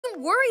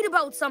seem worried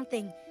about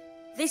something.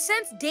 They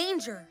sense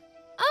danger.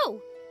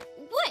 Oh,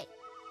 what?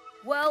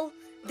 Well,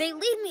 they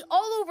lead me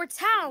all over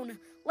town,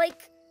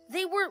 like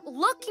they were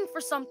looking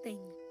for something.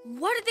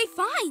 What did they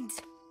find?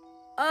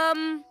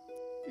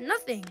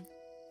 Nothing.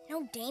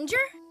 No danger?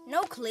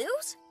 No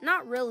clues?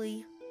 Not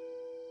really.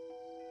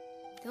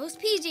 Those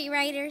PJ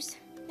Riders,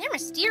 they're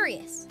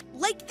mysterious.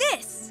 Like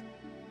this.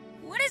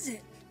 What is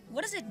it?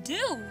 What does it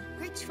do?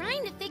 We're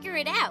trying to figure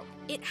it out.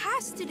 It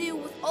has to do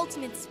with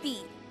ultimate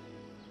speed.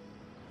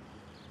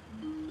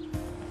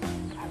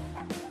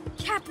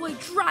 Catboy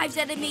drives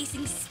at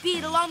amazing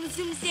speed along the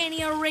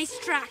Zoomzania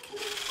racetrack.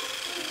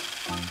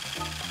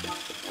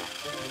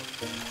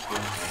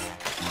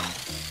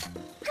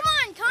 Come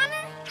on,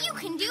 Connor. You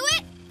can do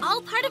it.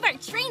 All part of our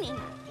training.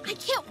 I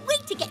can't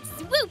wait to get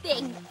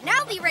swooping. And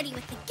I'll be ready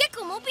with the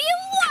Gekko-mobile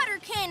water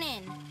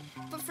cannon.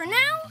 But for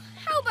now,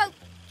 how about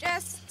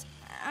just,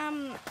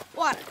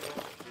 water?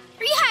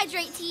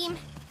 Rehydrate, team.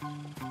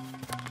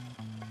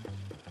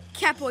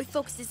 Catboy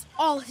focuses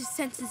all his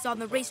senses on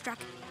the racetrack,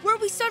 where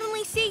we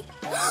suddenly see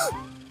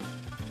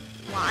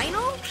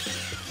Lionel?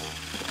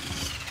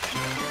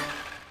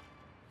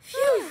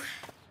 Phew.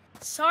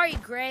 Sorry,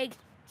 Greg.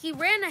 He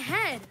ran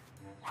ahead.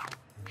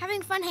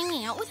 Having fun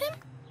hanging out with him?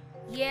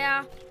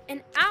 Yeah,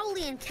 and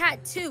Owlie and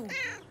Cat too.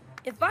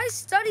 If I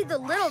study the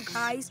little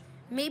guys,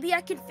 maybe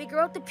I can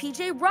figure out the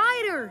PJ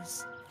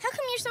Riders. How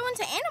come you're so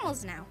into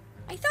animals now?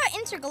 I thought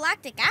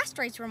intergalactic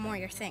asteroids were more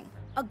your thing.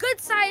 A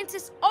good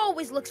scientist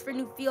always looks for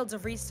new fields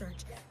of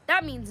research.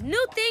 That means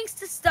new things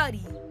to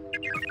study.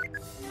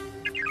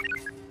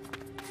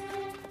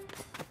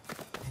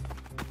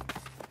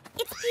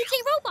 It's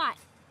PJ Robot.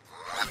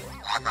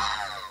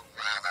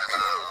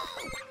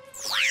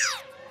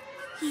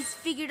 He's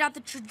figured out the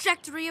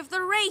trajectory of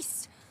the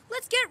race.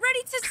 Let's get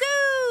ready to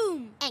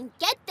zoom! And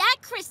get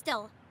that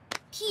crystal.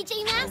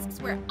 PJ Masks,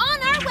 we're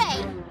on our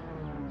way.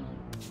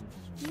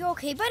 You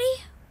okay,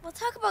 buddy? We'll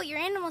talk about your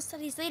animal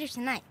studies later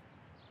tonight.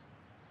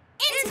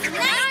 It's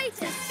night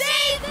to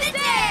save the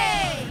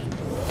day!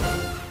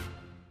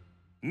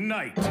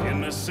 Night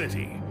in the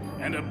city,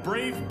 and a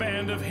brave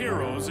band of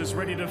heroes is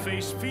ready to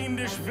face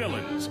fiendish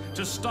villains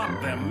to stop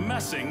them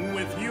messing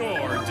with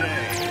your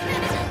day.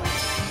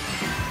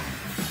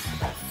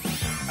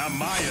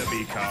 Amaya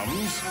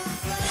becomes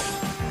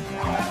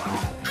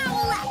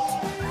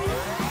Owlette!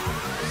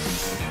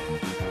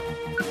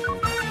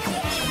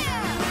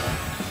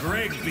 Yeah!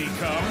 Greg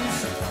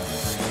becomes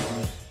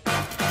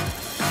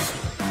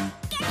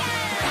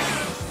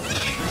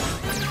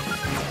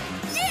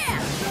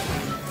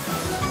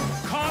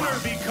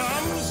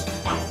becomes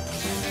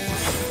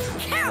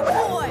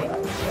Catboy!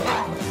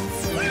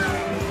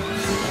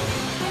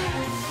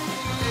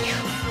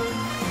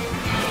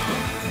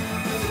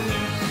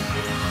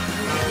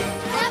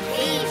 The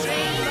PJ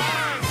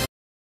Masks!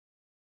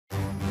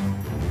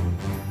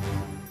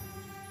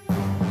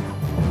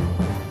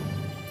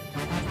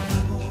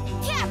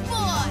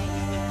 Catboy!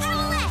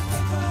 Owlette!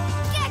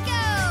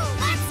 Gekko!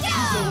 Let's go!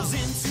 Goes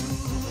into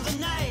the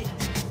night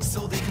so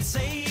they can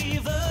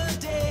save the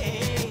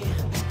day.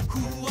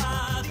 Who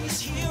are these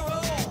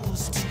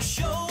heroes to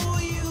show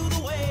you the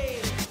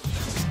way?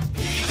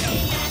 PJ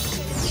Masks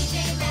for the PJ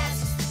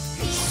Masks.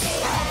 PJ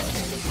Masks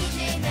for the PJ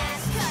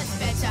Masks. 'Cause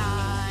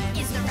bedtime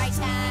is the right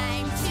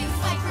time to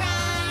fight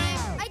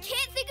crime. I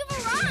can't think of a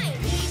rhyme.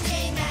 PJ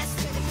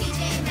Masks for the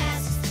PJ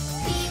Masks.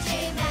 PJ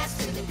Masks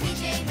for the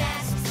PJ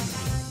Masks.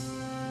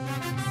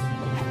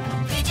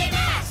 PJ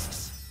Masks!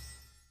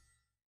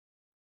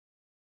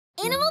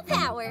 Animal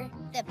Power,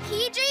 the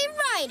PJ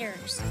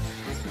Riders.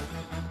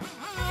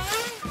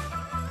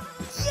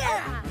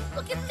 Yeah!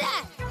 Look at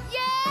that!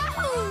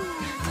 Yahoo!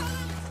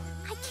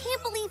 I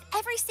can't believe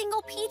every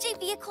single PJ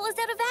vehicle is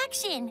out of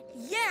action.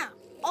 Yeah,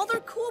 all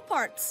their cool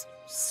parts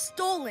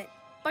stolen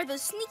by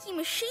those sneaky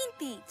machine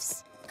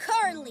thieves.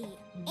 Carly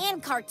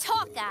and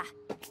Kartaka.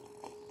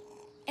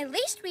 At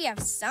least we have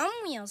some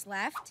wheels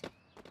left.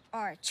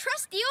 Our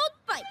trusty old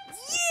bike.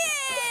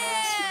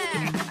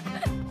 Yeah!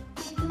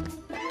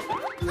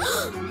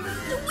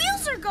 The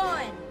wheels are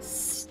gone.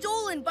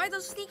 Stolen by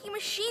those sneaky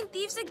machine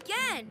thieves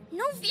again.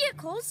 No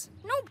vehicles,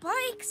 no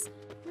bikes,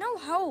 no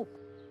hope.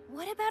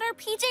 What about our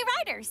PJ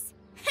Riders?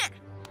 Ha!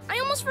 I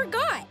almost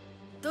forgot.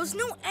 Those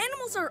new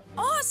animals are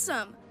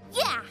awesome.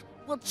 Yeah,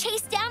 we'll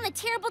chase down the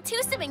terrible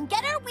twosome and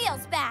get our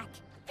wheels back.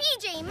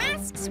 PJ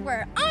Masks,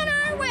 we're on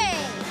our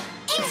way.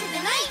 Into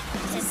the night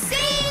to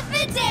save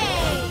the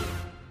day.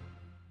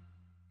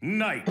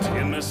 night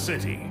in the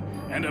city,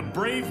 and a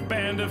brave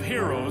band of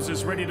heroes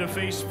is ready to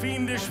face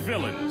fiendish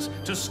villains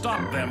to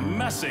stop them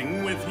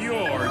messing with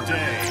your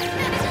day.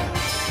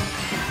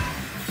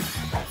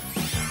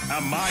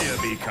 Amaya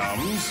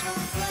becomes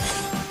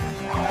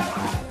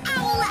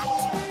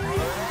Owlette!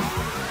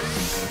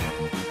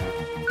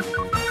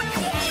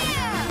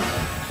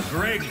 Yeah!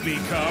 Greg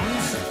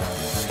becomes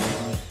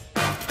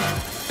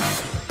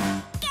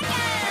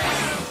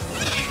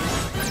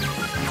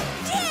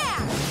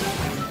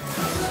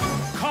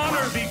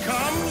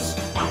becomes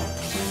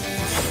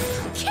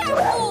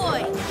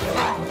Catboy!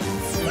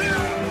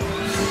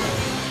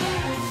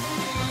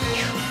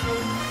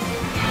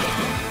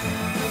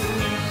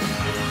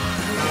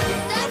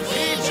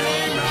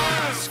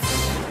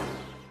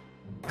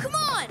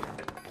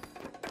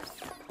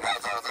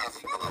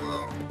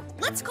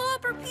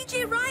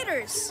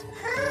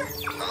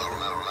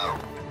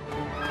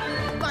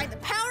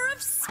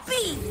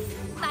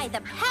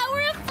 the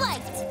power of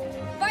flight.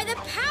 By the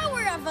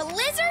power of a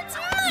lizard's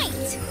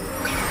might!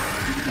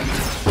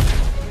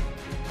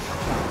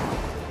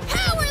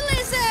 Power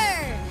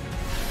Lizard!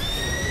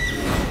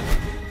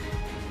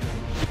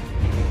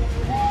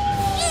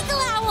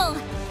 Eagle Owl!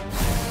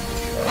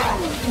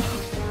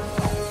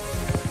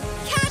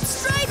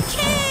 Catstripe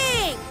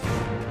King!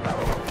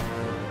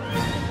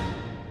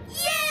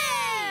 Yeah!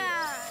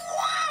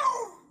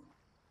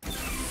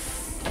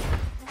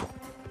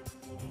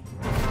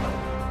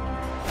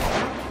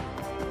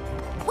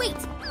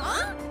 Wait!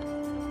 Huh?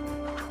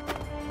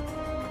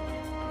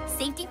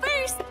 Safety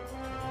first!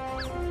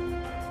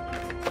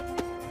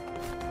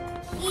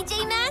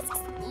 PJ Masks,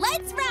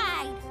 let's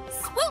ride!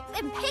 Swoop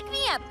and pick me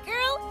up,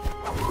 girl!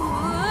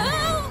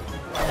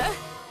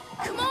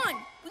 Come on,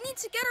 we need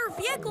to get our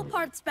vehicle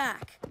parts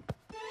back.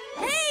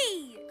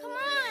 Hey! Come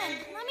on,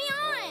 let me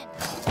on!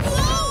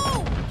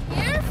 Whoa!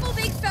 Careful,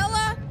 big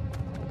fella!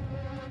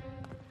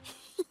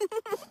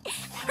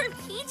 Our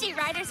PJ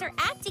Riders are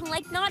acting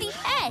like naughty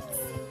pets.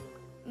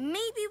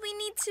 Maybe we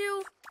need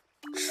to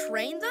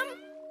train them?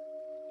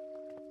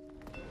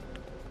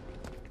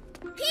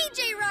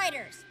 PJ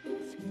Riders!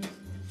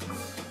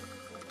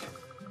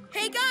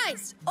 Hey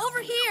guys,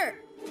 over here!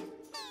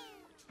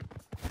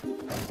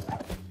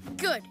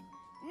 Good.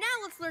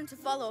 Now let's learn to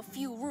follow a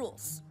few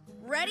rules.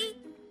 Ready?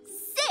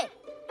 Sit!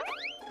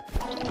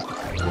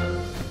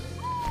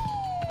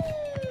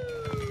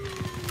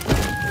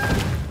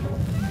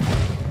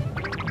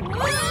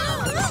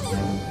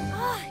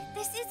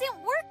 This isn't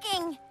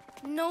working.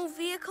 No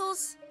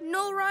vehicles,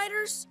 no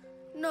riders,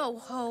 no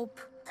hope.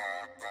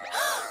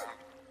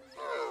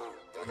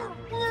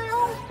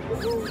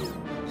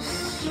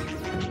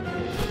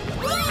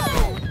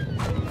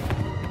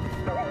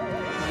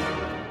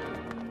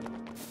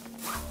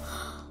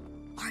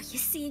 Are you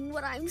seeing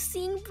what I'm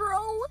seeing,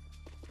 bro?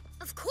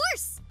 Of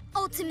course!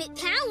 Ultimate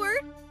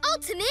power,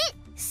 ultimate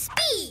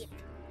speed!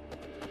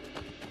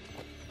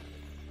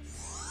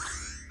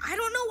 I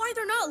don't know why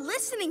they're not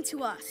listening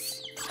to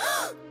us.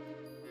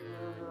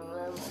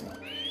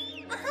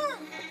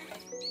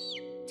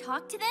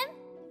 Talk to them?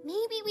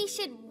 Maybe we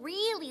should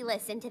really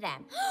listen to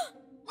them.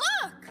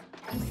 Look!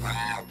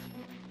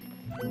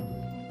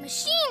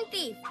 Machine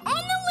thief on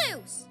the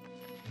loose!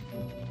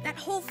 That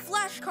whole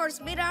flashcar's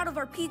made out of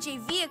our PJ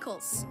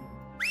vehicles.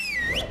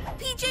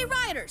 PJ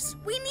Riders,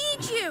 we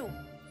need you!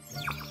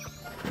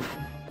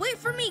 Wait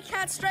for me,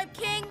 Catstripe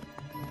King.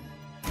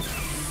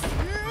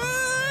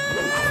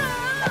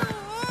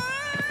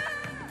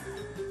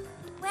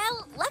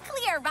 Well,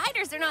 luckily our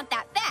riders are not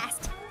that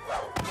fast.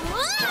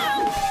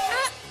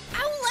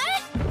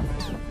 Owlette?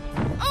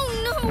 Oh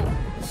no!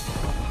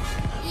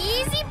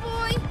 Easy,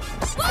 boy.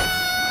 Whoa!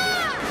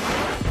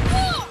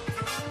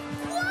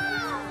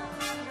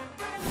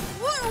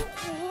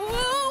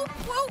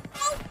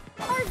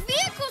 Our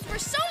vehicles were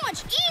so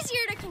much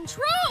easier to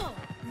control.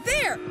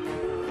 There!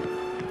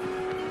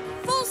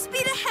 Full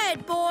speed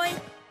ahead, boy.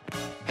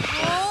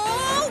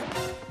 Oh!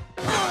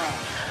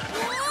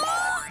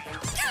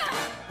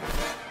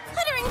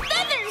 Glittering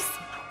feathers!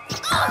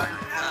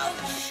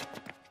 Ouch!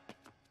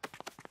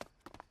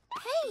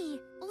 Hey,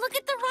 look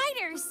at the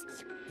riders.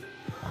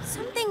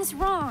 Something's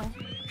wrong.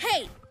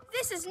 Hey,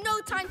 this is no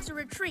time to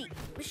retreat.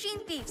 Machine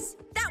thieves,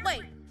 that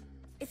way.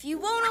 If you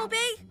won't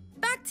obey,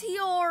 back to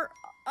your,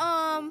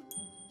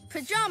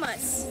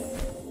 pyjamas.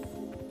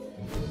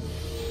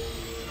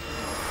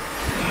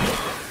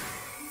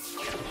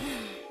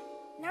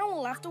 Now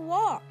we'll have to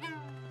walk.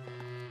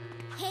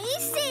 Hey,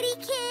 city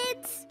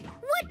kids!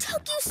 What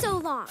took you so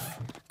long?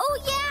 Oh,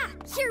 yeah,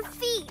 your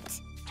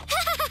feet.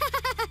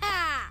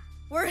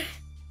 We're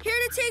here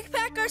to take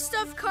back our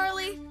stuff,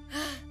 Carly.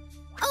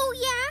 Oh,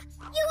 yeah?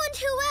 You and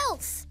who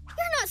else?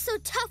 You're not so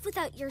tough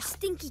without your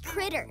stinky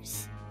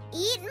critters.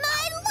 Eat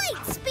my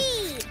light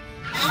speed!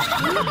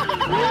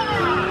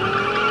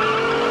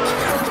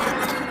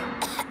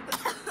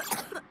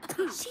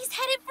 She's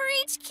headed for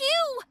HQ.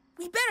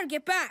 We better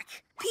get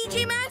back.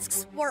 PJ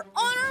Masks, we're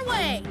on our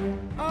way.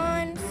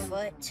 On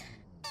foot.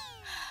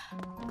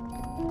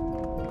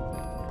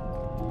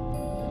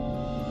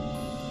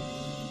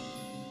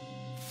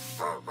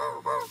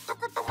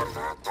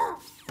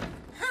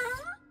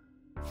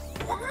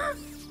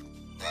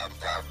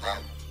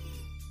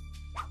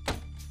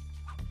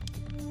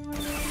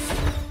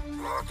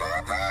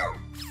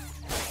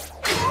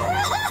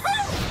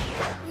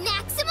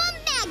 Maximum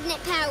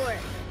magnet power.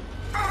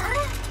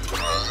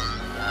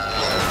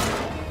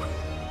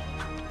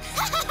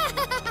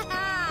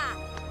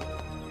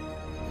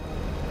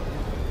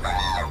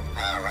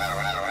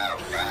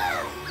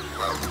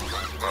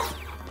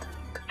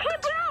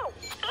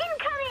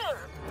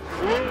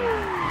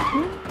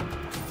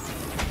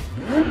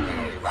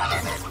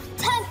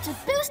 Time to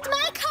boost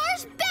my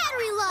car's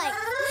battery life!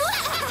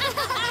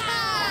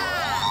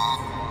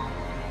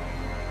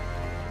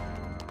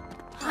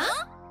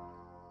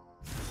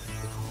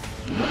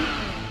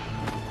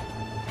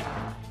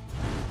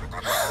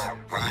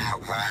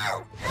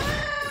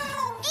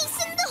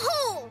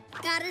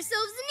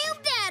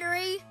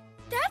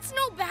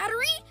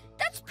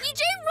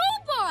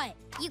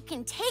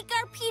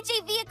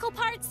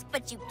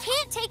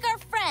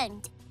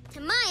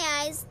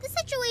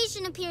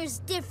 destination appears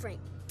different.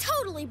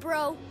 Totally,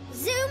 bro.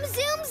 Zoom,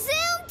 zoom,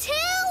 zoom to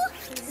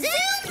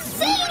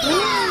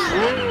Zoom-zania!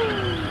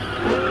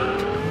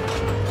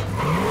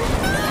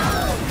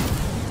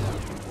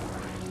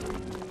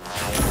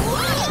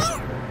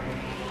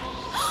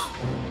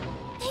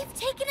 They've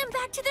taken him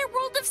back to their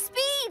world of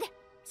speed.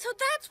 So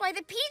that's why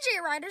the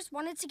PJ Riders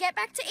wanted to get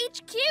back to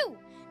HQ.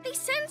 They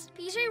sensed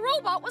PJ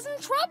Robot was in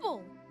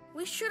trouble.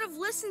 We should have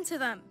listened to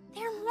them.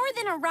 They're more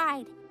than a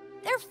ride.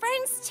 They're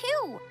friends,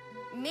 too.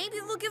 Maybe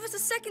they'll give us a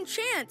second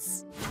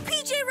chance.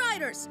 PJ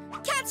Riders,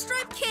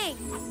 Catstripe King,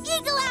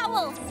 Eagle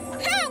Owl!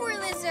 Power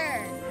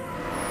Lizard!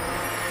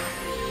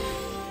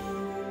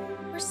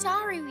 We're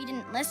sorry we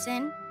didn't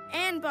listen.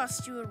 And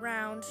bust you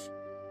around.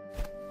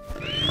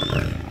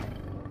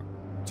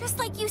 Just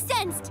like you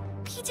sensed,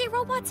 PJ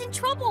Robot's in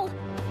trouble.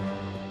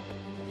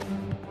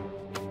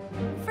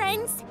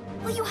 Friends,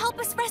 will you help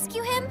us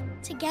rescue him?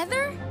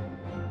 Together?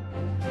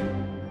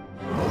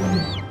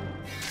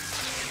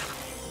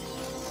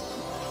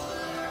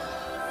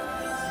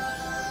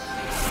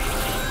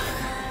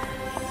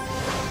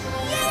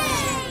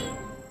 Yay!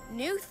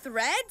 New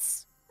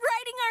threads?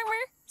 Riding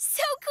armor!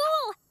 So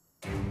cool!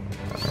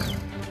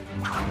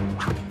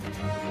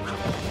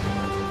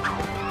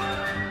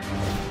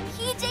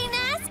 PJ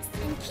Masks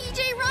And PJ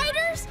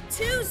Riders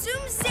to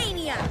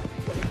Zoom-zania!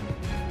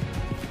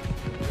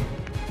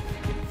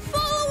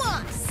 Follow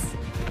us!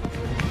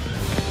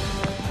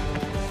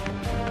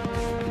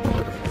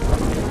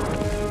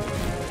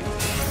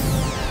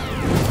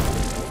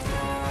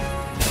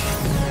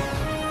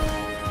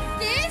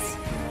 This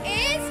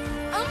is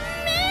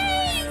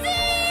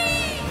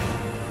amazing!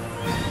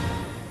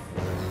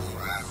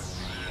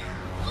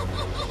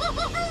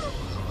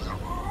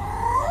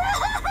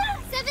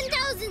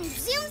 7,000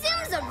 Zoom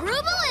Zooms of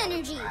ruble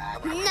energy.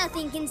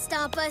 Nothing can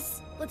stop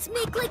us. Let's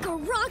make like a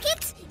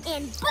rocket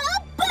and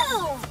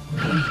ba-boom!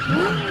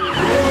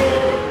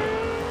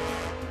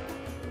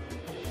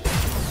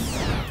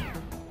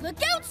 Look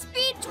out,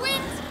 Speed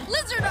Twins!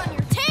 Lizard on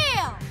your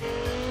tail!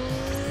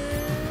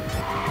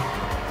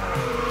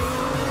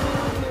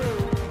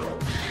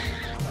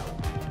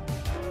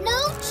 No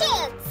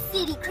chance,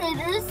 city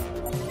critters.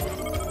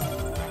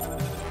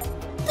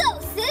 Go,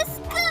 sis,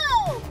 go!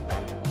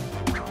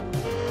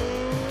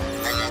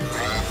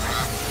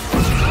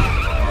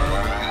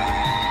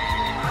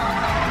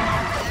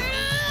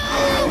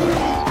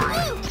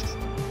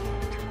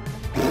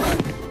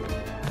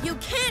 You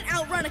can't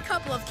outrun a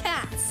couple of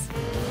cats.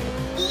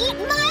 Eat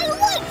my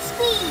light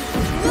speed!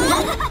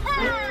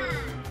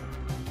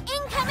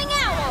 Incoming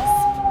owls!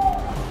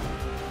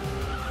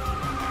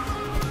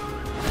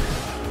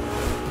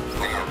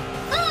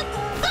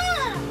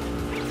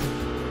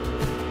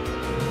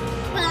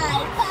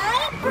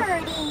 Bye-bye,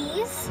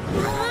 birdies!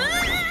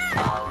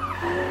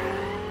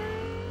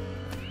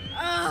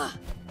 Ugh,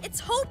 it's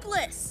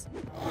hopeless.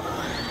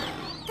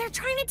 They're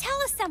trying to tell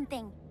us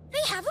something.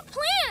 They have a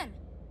plan.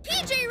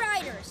 PJ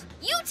Riders,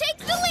 you take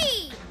the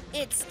lead.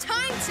 It's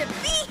time to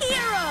be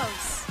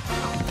heroes.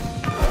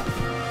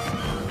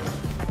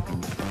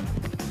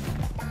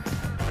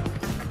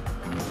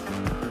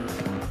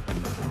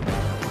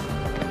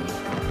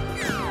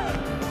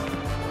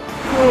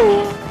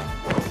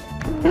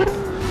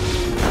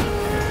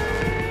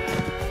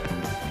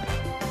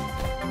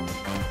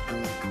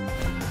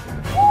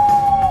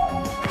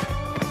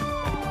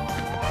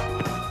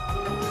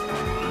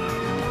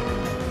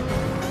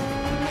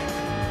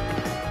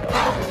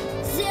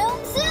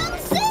 Zoom, zoom,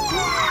 zoom!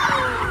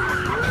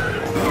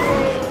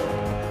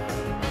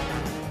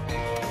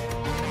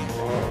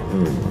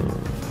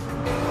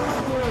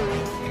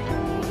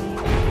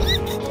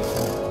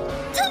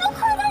 Tunnel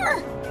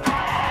critter!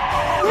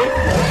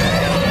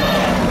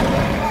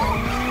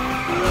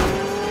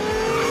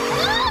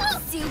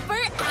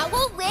 Super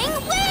owl wing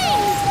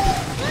wings!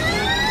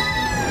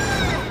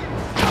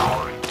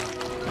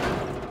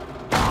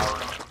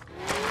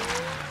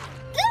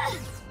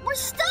 We're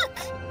stuck!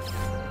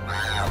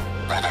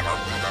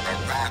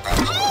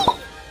 Hey!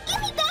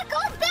 Give me back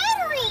our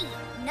battery!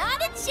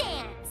 Not a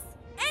chance!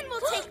 And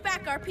we'll take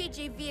back our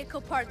PJ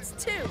vehicle parts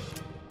too.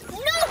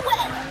 No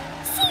way!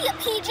 See ya,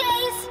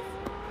 PJs!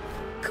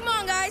 Come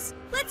on, guys.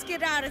 Let's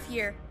get out of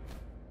here.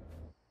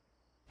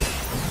 Plenty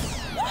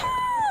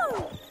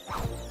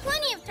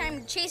of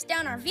time to chase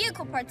down our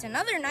vehicle parts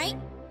another night.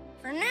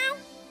 For now,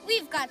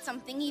 we've got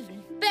something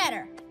even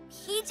better.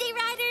 PJ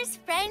Riders,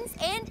 friends,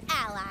 and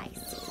allies.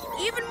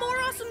 Even more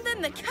awesome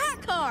than the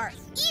cat car.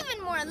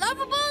 Even more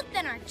lovable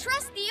than our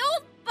trusty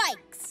old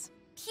bikes.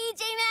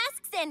 PJ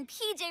Masks and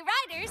PJ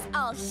Riders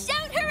all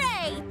shout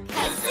hooray!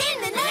 'Cause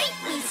in the night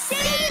we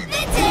save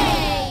the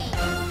day!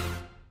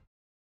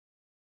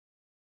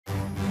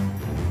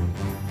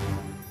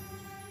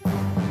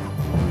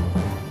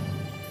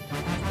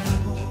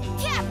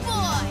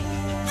 Catboy!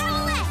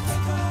 Owlette!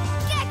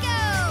 Gekko!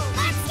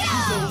 Let's go!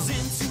 Goes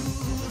into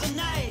the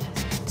night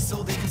so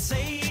they can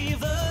save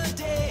the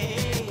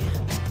day.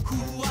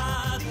 Who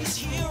are these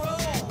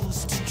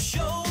heroes to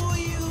show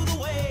you the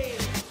way?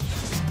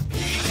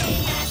 PJ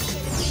Masks,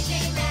 PJ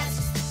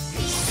Masks,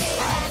 PJ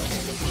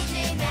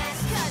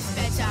Masks, 'cause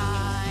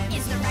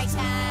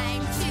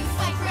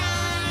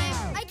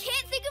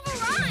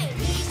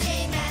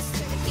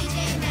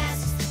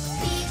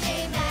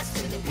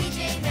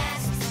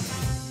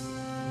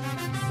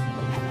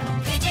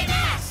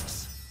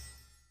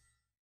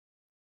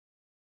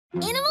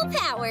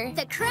power,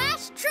 the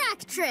crash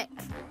track trick.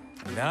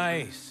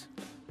 Nice.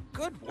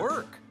 Good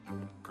work.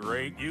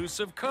 Great use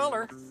of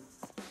color.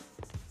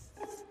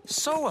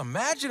 So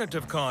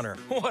imaginative, Connor.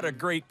 What a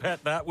great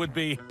pet that would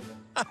be.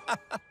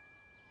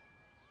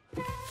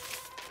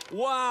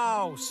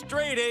 Wow,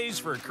 straight A's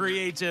for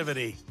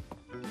creativity.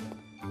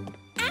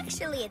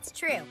 Actually, it's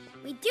true.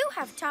 We do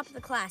have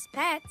top-of-the-class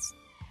pets.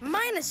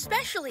 Mine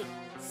especially.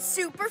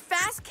 Super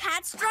fast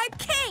Catstripe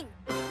King.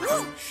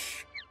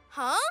 Whoosh!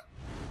 Huh?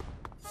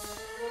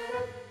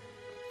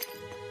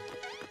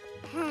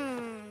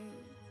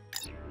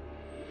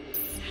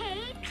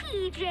 Hey,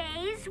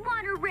 PJs,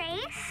 want a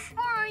race?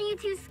 Or are you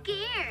too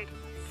scared?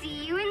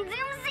 See you in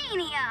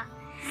Zoomzania.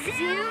 Zoom,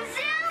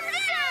 zoom,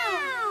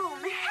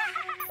 zoom!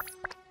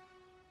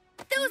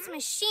 Those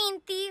machine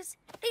thieves,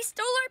 they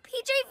stole our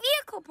PJ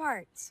vehicle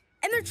parts.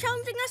 And they're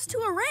challenging us to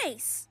a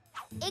race.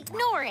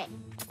 Ignore it.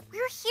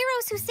 We're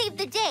heroes who save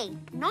the day,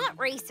 not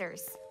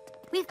racers.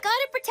 We've got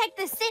to protect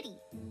the city.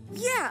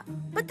 Yeah,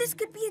 but this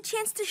could be a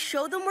chance to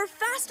show them we're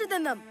faster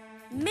than them.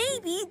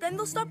 Maybe then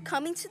they'll stop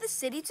coming to the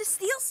city to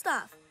steal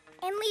stuff.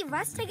 And leave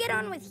us to get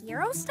on with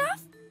hero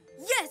stuff?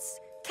 Yes,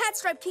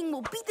 Catstripe King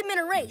will beat them in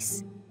a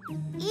race.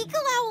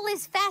 Eagle Owl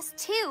is fast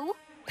too.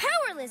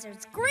 Power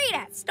Lizard's great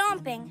at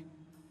stomping.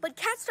 But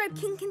Catstripe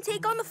King can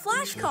take on the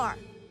Flash Car.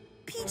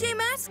 PJ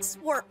Masks,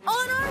 we're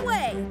on our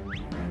way.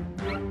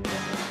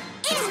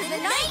 Into the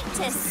night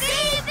to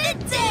save the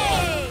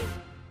day!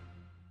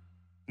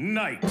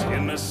 Night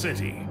in the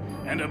city,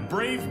 and a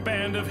brave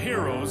band of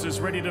heroes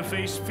is ready to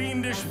face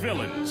fiendish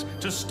villains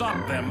to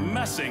stop them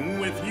messing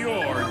with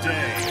your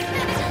day.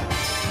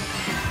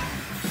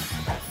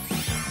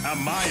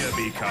 Amaya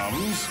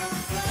becomes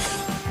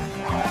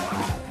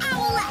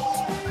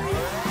Owlette!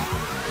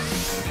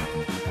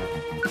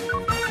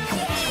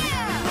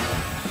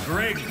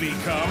 Greg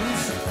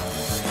becomes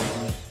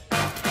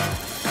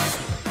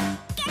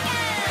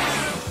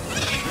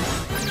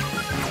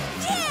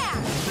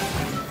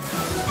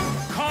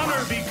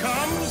Connor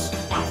becomes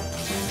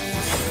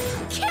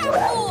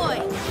Catboy!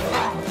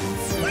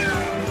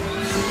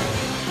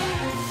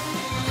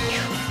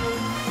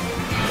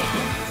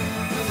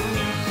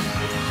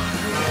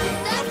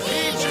 The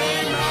PJ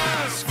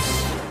Masks.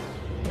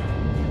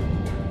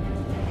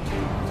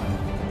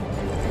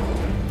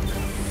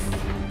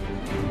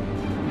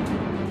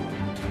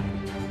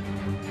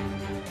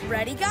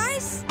 Ready,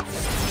 guys?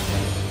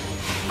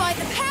 By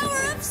the power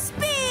of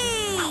speed!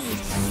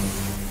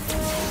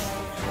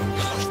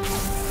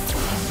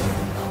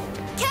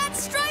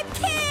 Catstripe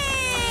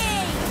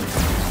King!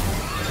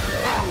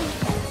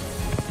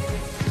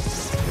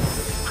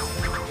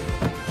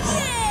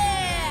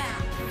 Yeah!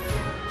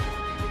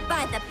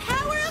 By the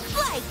power of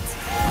flight!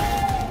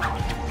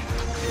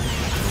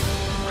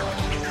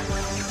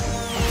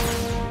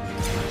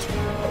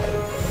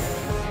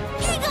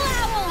 Eagle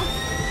Owl!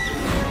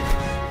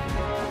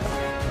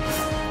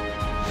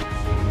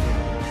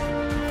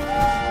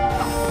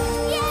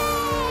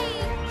 Yay!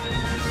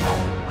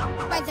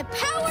 By the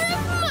power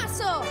of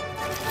muscle!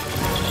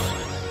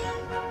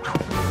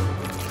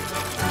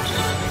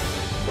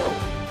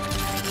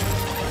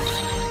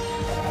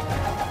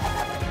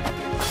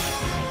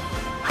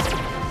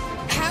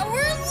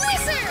 Power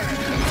Lizard!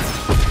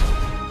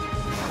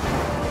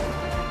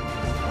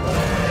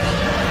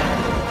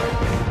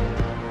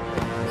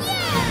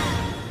 Yeah!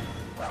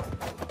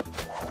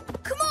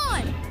 Come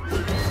on!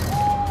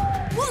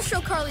 We'll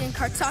show Carly and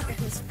Kartaka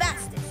who's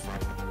fastest.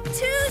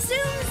 To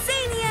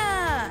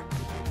Zoomzania!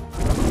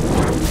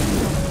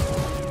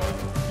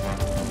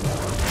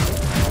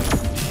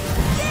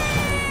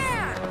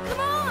 Yeah! Come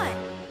on!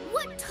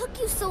 What took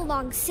you so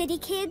long, city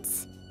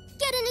kids?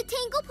 Get in a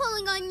tangle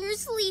pulling on your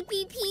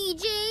sleepy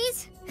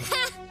PJs?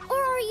 Or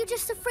are you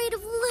just afraid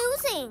of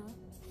losing?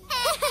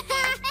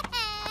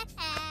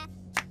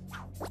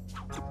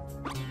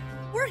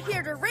 We're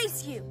here to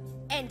race you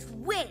and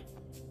win.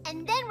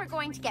 And then we're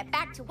going to get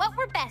back to what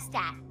we're best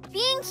at,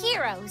 being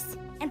heroes.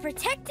 And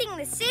protecting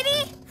the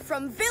city?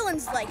 From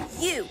villains like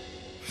you.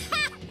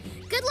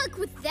 Good luck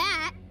with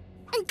that.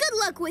 And good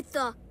luck with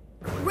the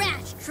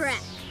crash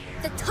track,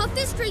 the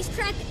toughest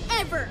racetrack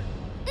ever.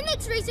 It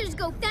makes racers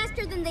go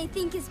faster than they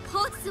think is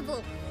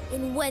possible.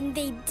 And when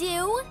they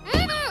do...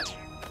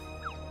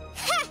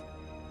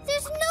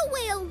 There's no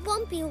way a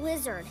lumpy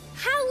lizard,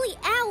 howly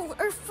owl,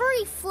 or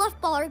furry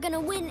fluffball are gonna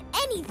win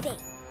anything.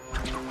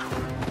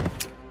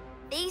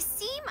 They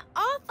seem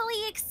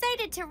awfully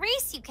excited to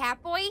race you,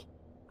 Catboy.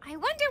 I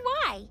wonder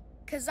why.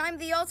 'Cause I'm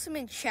the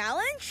ultimate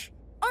challenge?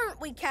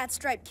 Aren't we,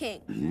 Catstripe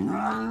King?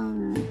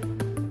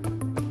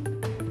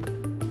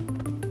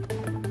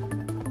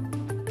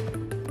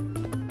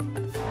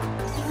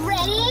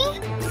 Ready?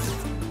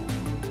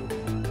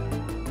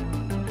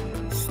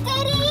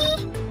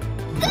 Steady?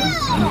 Go!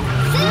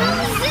 Zoom,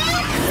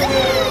 zoom,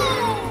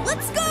 zoom!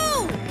 Let's go!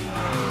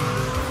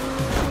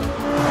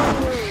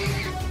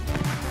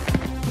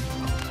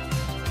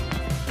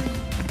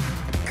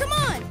 Come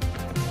on!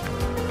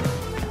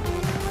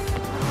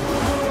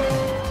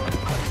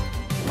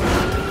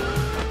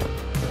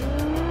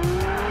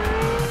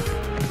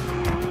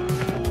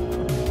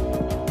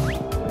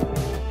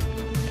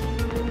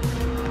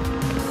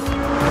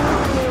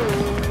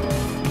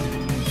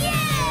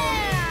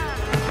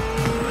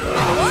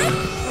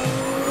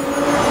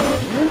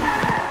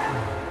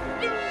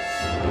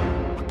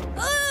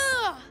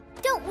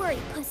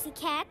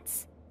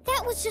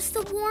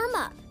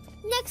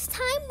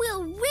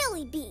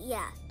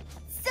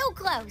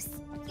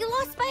 close. You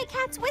lost by a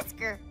cat's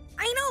whisker.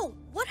 I know!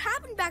 What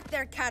happened back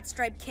there,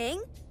 Catstripe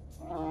King?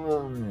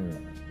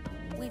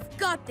 We've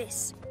got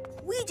this.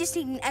 We just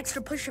need an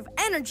extra push of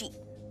energy.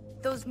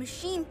 Those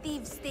machine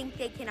thieves think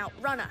they can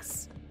outrun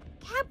us.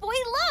 Catboy,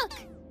 look!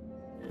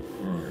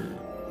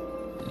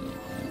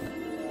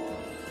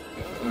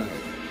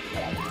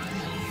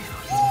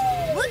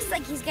 Looks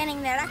like he's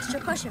getting that extra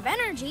push of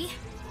energy.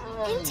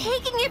 And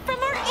taking it from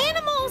our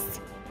animals!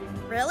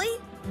 Really?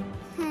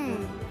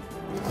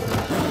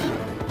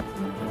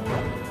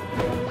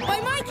 By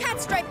my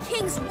Catstripe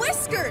King's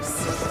whiskers!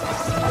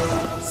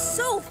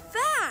 So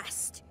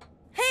fast!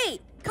 Hey,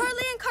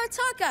 Carly and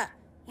Kartaka,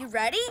 you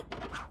ready?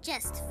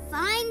 Just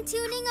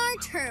fine-tuning our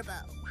turbo.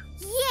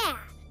 Yeah!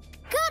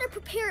 Gotta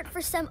prepare it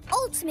for some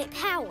ultimate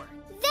power.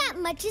 That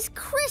much is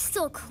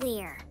crystal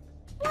clear.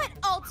 What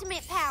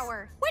ultimate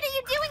power? What are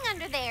you doing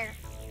under there?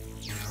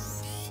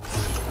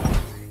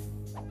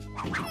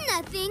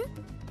 Nothing.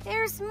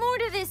 There's more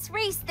to this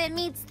race than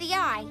meets the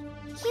eye.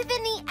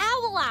 Even the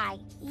owl eye.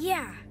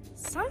 Yeah,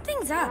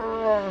 something's up.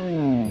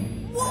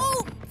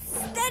 Whoa!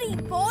 Steady,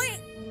 boy!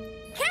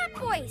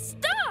 Catboy,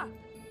 stop!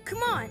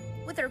 Come on,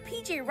 with our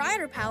PJ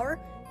Rider power,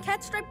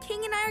 Catstripe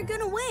King and I are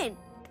gonna win.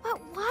 But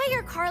why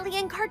are Carly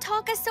and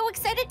Kartaka so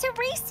excited to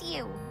race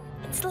you?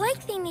 It's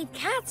like they need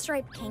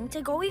Catstripe King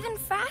to go even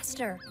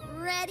faster.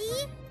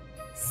 Ready,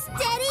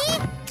 steady,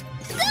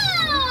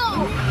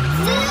 go!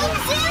 Zoom,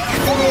 zoom,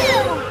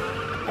 zoom!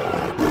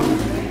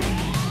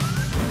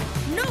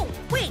 No,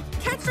 wait,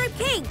 Catstripe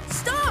King,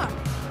 stop!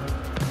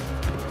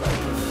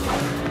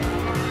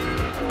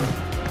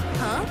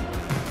 Huh?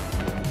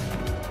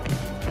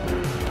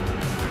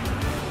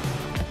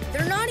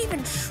 They're not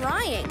even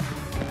trying.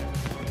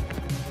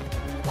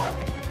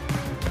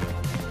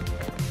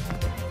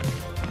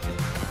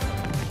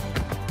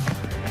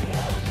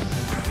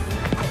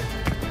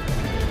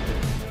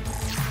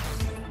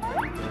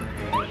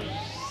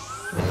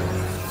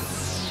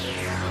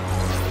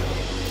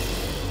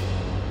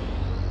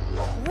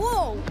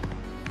 Whoa!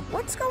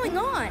 What's going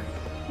on?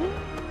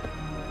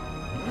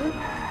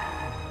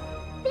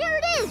 There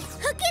it is!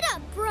 Hook it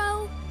up,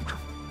 bro!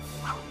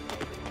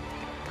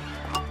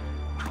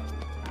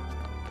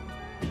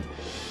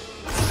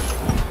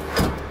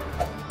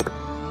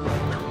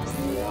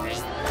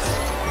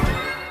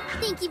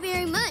 Thank you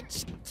very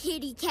much,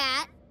 kitty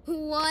cat.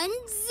 One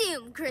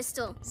Zoom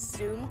Crystal.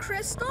 Zoom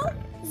Crystal?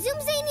 Zoom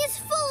Zane is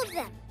full of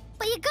them,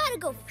 but you gotta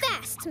go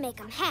fast to make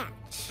them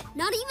hatch.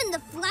 Not even the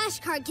flash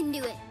card can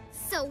do it.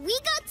 So we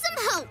got some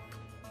help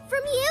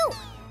from you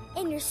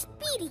and your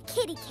speedy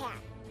kitty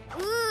cat.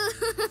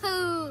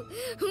 Ooh,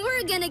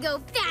 we're gonna go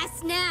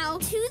fast now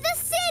to the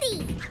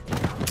city.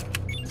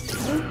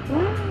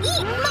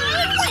 Eat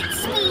my wet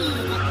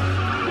speed.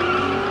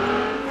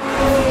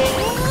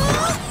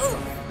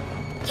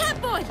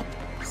 Catboy,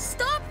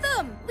 stop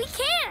them! We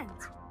can't!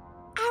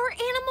 Our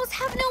animals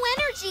have no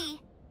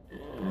energy.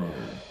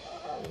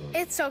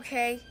 It's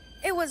okay.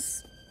 It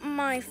was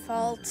my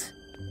fault.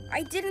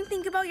 I didn't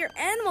think about your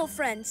animal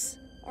friends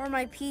or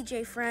my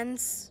PJ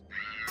friends.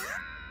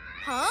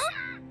 Huh?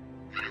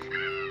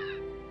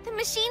 The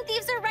machine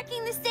thieves are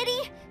wrecking the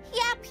city?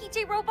 Yeah,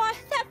 PJ Robot,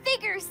 that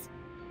figures.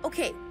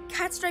 Okay,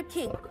 Catstripe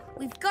King,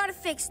 we've got to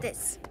fix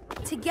this.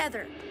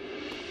 Together.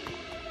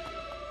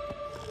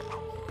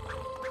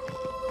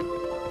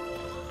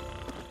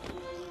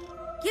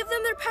 Give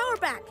them their power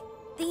back.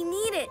 They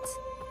need it.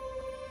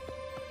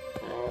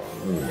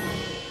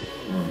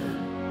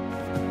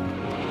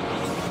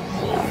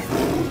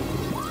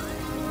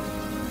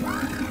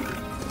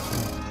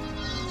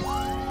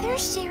 They're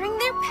sharing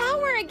their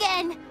power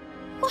again.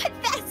 What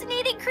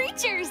fascinating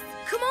creatures.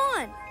 Come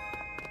on.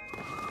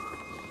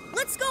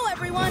 Let's go,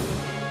 everyone.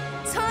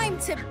 Time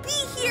to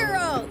be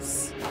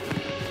heroes.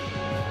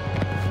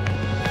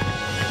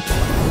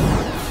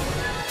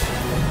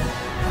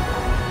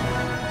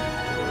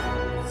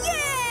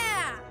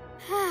 Yeah!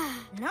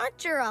 Not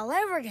sure I'll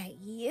ever get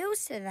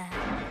used to that.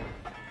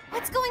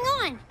 What's going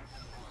on?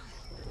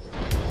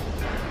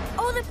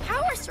 Oh, the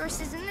power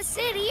sources in the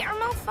city are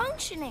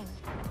malfunctioning.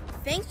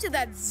 Thanks to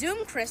that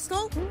Zoom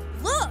Crystal.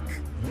 Look!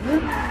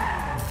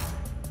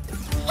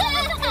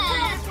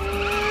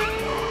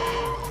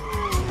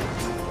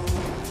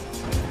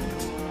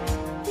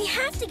 We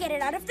have to get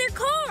it out of their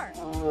car.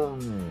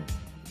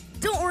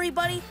 Don't worry,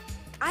 buddy.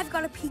 I've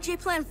got a PJ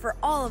plan for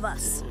all of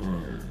us.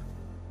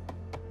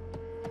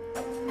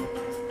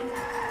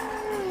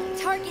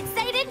 Target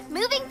sighted,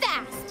 moving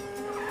fast.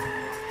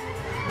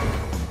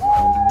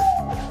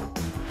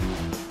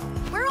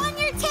 We're on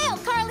your tail,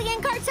 Carly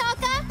and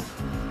Kartaka.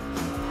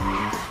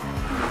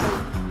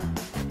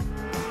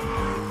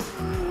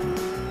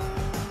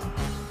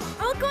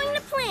 All going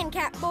to plan,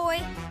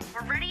 Catboy.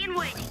 We're ready and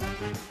waiting.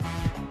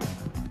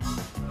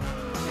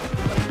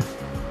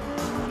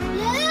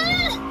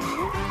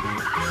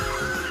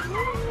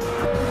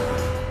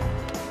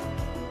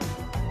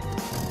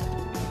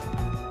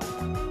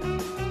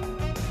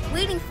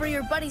 Waiting for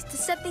your buddies to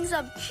set things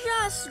up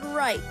just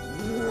right.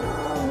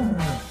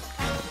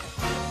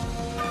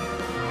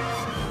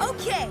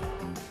 Okay,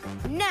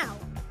 now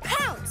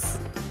pounce!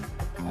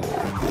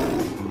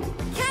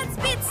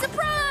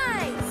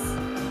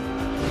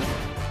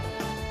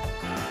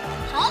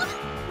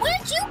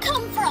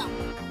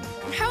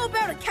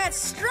 that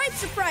stripe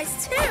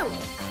surprise, too!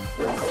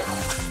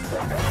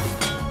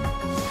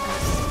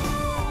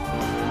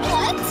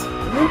 What?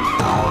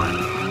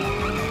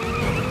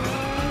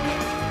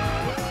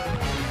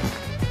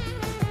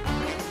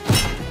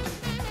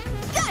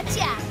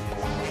 Gotcha!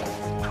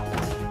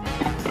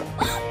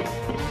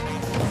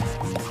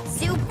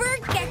 Super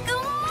Gekko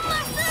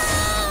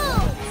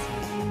muscles!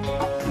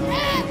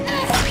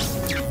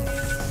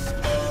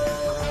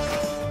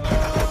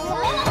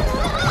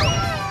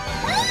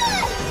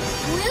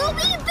 We'll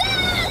be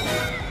back!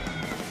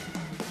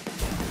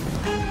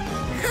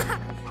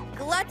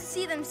 Glad to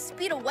see them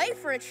speed away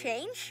for a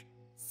change.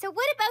 So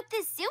what about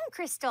this Zoom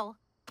crystal?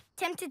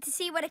 Tempted to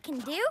see what it can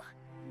do?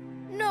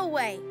 No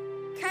way.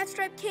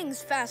 Catstripe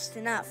King's fast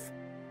enough.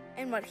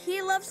 And what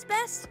he loves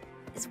best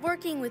is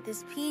working with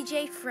his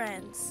PJ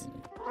friends.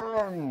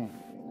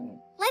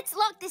 Let's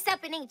lock this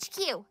up in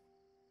HQ.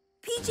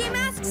 PJ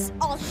Masks,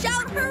 all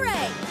shout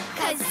hooray!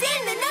 'Cause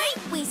in the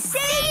night, we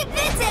save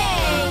the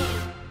day!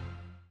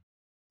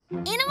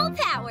 Animal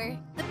power.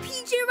 The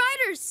PJ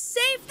Riders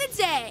save the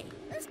day!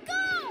 Let's go!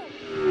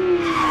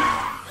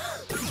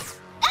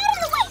 Out of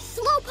the way,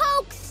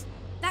 slowpokes!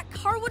 That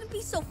car wouldn't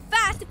be so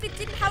fast if it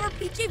didn't have our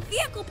PJ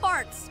vehicle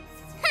parts.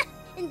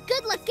 And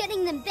good luck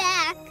getting them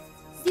back.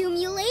 Zoom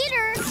you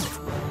later.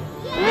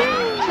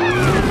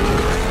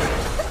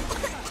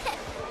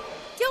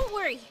 Don't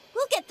worry,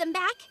 we'll get them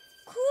back.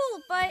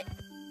 Cool, but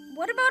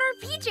what about our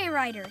PJ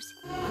Riders?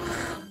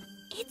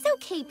 It's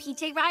okay,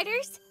 PJ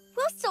Riders.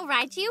 We'll still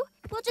ride you.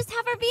 We'll just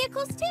have our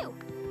vehicles too.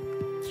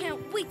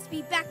 Can't wait to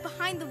be back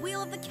behind the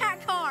wheel of the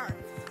cat car.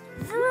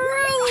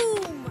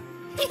 Vroom!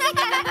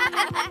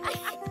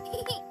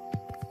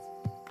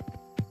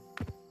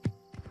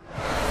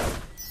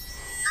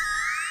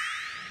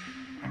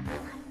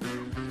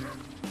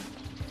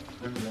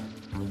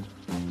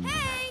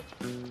 Hey!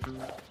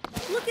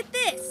 Look at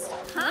this.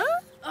 Huh?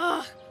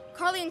 Ugh,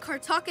 Carly and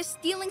Kartaka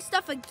stealing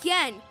stuff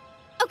again.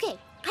 Okay,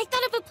 I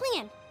thought of a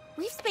plan.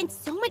 We've spent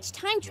so much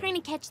time trying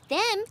to catch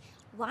them.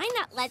 Why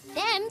not let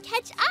them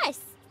catch us?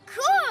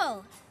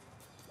 Cool!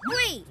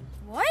 Wait,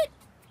 what?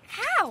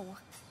 How?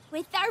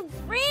 With our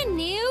brand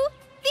new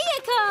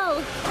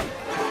vehicle!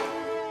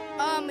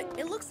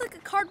 It looks like a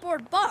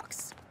cardboard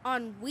box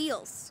on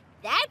wheels.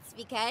 That's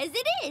because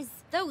it is.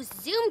 Those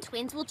Zoom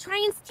twins will try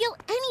and steal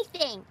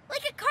anything.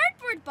 Like a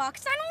cardboard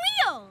box on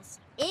wheels.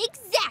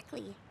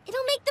 Exactly.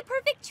 It'll make the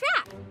perfect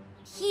trap.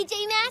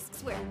 PJ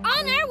Masks, we're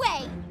on our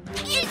way.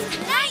 It's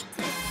night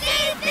to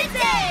save the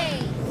day!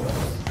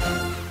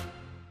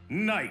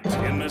 Night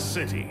in the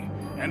city,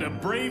 and a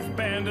brave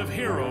band of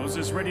heroes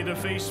is ready to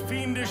face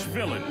fiendish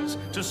villains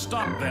to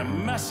stop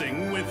them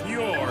messing with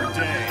your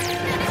day.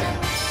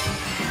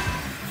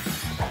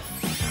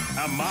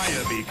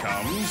 Amaya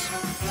becomes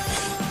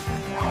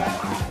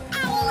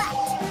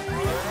Owlette!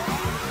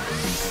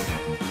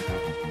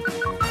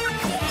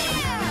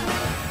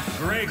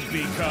 Greg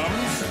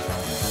becomes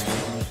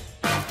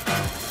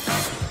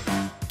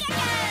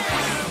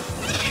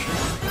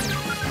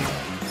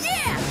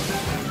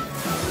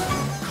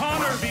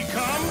Connor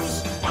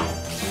becomes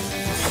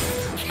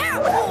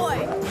Catboy!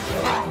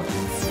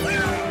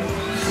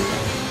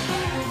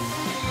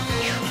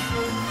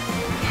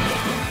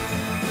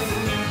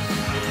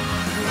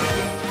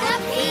 The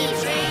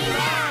PJ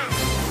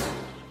Masks!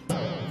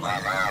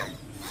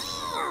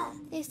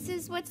 This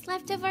is what's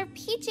left of our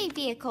PJ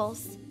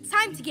vehicles.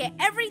 Time to get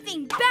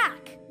everything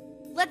back.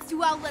 Let's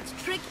do Owlette's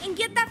trick and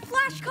get that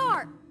flash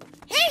car.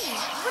 Hey,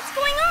 what's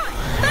going on?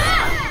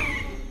 Ah!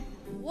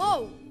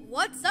 Whoa,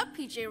 what's up,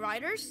 PJ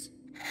Riders?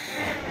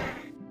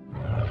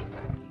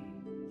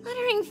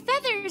 Fluttering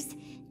feathers.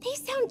 They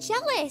sound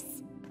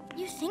jealous.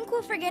 You think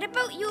we'll forget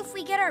about you if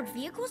we get our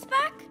vehicles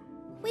back?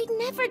 We'd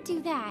never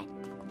do that.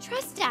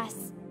 Trust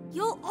us.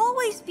 You'll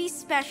always be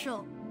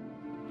special.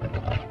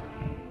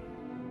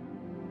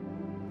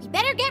 You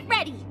better get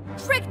ready.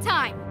 Trick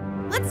time.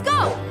 Let's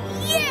go.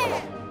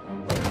 Yeah!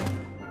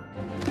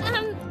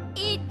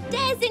 It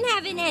doesn't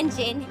have an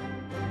engine.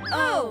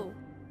 Oh,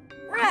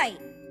 right.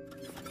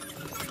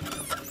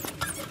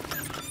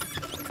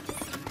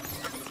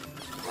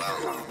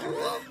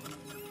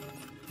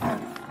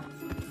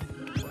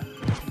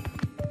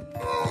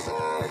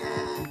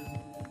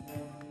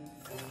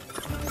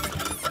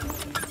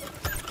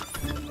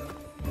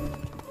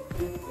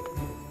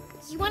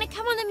 You want to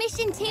come on the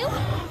mission too?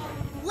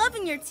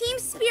 Loving your team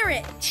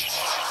spirit.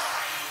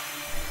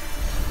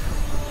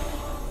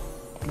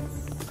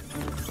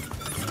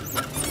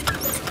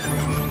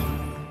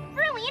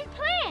 Brilliant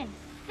plan!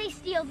 They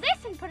steal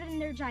this and put it in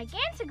their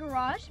gigantic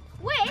garage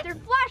with Their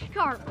flash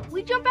car.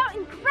 We jump out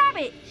and grab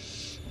it.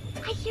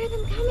 I hear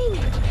them coming.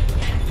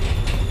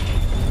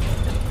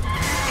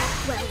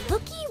 Well,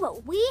 looky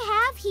what we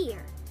have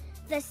here.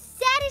 The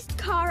saddest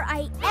car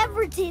I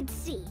ever did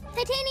see.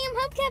 Titanium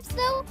hubcaps,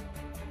 though.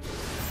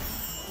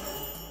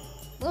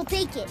 We'll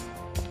take it.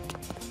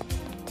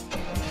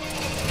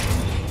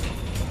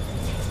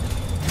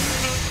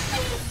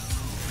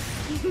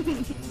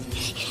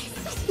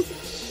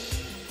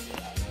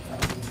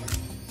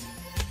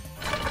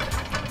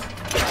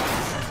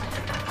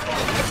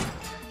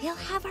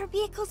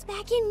 vehicles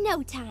back in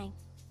no time.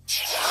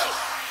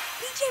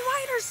 PJ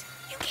Riders,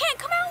 you can't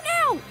come out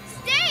now!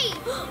 Stay!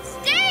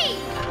 Stay!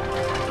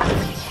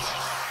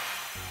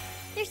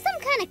 There's some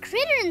kind of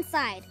critter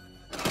inside.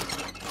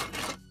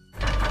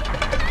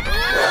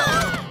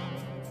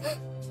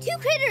 Two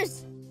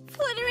critters!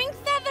 Fluttering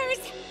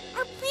feathers!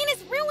 Our plan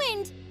is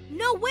ruined!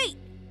 No, wait!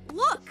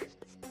 Look!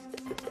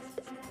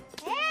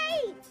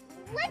 Hey!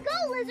 Let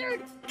go,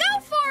 lizard! Go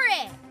for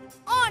it!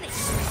 On it!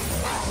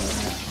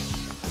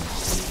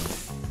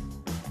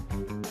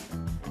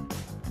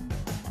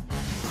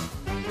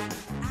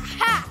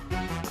 Aha!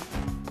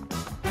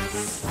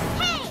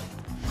 Hey!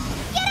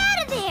 Get out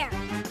of there!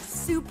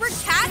 Super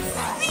cat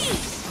speed!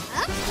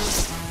 Huh?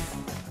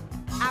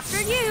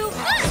 After you!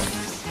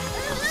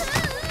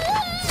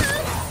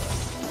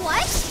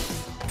 What?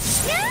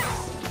 Yeah!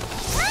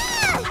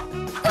 Ah!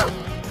 Oh!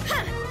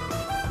 Huh.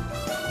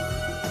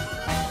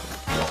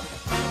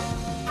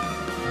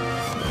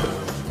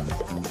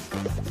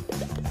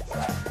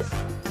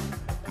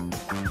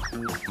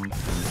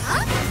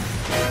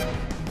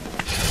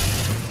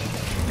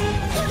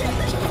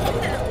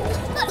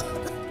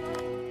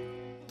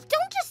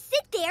 Don't just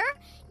sit there.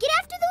 Get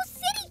after those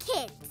city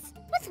kids.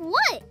 With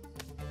what?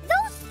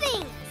 Those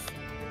things.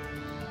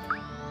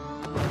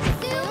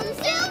 Zoom,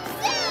 zoom,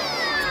 zoom!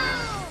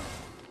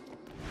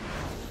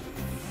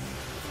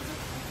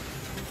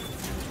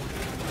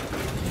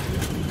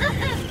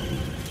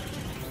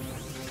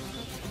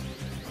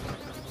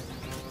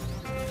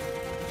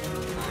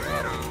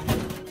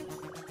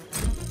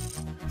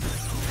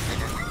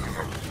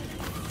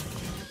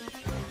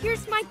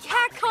 Here's my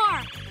cat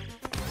car!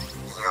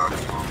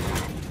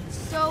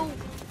 So,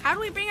 how do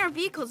we bring our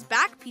vehicles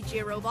back,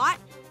 PJ Robot?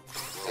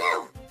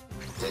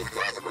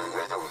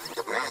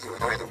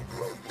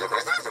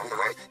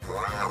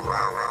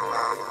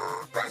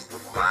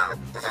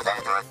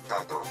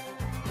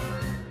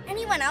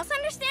 Anyone else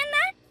understand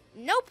that?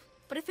 Nope.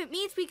 But if it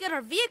means we get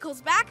our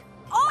vehicles back,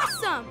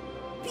 awesome!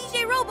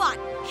 PJ Robot,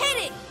 hit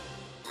it!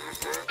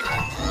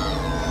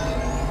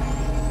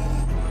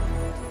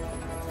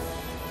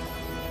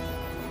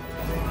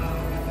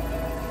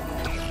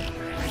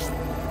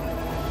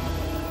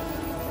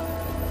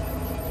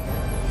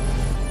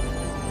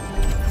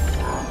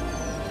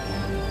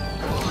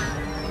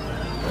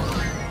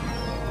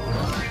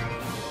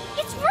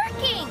 It's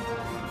working!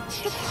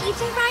 The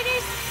PJ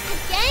Riders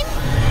again?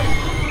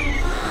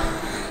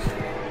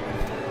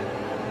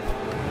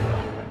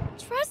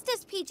 Trust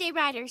us, PJ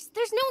Riders.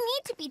 There's no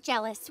need to be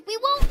jealous. We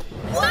won't.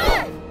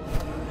 Whoa!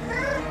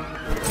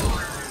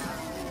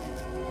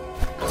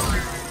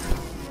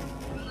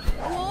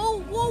 Whoa,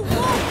 whoa,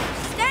 whoa!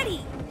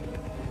 Steady!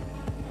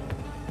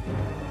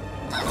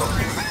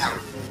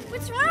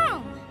 What's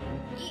wrong?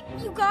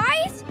 You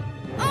guys?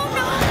 Oh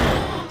no!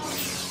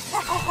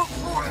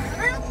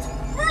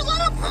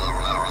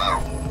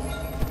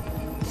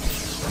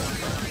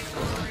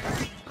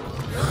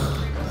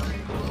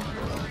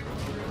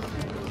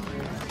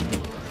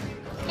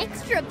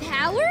 Extra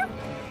power?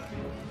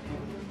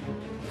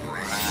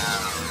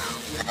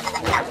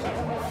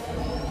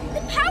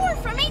 The power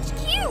from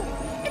HQ!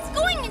 It's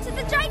going into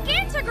the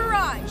Giganta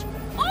garage!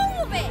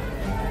 All of it!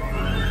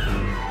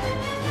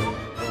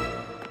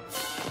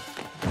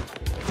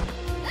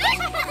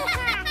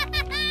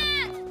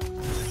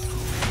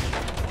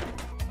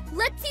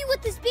 Let's see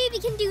what this baby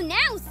can do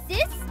now,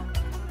 sis!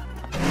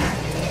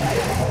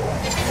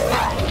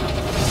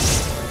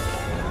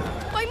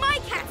 By my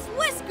cat's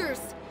whiskers!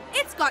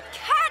 It's got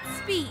cat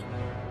speed!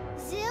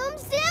 Zoom,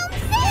 zoom,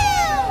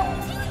 zoom!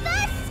 To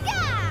the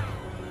sky!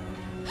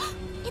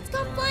 It's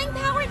got flying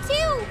power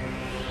too!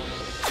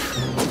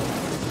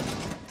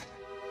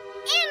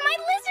 And my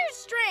lizard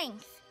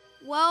strength!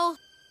 Well,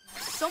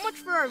 so much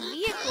for our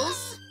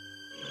vehicles.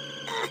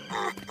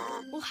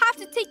 We'll have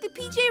to take the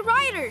PJ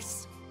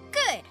Riders.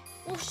 Good.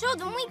 We'll show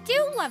them we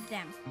do love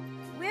them.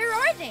 Where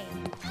are they?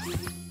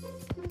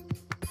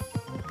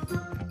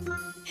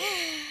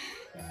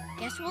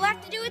 Guess we'll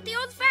have to do it the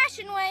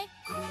old-fashioned way.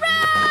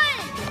 Run!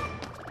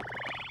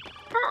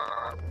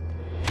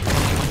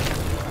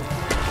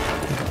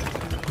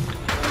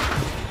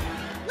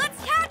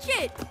 Let's catch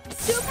it!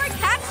 Super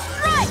Cat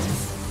Strikes!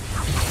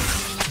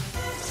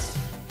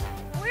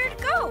 Where'd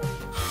it go?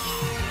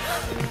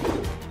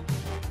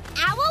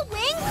 Owl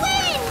Wing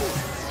wins!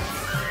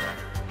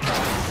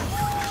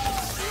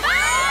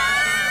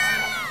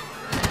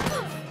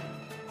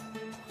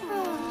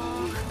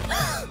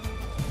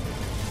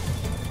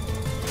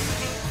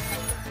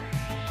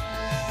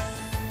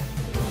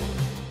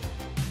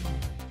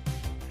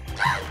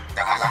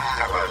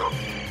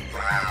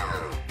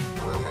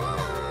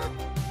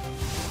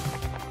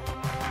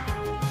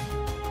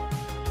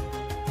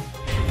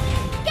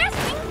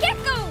 Gasping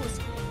geckos!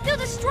 They'll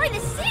destroy the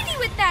city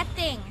with that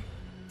thing!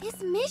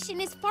 This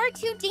mission is far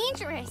too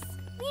dangerous.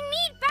 We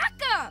need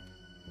backup!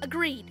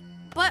 Agreed.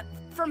 But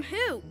from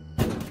who?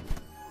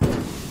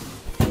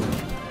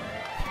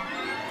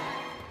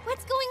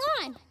 What's going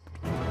on?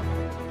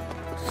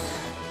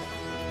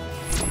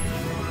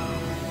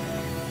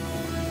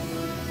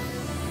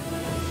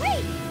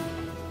 Wait!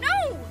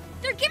 No!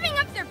 They're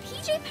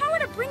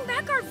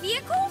our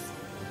vehicles?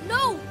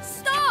 No,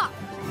 stop!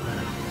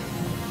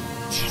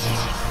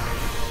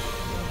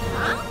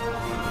 Huh?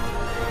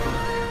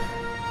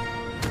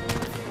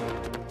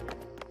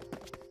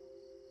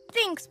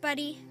 Thanks,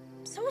 buddy.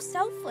 So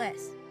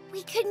selfless.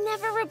 We could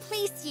never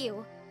replace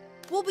you.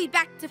 We'll be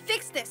back to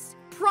fix this.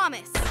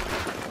 Promise.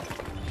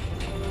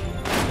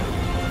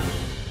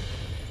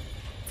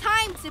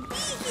 Time to be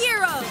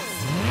heroes!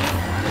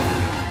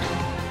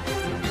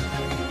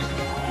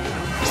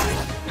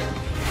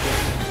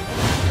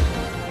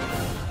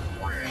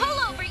 Pull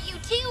over, you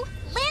two!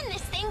 Land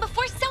this thing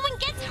before someone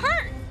gets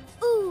hurt!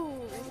 Ooh,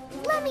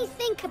 let me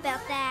think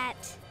about that.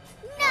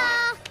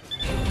 Nah.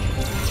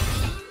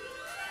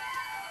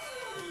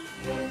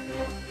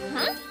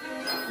 Huh?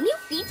 New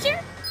feature?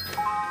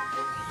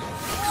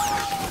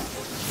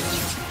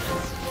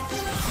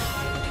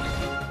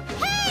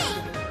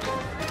 Hey!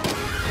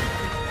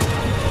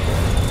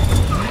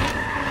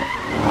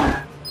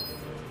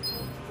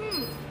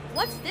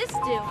 What's this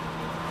do?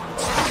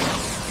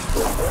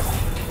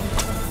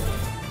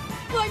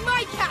 By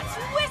my cat's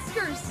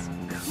whiskers!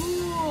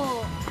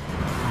 Cool.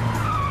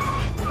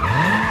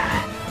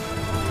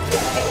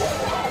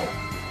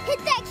 Hit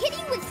that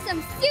kitty with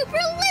some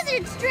super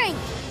lizard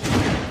strength!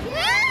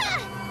 Ah!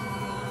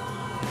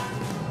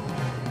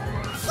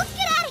 Let's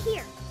get out of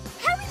here!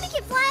 How do we make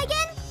it fly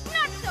again?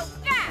 Not so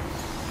fast!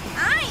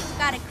 I've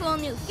got a cool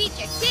new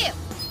feature, too.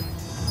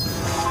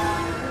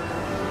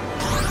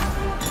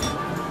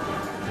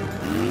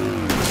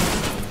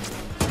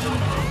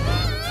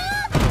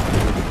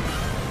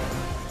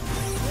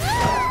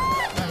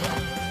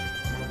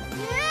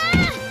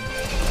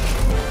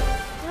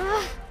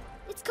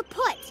 It's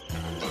kaput.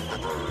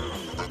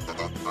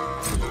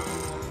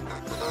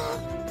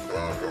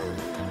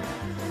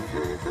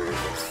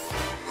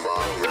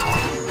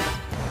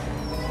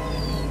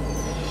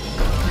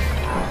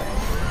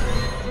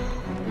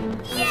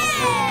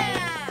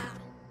 Yeah!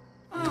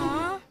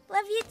 Aw,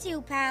 love you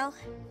too, pal.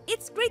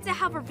 It's great to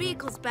have our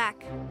vehicles back,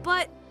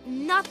 but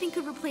nothing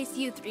could replace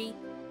you three.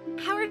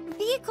 Our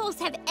vehicles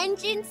have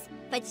engines,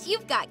 but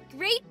you've got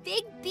great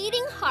big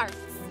beating hearts.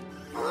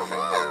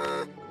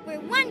 We're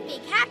one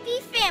big happy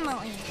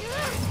family.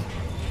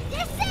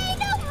 This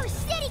ain't over,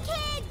 city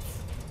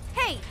kids!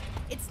 Hey,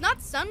 it's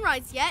not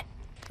sunrise yet.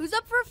 Who's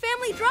up for a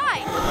family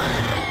drive?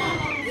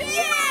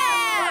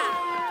 Yeah!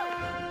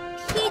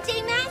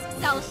 PJ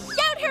Masks, I'll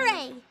shout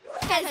hooray!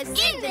 'Cause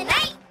in the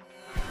night,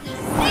 we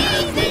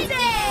save the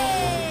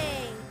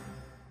day!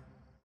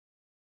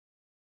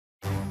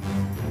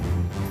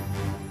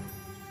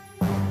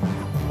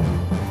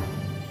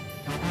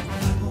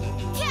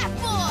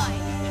 Catboy!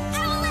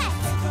 Owlette!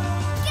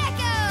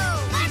 Gekko!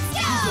 Let's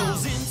go!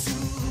 Goes into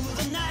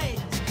the night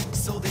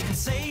so they can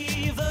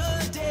save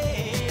the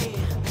day.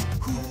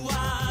 Who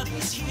are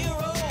these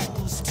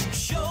heroes to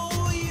show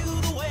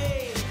you the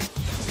way?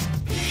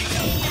 PJ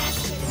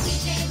Masks,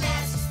 PJ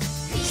Masks,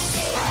 PJ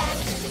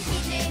Masks,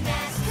 PJ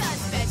Masks.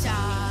 'Cause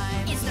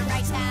bedtime is the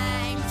right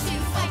time to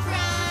fight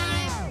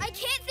crime. I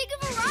can't think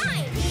of a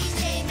rhyme!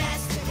 PJ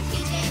Masks,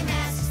 PJ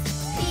Masks,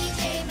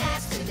 PJ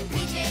Masks,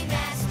 PJ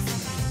Masks.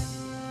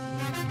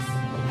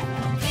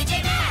 PJ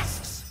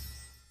Masks!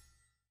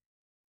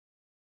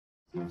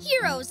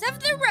 Heroes of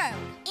the road!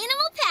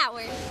 Animal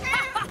power.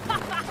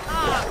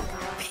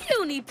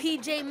 Puny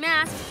PJ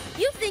Masks,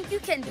 you think you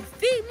can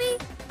defeat me?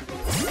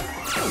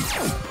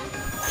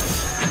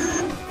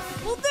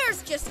 Well,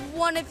 there's just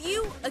one of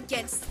you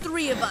against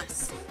three of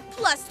us,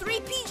 plus 3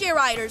 PJ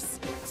Riders.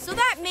 So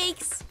that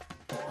makes,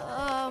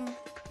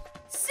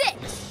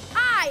 6.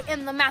 I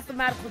am the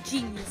mathematical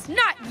genius,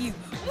 not you.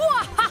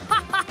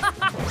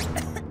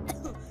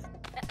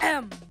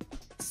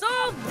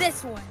 Solve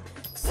this one.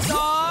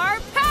 Star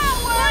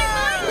power!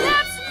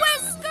 That's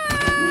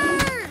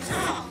whiskers!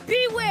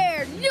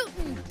 Beware,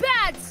 Newton,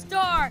 bad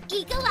star!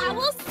 Eagle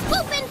owl,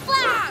 swoop and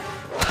fly!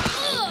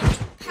 Ugh.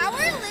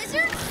 Power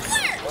lizard,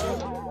 flirt!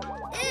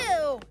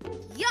 Ew,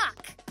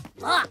 yuck,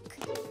 luck.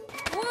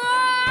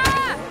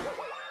 Wah!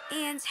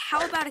 And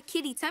how about a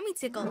kitty tummy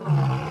tickle?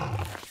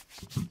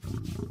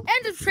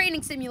 End of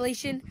training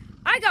simulation.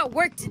 I got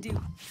work to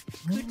do.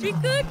 Coochie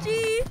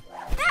coochie!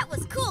 That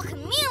was cool,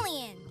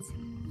 chameleons!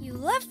 You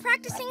love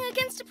practicing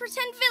against a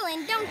pretend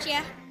villain, don't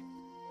you?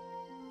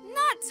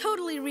 Not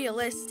totally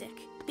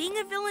realistic. Being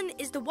a villain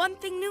is the one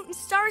thing Newton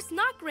Star is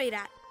not great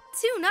at.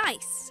 Too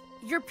nice.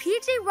 Your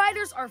PJ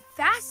Riders are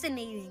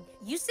fascinating.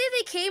 You say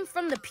they came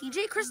from the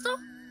PJ Crystal?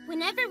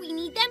 Whenever we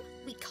need them,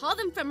 we call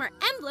them from our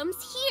emblems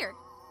here.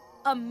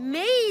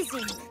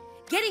 Amazing!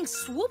 Getting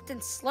swooped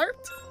and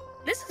slurped?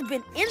 This has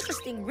been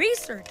interesting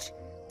research.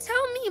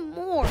 Tell me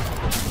more.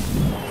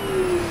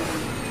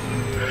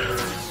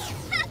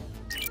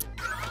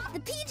 The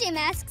PJ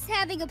Masks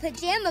having a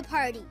pajama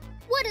party.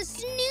 What a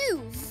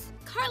snooze!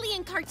 Carly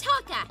and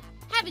Kartaka,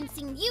 haven't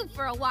seen you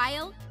for a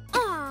while.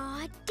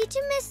 Aw, did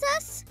you miss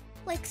us?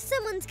 Like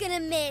someone's gonna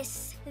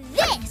miss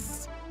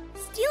this!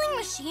 Stealing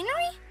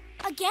machinery?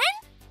 Again?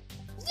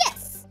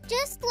 Yes,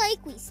 just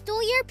like we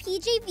stole your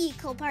PJ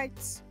vehicle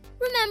parts.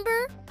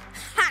 Remember?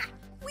 Ha!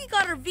 We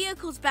got our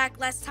vehicles back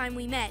last time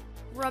we met.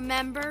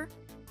 Remember?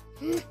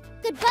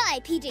 Goodbye,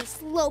 PJ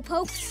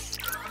Slowpoke.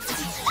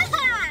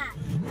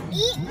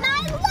 Eat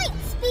my light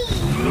speed!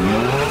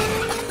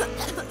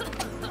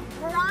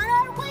 We're on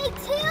our way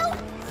to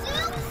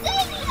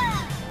Zoomzania!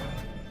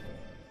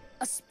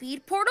 A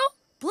speed portal?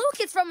 Blue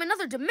Kid's from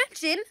another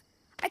dimension?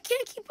 I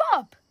can't keep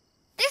up.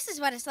 This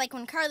is what it's like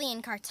when Carly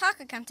and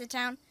Kartaka come to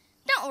town.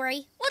 Don't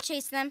worry, we'll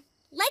chase them.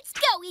 Let's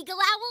go, Eagle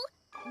Owl!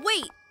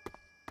 Wait.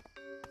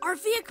 Our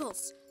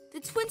vehicles. The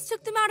twins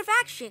took them out of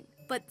action,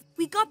 but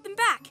we got them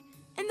back.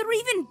 And they're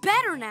even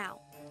better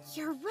now.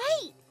 You're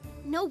right.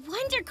 No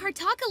wonder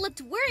Kartaka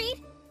looked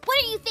worried.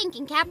 What are you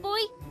thinking,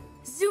 Catboy?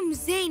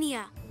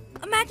 Zoomzania.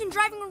 Imagine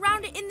driving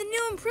around it in the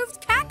new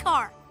improved cat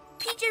car.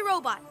 PJ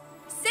Robot,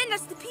 send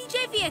us the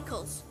PJ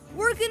vehicles.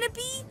 We're gonna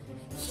be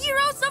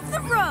heroes of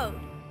the road.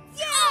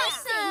 Yeah!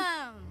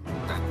 Awesome!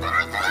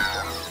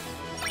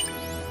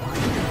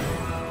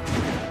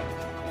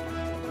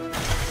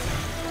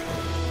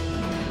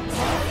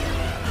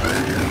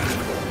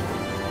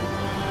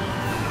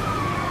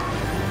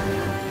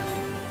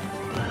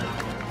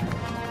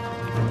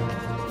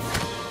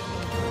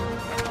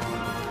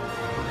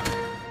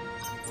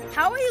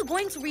 How are you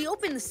going to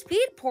reopen the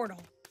speed portal?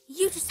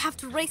 You just have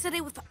to race at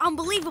it with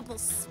unbelievable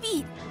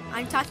speed.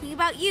 I'm talking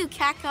about you,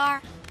 Cat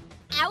Car.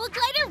 Owl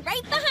Glider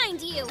right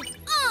behind you.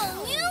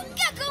 Oh, new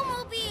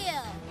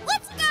Gekko-mobile!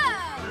 Let's go!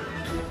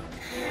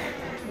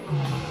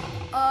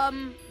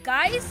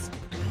 Guys?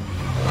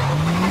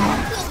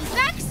 We'll be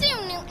back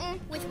soon,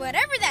 Newton, with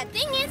whatever that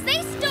thing is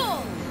they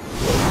stole.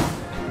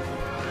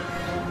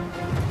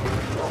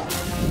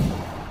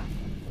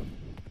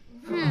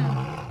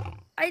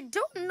 I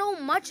don't know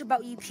much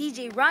about you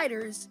PJ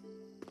Riders,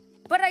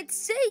 but I'd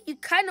say you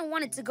kind of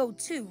want it to go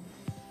too.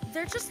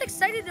 They're just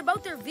excited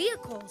about their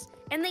vehicles,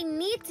 and they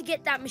need to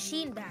get that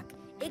machine back.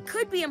 It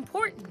could be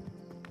important.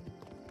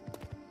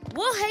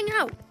 We'll hang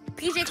out.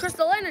 PJ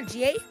Crystal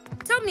Energy, eh?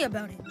 Tell me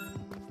about it.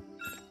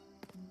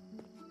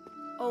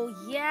 Oh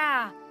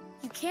yeah,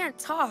 you can't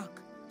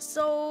talk,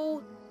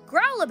 so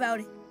growl about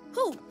it.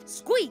 Who?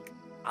 Squeak.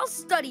 I'll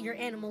study your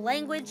animal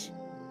language.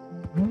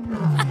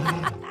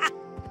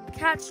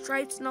 Cat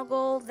Stripe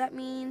Snuggle, that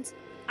means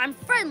I'm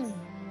friendly.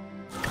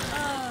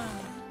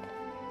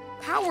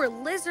 Power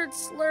Lizard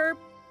Slurp,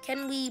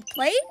 can we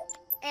play?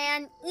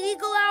 And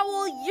Eagle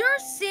Owl, you're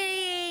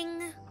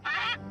saying...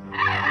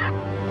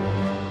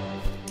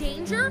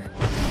 Danger?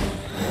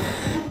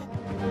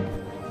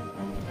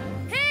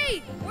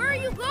 Hey, where are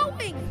you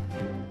going?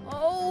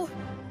 Oh,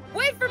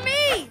 wait for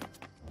me!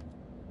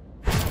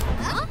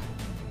 Huh?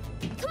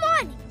 Come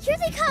on, here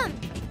they come.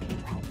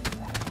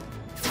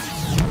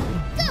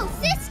 Go,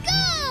 sis,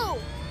 go!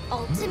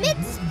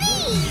 Ultimate speed!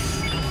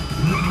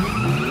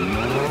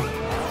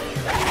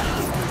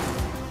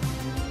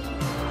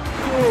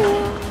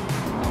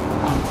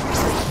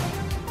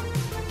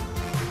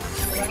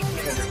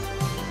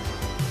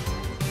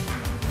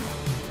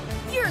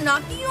 You're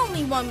not the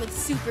only one with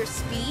super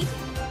speed.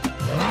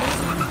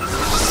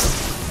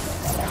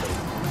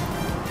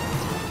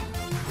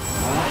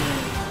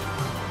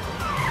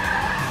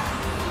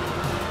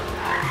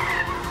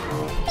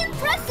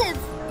 Impressive!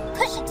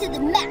 Push it to the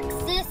max,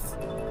 sis.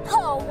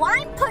 Oh,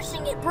 I'm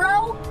pushing it,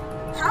 bro.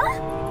 Huh?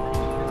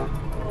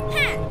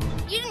 Ha!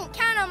 You didn't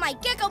count on my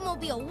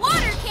Gekko-mobile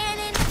water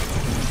cannon!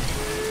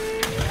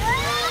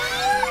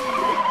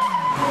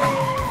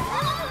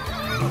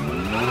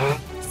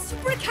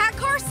 Super Cat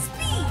Car speed!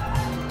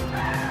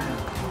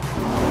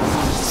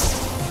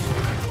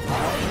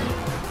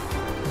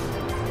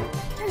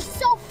 They're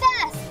so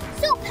fast,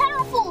 so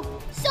powerful,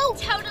 so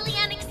totally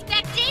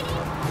unexpected.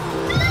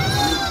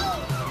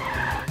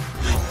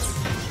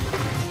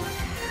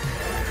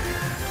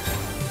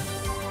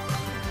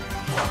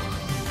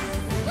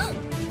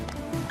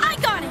 I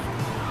got it!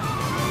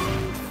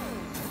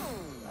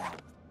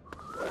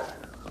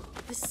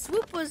 The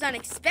swoop was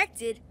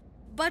unexpected,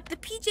 but the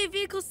PJ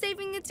vehicle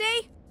saving the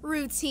day?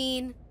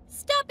 Routine.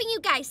 Stopping you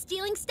guys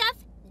stealing stuff?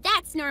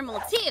 That's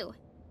normal too.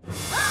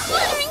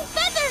 Fluttering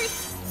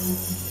feathers!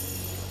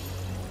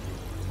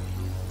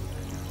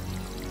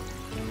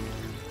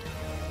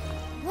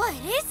 What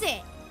is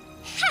it?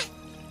 Ha!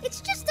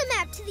 It's just a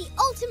map to the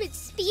ultimate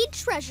speed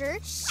treasure.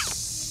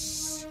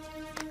 Shh!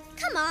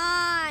 Come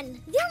on!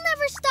 They'll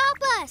never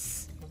stop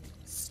us!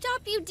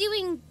 Stop you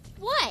doing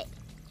what?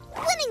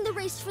 Winning the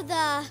race for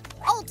the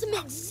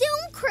ultimate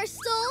Zoom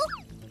Crystal!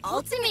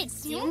 Ultimate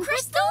Zoom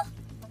Crystal?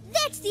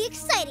 That's the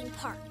exciting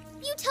part.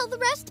 You tell the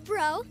rest,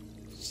 bro.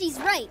 She's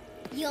right.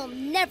 You'll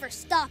never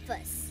stop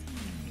us.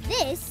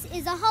 This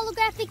is a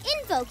holographic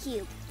info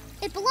cube.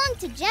 It belonged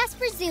to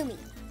Jasper Zoomy.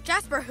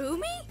 Jasper who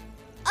me?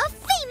 A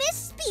famous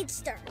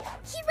speedster.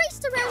 He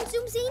raced around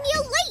Zoomzania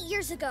late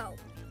years ago.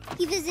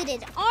 He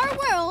visited our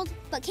world,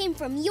 but came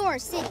from your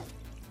city.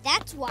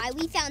 That's why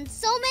we found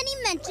so many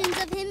mentions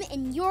of him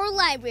in your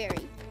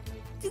library.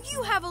 Do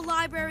you have a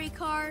library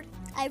card?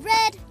 I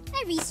read,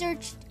 I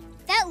researched.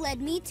 That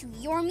led me to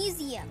your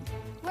museum,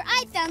 where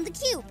I found the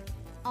cube.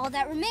 All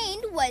that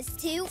remained was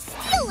to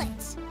steal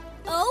it.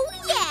 Oh,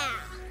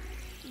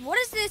 yeah! What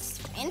is this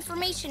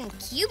information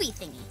cubey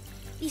thingy?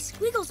 These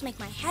squiggles make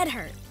my head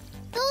hurt.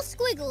 Those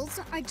squiggles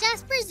are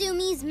Jasper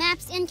Zoomy's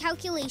maps and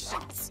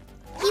calculations.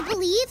 He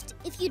believed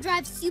if you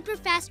drive super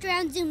fast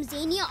around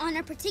Zoomzania on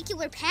a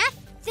particular path,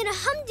 then a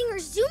Humdinger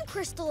Zoom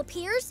crystal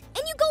appears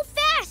and you go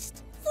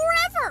fast!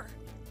 Forever!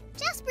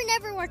 Jasper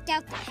never worked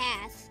out the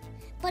path,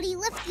 but he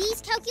left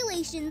these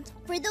calculations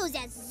for those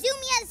as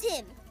zoomy as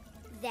him.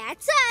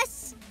 That's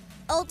us!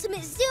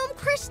 Ultimate Zoom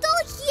Crystal,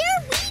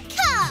 here we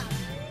come!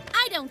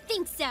 I don't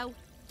think so.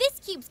 This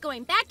cube's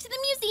going back to the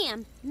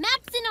museum,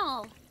 maps and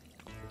all.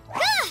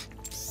 Ah!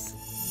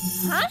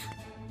 Huh?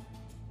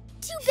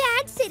 Too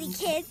bad, City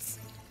Kids.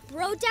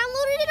 Bro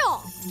downloaded it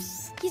all.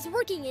 He's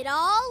working it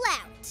all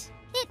out.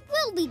 It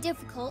will be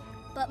difficult,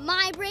 but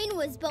my brain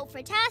was built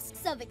for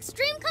tasks of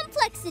extreme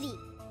complexity.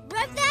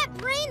 Rev that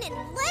brain and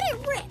let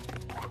it rip.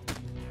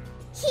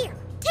 Here,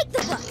 take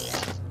the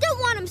bus. Don't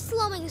want him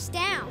slowing us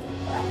down.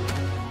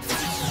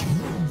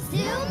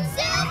 Zoom,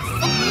 zoom,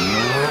 zoom!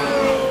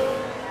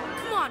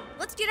 Come on,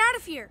 let's get out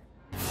of here.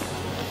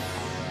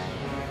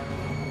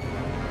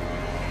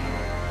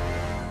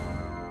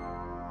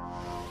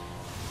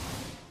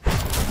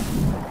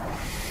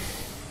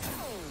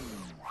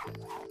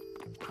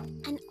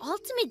 An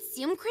ultimate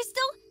Zoom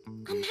crystal?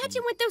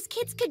 Imagine what those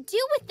kids could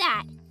do with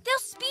that. They'll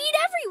speed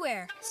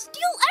everywhere,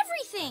 steal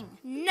everything.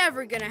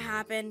 Never gonna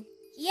happen.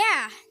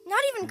 Yeah,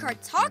 not even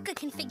Kartaka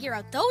can figure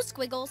out those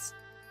squiggles.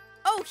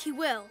 Oh, he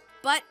will,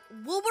 but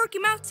we'll work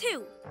him out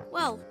too.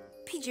 Well,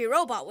 PJ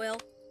Robot will.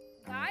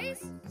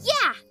 Guys?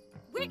 Yeah,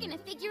 we're gonna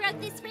figure out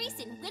this race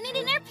and win it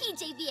in our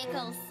PJ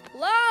vehicles.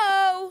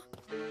 Hello?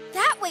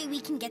 That way we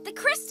can get the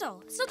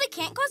crystal, so they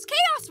can't cause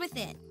chaos with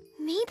it.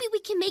 Maybe we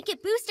can make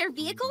it boost our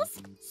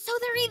vehicles so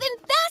they're even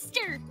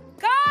faster.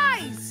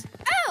 Guys!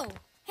 Oh,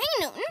 hey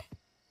Newton.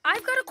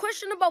 I've got a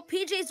question about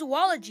PJ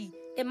Zoology.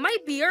 It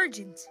might be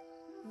urgent.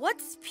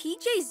 What's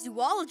PJ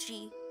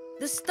Zoology?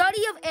 The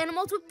study of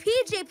animals with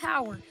PJ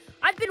power.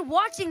 I've been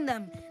watching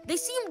them. They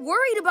seem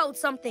worried about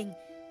something.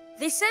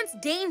 They sense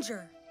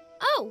danger.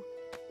 Oh,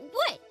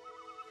 what?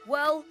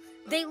 Well,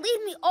 they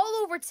lead me all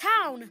over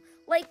town,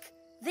 like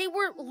they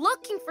were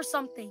looking for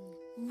something.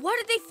 What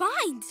did they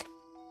find?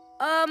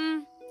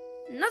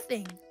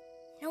 Nothing.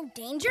 No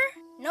danger?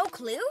 No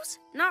clues?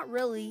 Not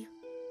really.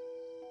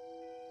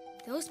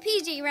 Those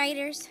PJ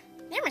Riders,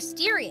 they're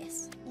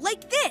mysterious.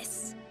 Like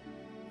this.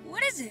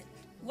 What is it?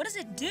 What does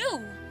it do?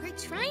 We're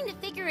trying to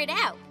figure it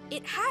out.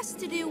 It has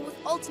to do with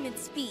ultimate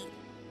speed.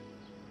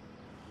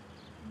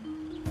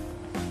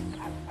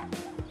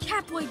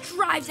 Catboy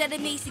drives at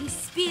amazing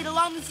speed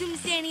along the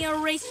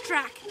Zoomzania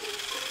racetrack.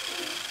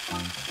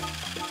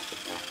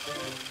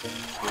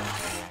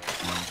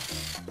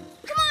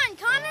 Come on,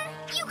 Connor.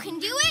 You can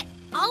do it.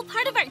 All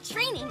part of our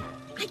training.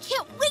 I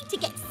can't wait to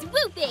get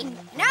swooping.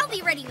 Now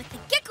be ready with the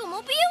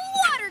Gekko-mobile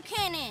water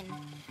cannon.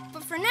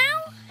 But for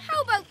now,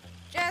 how about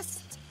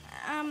just,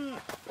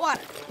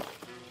 water?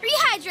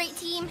 Rehydrate,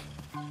 team.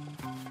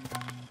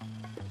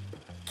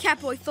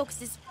 Catboy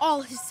focuses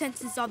all his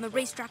senses on the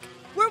racetrack,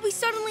 where we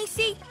suddenly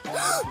see...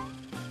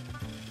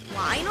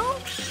 Lionel?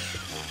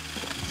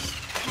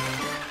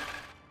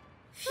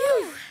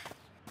 Phew.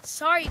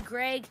 Sorry,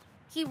 Greg.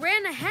 He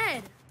ran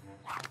ahead.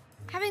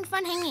 Having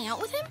fun hanging out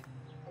with him?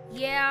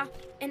 Yeah,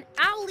 and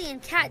Owlie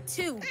and Cat,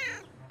 too.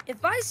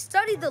 If I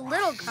study the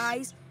little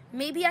guys,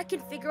 maybe I can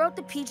figure out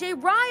the PJ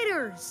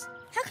Riders.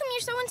 How come you're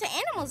so into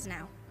animals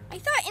now? I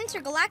thought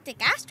intergalactic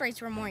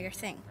asteroids were more your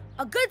thing.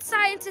 A good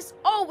scientist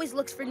always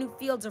looks for new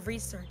fields of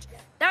research.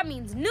 That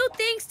means new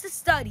things to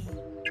study.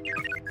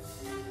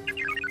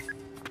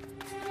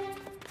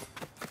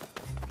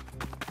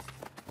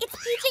 It's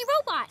PJ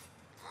Robot.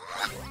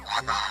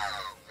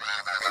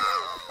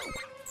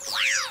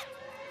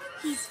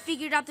 He's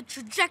figured out the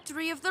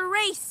trajectory of the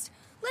race.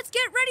 Let's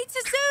get ready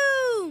to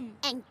zoom!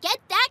 And get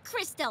that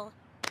crystal.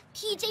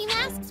 PJ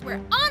Masks,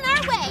 we're on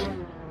our way.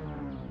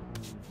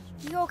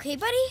 You okay,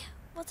 buddy?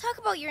 We'll talk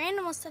about your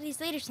animal studies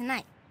later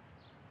tonight.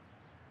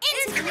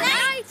 It's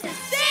tonight to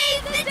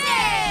save the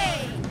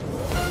day!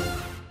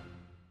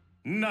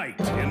 Night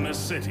in the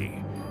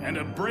city, and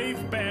a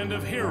brave band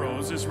of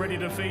heroes is ready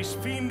to face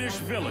fiendish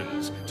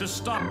villains to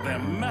stop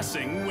them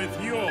messing with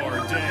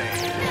your day.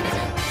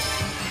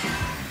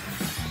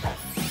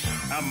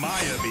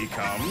 Amaya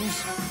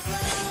becomes...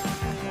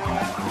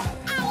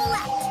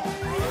 Owlette!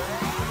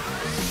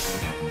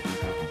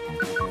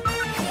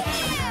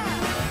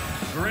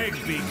 Greg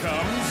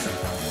becomes...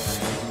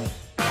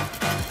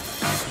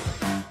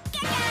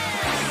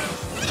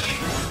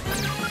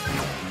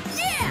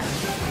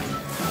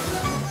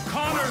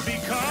 Connor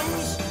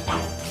becomes...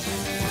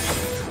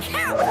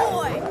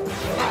 Catboy!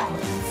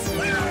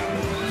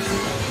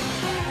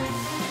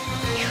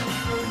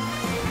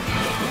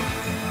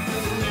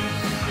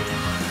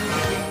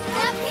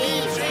 The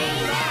PJ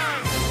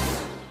Masks!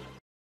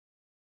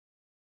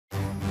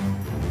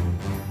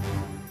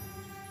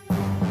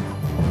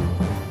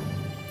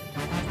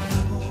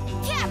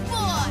 Catboy!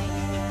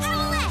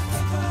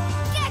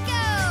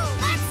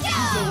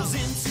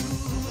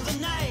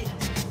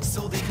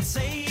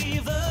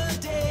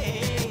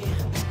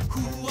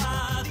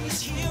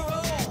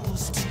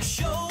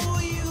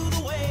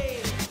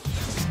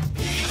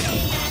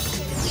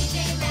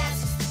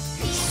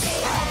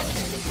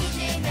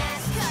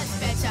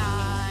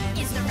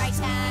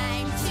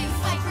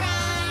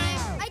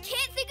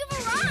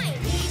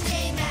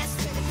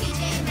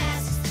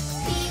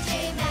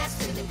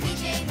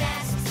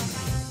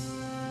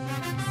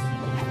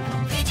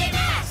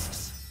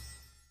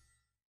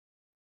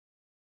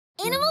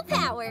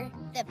 power.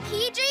 The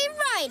PJ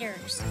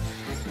Riders.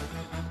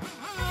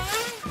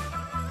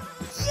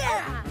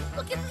 Yeah!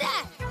 Look at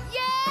that!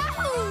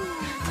 Yahoo!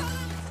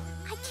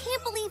 I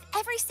can't believe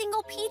every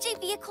single PJ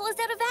vehicle is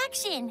out of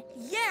action.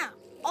 Yeah,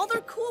 all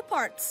their cool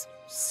parts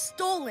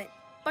stolen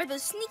by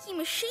those sneaky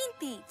machine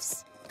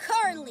thieves.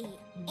 Carly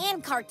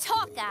and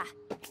Kartaka.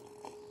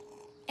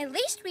 At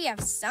least we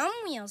have some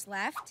wheels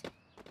left.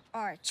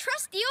 Our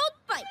trusty old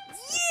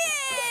bikes.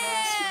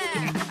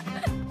 Yeah!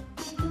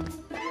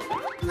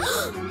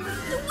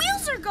 The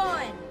wheels are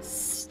gone!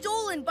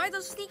 Stolen by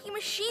those sneaky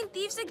machine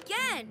thieves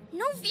again.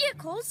 No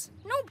vehicles,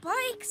 no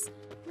bikes,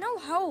 no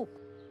hope.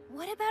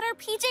 What about our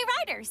PJ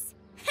Riders?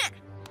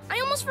 I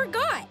almost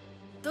forgot.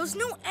 Those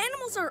new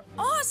animals are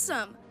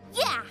awesome.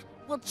 Yeah,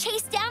 we'll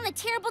chase down the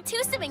terrible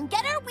twosome and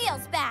get our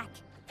wheels back.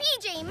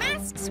 PJ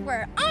Masks,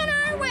 we're on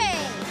our way.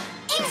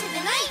 Into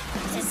the night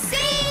to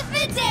save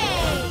the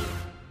day.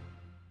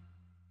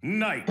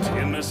 Night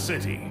in the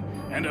city,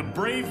 and a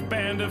brave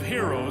band of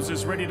heroes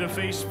is ready to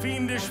face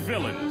fiendish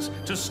villains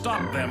to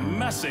stop them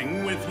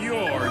messing with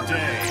your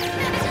day.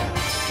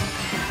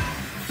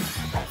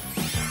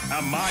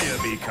 Amaya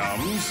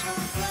becomes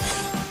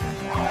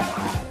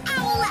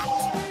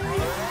Owlette.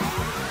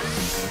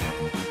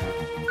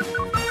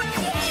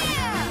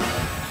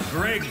 Yeah!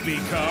 Greg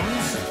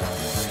becomes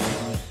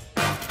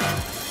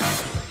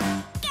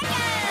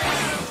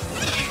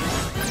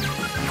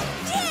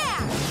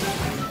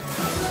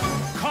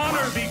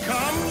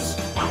becomes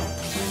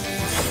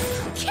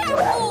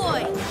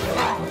Catboy!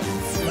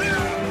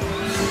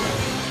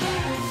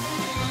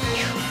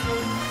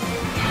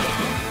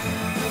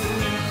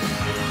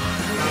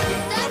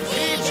 The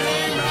PJ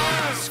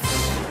Masks.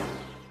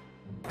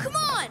 Come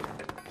on!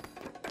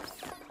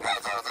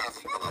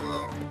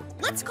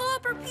 Let's call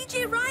up our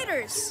PJ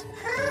Riders.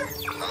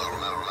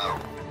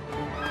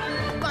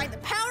 By the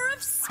power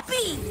of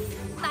speed.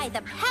 By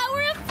the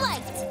power of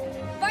flight.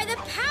 By the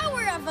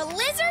power of a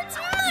lizard's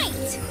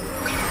might.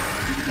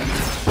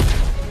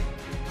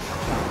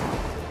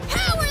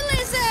 Power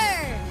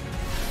Lizard!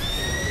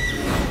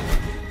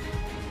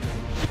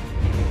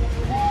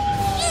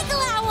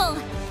 Eagle Owl.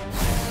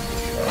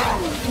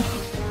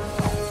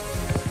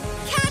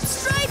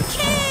 Catstripe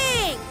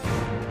King!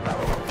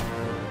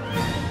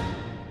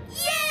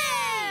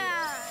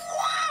 Yeah!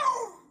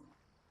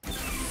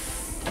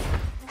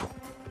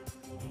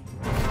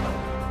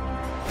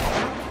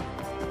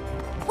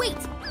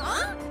 Wait,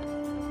 Huh?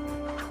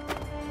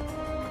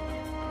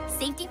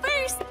 safety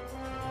first.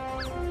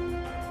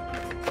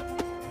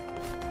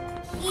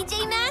 PJ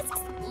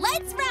Masks,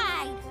 let's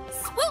ride.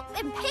 Swoop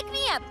and pick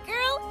me up,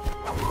 girl.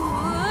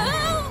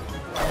 Whoa.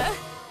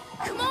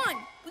 Come on,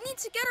 we need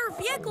to get our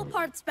vehicle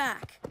parts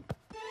back.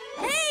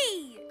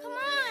 Hey! Come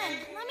on,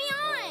 let me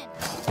on.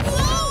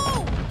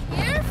 Whoa!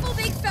 Careful,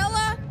 big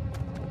fella!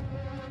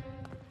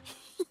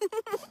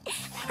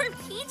 Our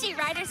PJ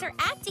Riders are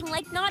acting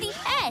like naughty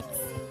pets.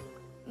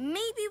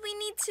 Maybe we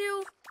need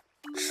to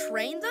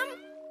train them?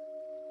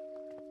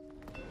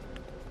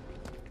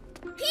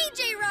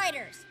 PJ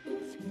Riders!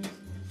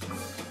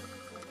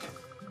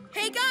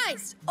 Hey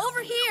guys,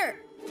 over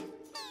here!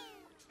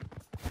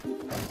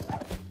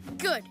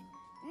 Good.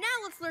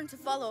 Now let's learn to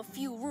follow a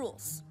few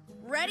rules.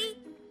 Ready?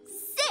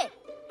 Sit.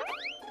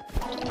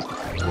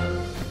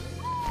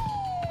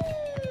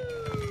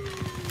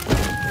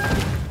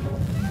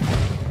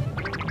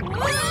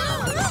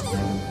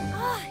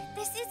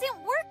 This isn't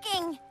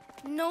working.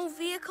 No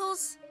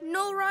vehicles,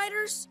 no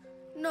riders,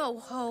 no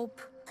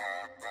hope.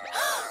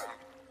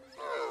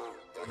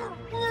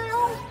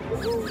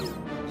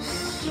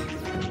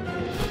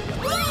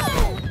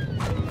 Whoa!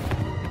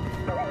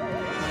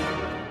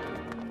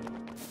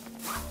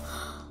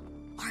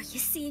 Are you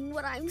seeing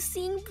what I'm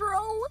seeing,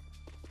 bro?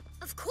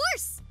 Of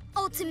course!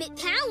 Ultimate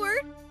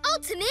power,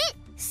 ultimate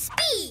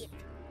speed!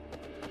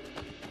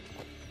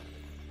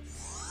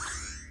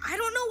 I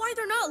don't know why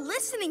they're not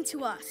listening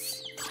to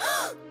us.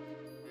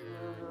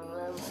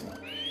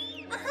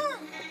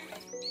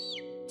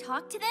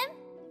 Talk to them?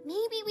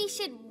 Maybe we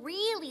should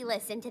really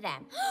listen to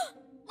them.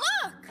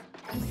 Look!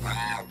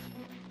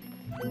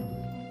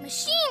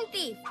 Machine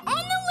thief on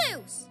the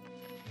loose!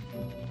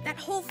 That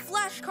whole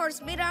flash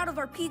car's made out of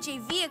our PJ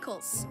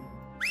vehicles.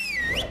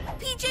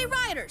 PJ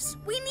Riders,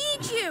 we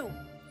need you!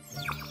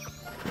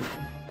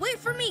 Wait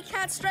for me,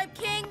 Catstripe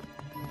King.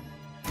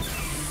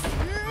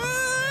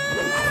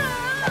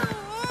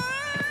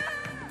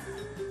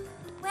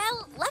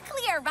 Well,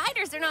 luckily our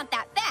riders are not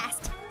that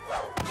fast.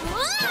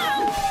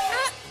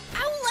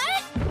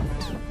 Owlette?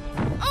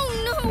 Oh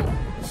no!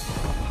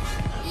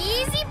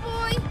 Easy,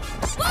 boy.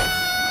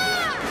 Whoa!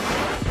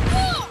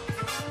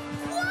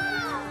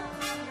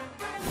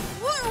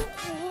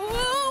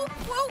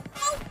 Whoa!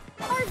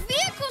 Our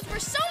vehicles were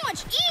so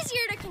much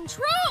easier to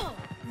control.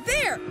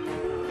 There.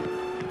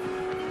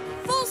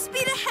 Full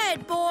speed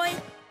ahead, boy.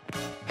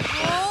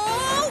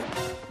 Oh!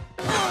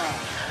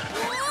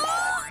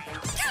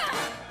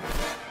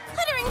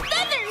 Glittering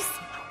feathers!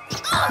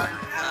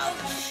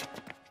 Ouch!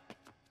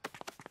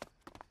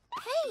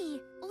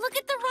 Hey, look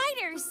at the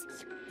riders.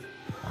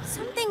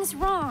 Something's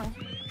wrong.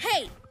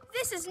 Hey,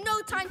 This is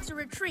no time to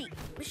retreat.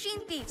 Machine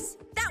thieves,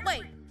 that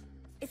way.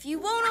 If you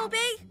won't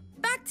obey,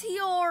 back to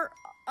your,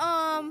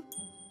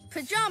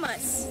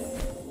 pyjamas.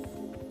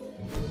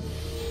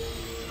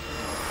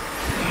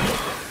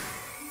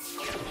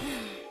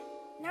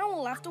 Now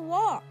we'll have to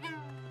walk.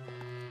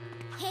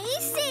 Hey,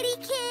 city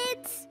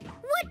kids!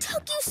 What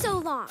took you so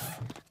long?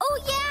 Oh,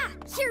 yeah,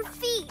 your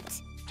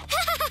feet.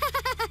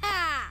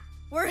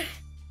 We're here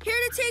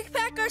to take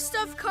back our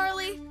stuff,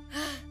 Carly.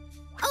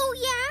 Oh,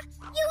 yeah?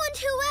 You and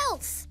who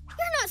else?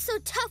 You're not so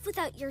tough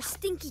without your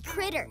stinky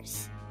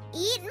critters.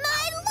 Eat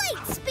my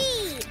light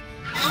speed!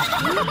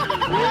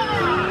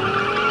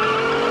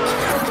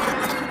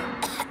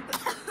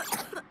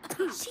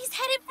 She's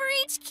headed for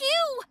HQ.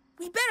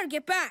 We better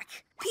get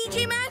back.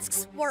 PJ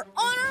Masks, we're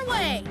on our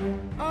way.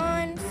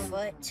 On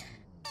foot.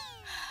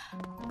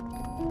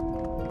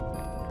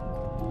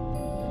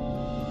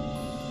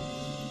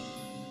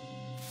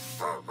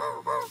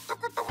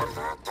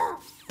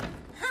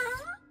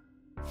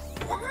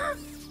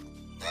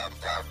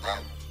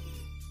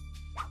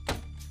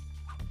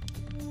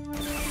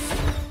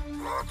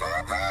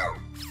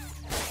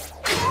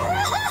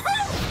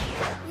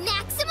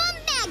 Maximum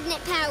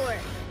magnet power!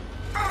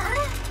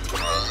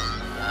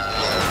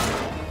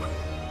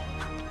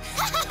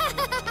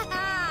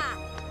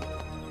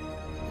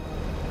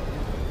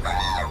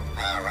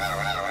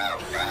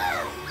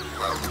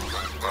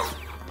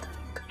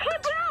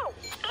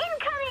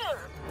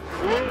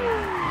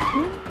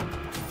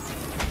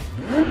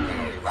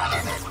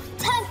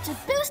 Time to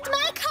boost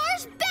my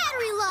car's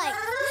battery life!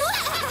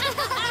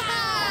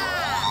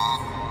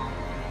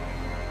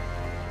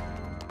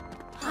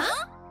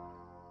 Huh?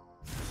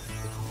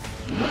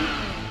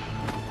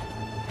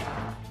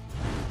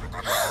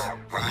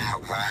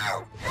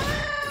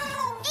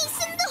 Ace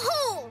in the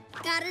hole!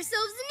 Got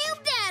ourselves a new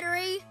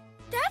battery.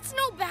 That's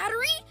no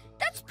battery.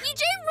 That's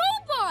PJ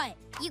Robot.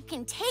 You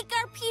can take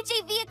our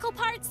PJ vehicle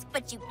parts,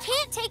 but you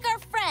can't take our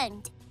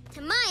friend.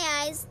 To my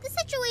eyes, the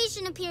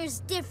situation appears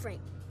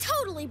different.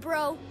 Totally,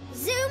 bro.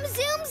 Zoom,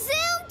 zoom,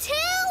 zoom to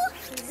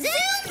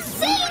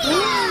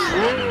Zoom-zania!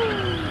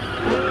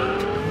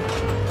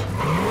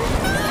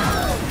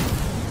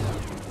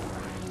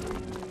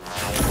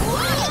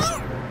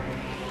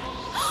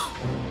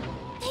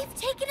 They've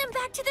taken him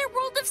back to their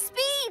world of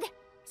speed.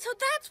 So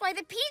that's why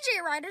the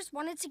PJ Riders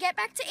wanted to get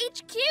back to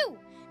HQ.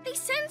 They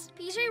sensed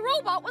PJ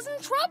Robot was in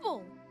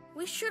trouble.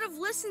 We should have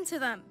listened to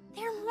them.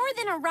 They're more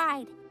than a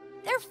ride.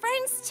 They're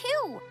friends,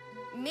 too.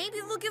 Maybe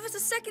they'll give us a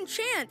second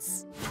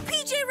chance.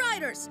 PJ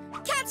Riders,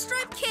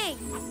 Catstripe King,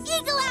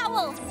 Eagle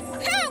Owl!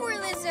 Power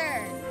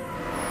Lizard!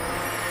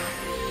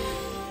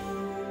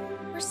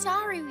 We're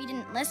sorry we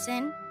didn't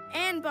listen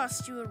and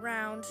bust you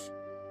around.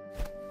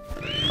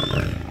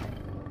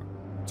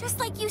 Just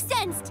like you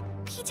sensed,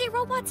 PJ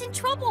Robot's in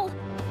trouble.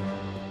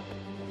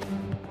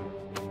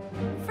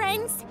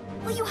 Friends,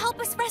 will you help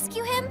us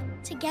rescue him?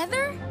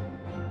 Together?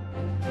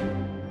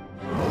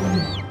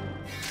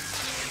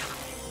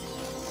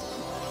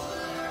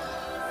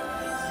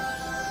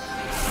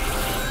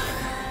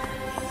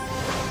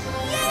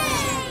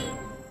 Yay!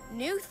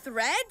 New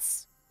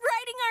threads?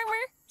 Riding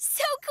armor!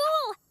 So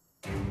cool!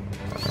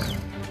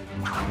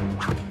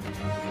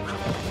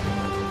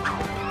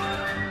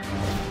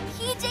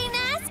 PJ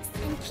Masks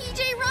and PJ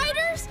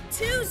Riders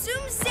to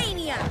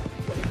Zoom-zania!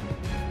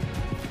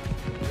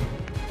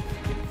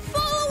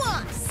 Follow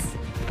us!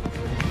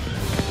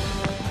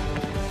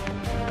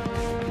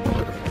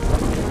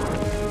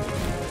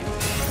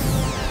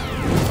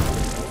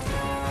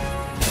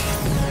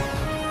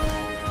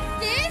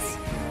 This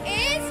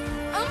is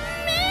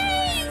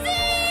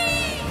amazing!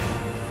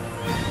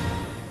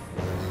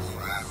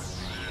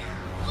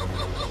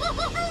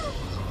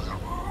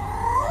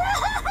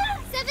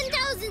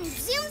 7,000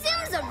 Zoom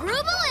Zooms of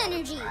Ruble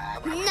energy.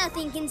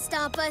 Nothing can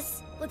stop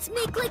us. Let's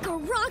make like a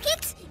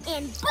rocket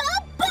and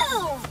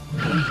ba-boom!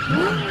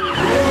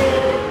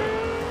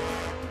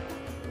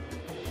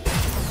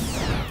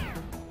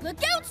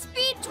 Look out,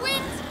 Speed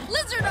Twins!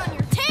 Lizard on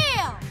your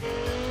tail!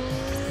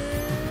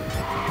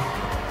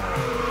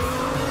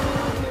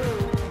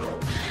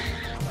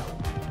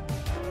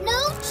 No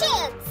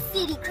chance,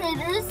 city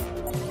critters.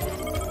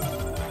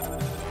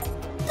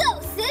 Go,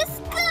 sis,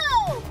 go!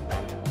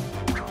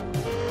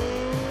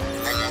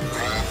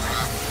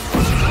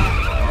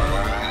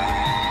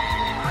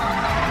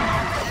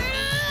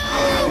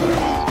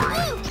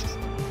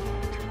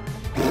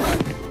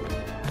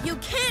 You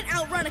can't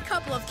outrun a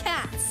couple of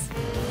cats.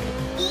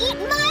 Eat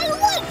my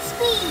light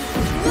speed!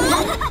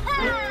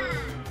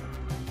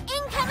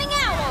 Incoming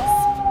owls!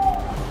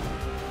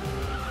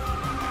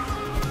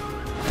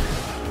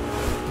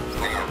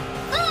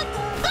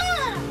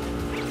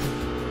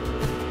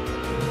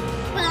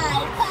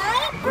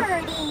 Bye-bye,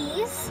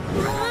 birdies!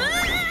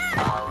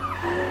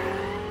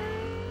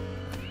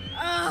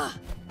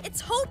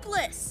 It's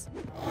hopeless.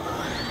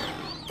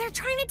 They're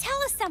trying to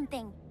tell us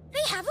something.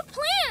 They have a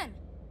plan.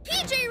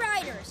 PJ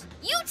Riders,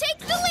 you take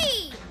the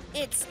lead.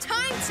 It's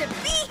time to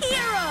be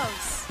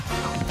heroes.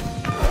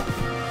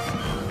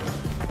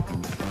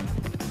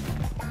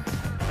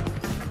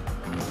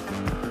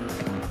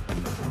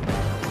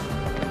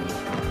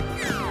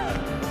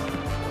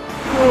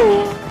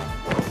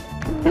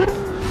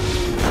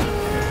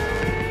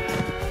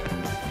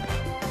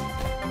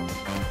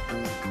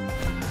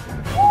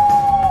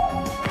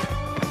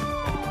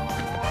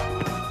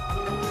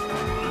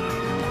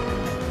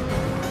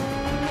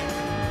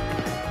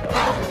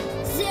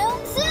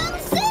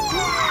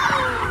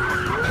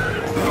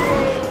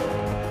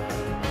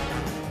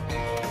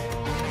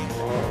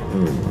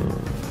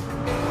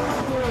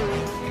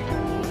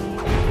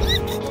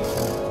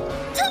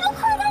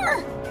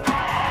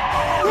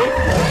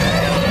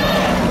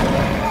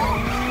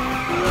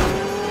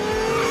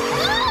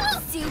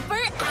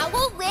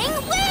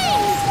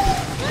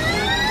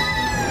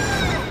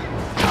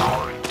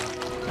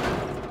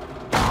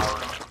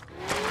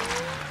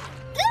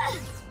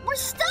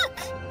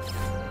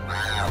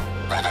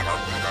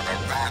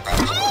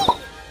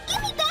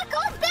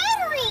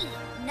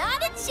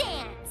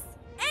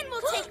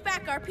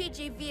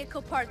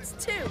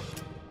 pets, too.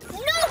 No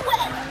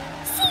way!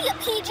 See ya,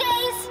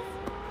 PJs!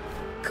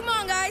 Come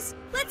on, guys.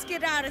 Let's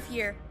get out of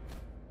here.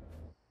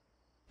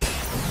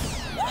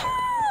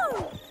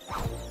 Woo!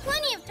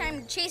 Plenty of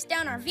time to chase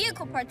down our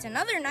vehicle parts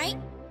another night.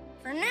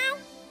 For now,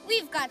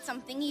 we've got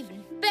something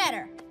even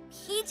better.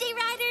 PJ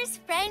Riders,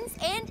 friends,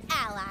 and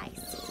allies.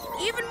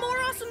 Even more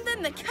awesome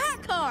than the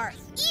cat car.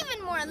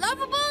 Even more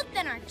lovable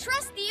than our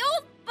trusty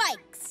old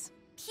bikes.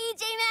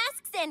 PJ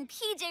Masks and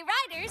PJ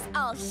Riders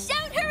all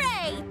shout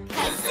hooray!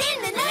 'Cause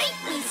in the night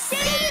we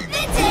save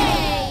the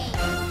day!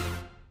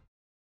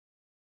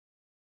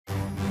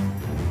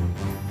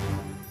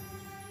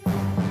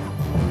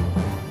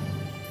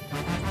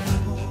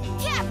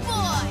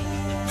 Catboy!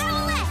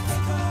 Owlette!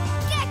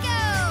 Gekko!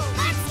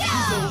 Let's go!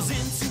 Goes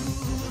into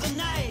the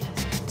night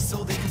so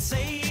they can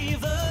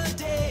save the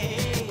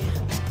day.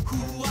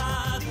 Who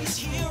are these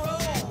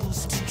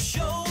heroes to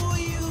show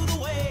you the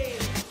way?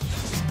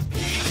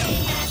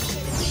 PJ Masks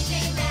for the PJ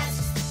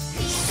Masks.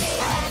 PJ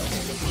Masks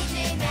for the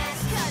PJ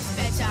Masks. 'Cause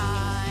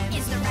bedtime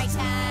is the right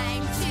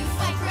time to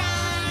fight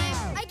crime.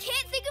 I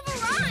can't think of a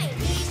rhyme.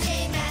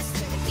 PJ Masks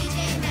for the PJ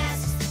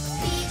Masks.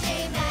 PJ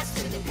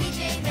Masks for the PJ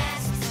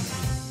Masks.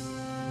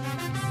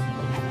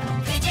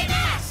 PJ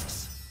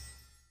Masks!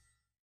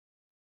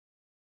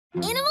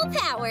 Animal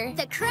power,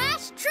 the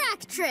crash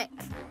track trick.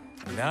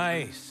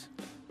 Nice.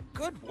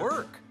 Good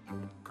work.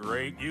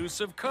 Great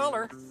use of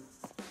color.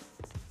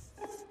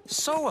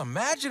 So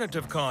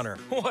imaginative, Connor.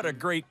 What a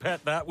great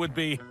pet that would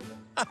be.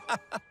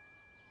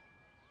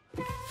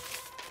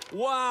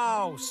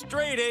 Wow,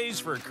 straight A's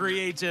for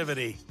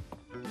creativity.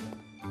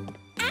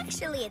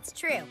 Actually, it's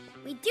true.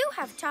 We do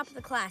have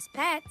top-of-the-class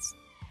pets.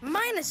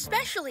 Mine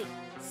especially.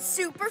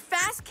 Super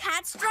fast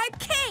Catstripe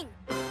King.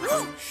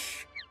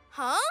 Whoosh!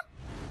 Huh?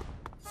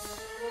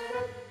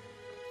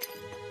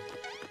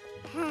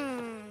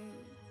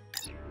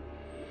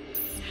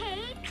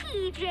 Hey,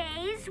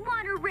 PJs,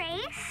 want a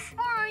race?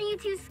 Or are you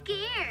too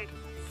scared?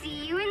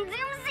 See you in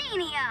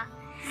Zoomzania.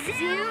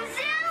 Zoom,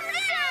 zoom,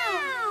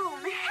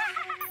 zoom!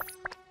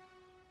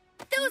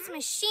 Those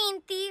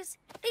machine thieves,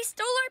 they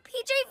stole our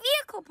PJ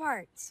vehicle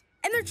parts.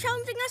 And they're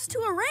challenging us to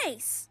a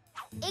race.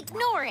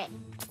 Ignore it.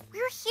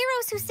 We're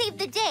heroes who save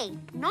the day,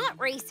 not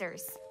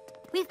racers.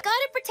 We've got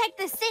to protect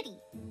the city.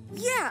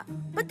 Yeah,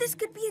 but this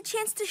could be a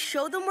chance to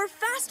show them we're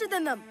faster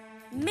than them.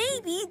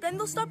 Maybe then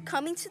they'll stop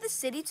coming to the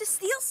city to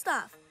steal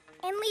stuff.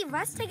 And leave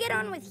us to get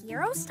on with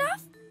hero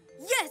stuff?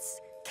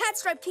 Yes,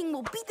 Catstripe King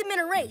will beat them in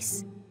a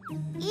race.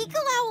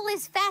 Eagle Owl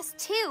is fast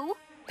too.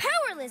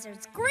 Power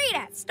Lizard's great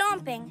at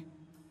stomping.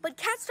 But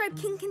Catstripe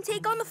King can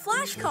take on the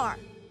Flash Car.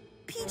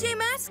 PJ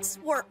Masks,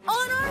 we're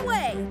on our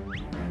way.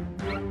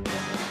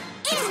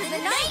 Into the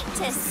night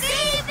to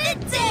save the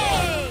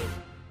day!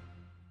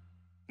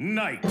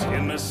 Night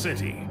in the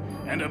city,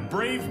 and a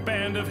brave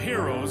band of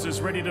heroes is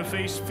ready to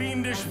face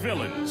fiendish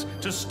villains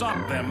to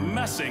stop them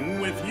messing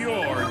with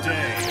your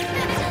day.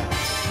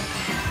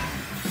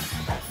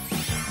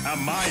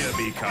 Amaya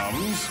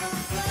becomes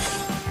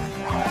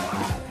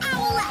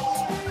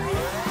Owlette!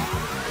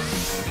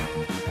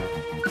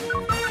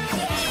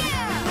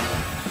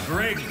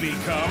 Greg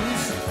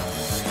becomes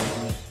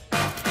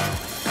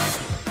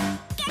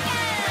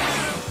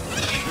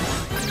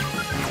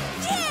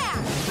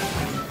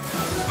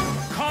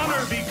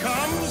Connor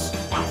becomes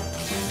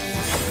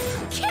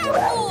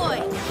Catboy!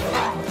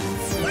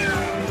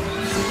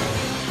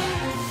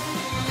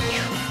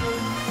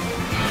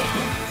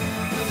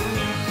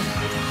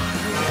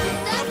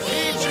 The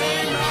PJ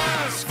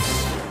Masks.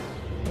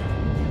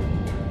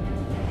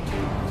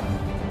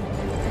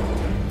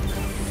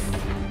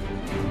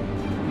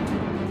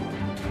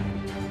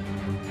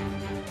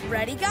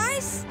 Ready,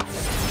 guys?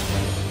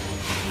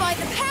 By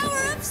the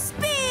power of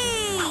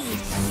speed!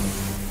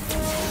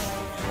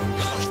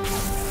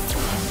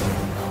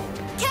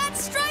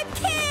 Catstripe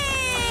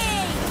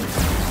King!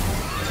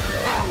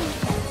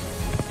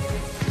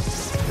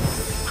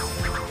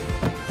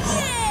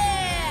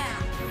 Yeah!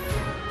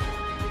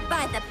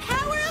 By the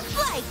power of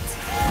flight.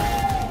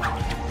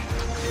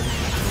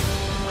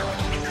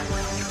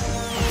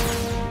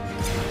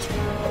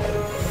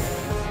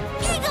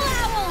 Eagle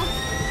Owl!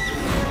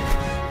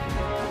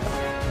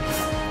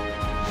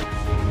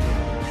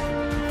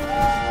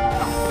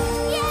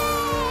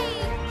 Yay!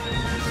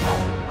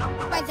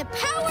 By the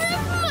power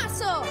of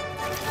muscle!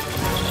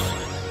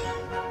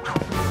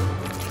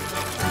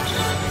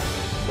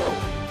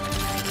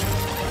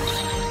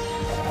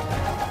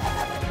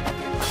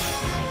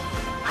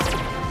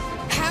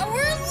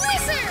 Power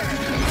Lizard!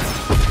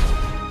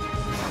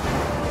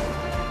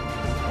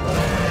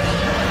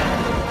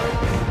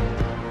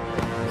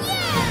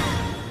 Yeah!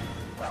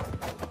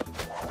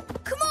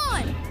 Come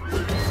on!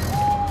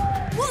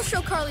 We'll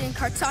show Carly and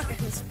Kartaka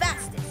who's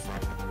fastest.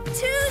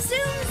 To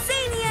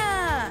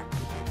Zoomzania!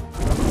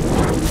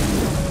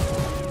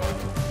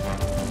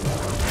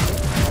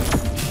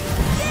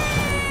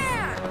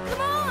 Yeah!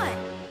 Come on!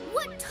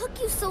 What took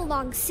you so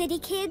long, city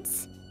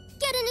kids?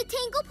 Get in a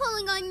tangle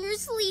pulling on your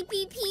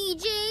sleepy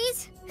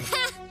PJs?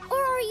 Or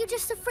are you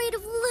just afraid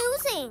of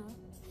losing?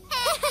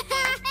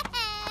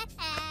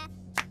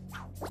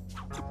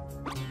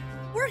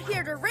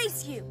 here to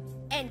race you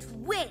and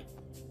win.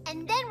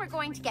 And then we're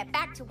going to get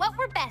back to what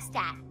we're best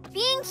at,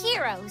 being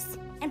heroes.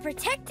 And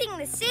protecting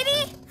the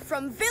city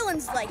from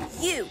villains like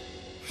you.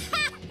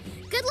 Ha!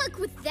 Good luck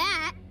with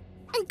that.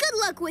 And good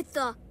luck with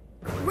the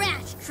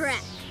crash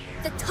track.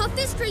 The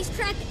toughest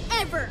racetrack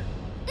ever.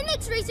 It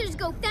makes racers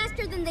go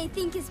faster than they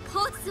think is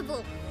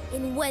possible.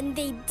 And when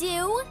they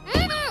do...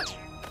 Ha!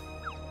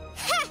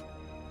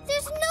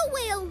 There's no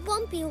way a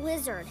lumpy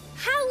lizard,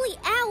 howly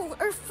owl,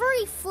 or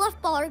furry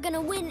fluffball are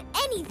gonna win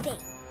anything.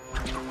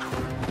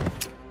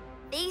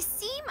 They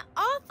seem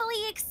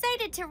awfully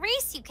excited to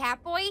race you,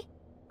 Catboy.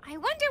 I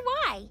wonder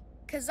why.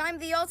 'Cause I'm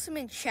the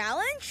ultimate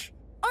challenge?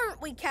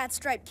 Aren't we,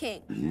 Catstripe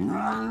King?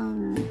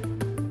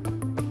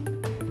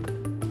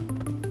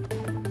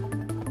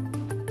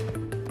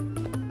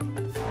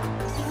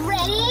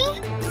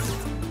 Ready?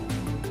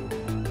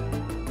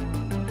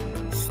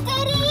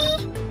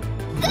 Steady?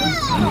 Go!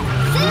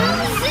 Zoom,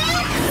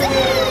 zoom,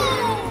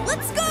 zoom!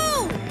 Let's go!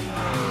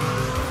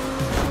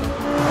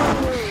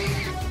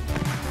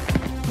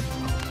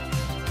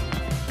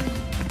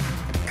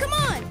 Come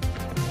on!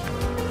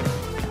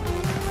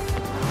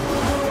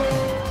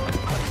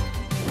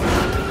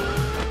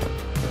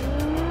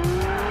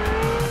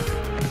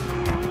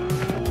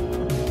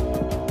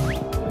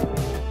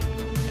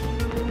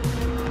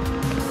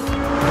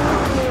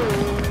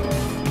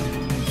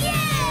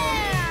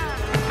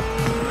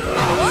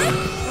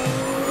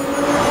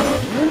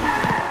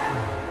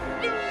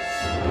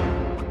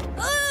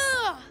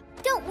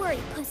 Don't worry,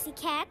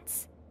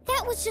 pussycats.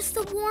 That was just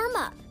the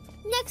warm-up.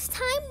 Next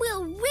time,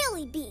 we'll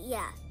really beat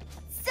ya.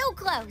 So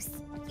close.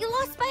 You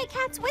lost by a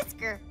cat's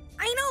whisker.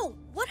 I know!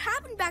 What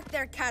happened back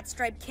there,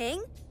 Catstripe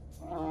King?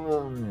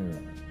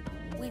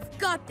 We've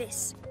got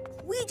this.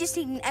 We just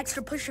need an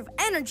extra push of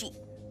energy.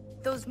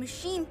 Those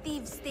machine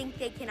thieves think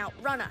they can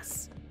outrun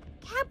us.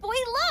 Catboy,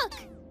 look!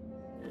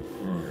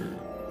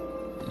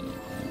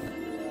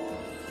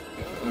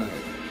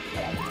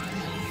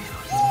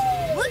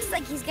 Looks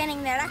like he's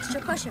getting that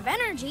extra push of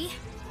energy.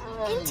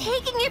 And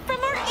taking it from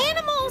our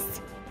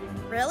animals!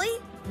 Really?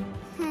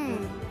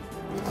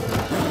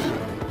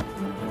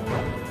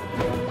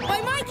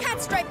 By my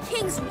Catstripe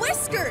King's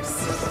whiskers!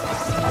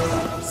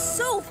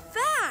 So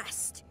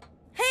fast!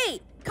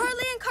 Hey,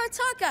 Carly and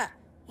Kartaka,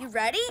 you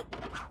ready?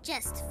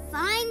 Just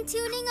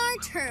fine-tuning our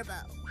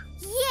turbo.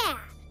 Yeah!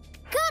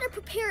 Gotta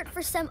prepare it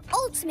for some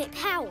ultimate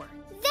power.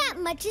 That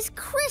much is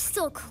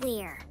crystal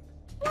clear.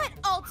 What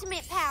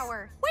ultimate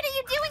power? What are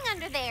you doing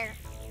under there?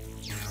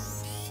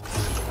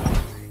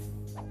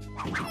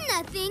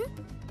 Nothing.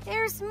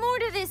 There's more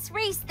to this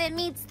race than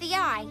meets the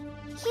eye.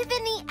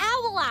 Even the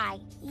owl eye.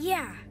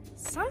 Yeah,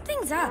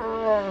 something's up.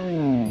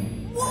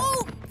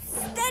 Whoa!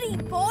 Steady,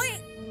 boy!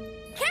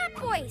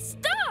 Catboy,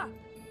 stop!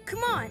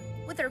 Come on,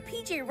 with our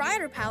PJ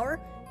Rider power,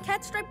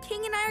 Catstripe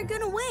King and I are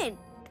gonna win.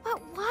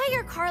 But why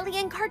are Carly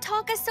and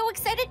Kartaka so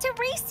excited to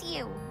race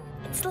you?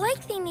 It's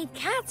like they need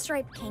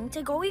Catstripe King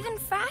to go even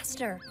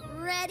faster.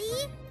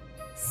 Ready?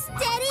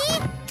 Steady?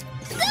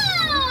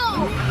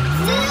 Go!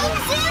 Zoom,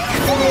 zoom,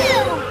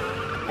 zoom!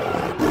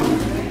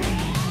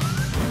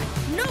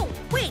 No,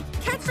 wait!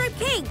 Catstripe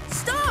King,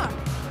 stop!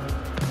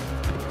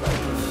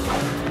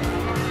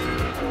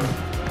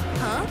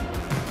 Huh?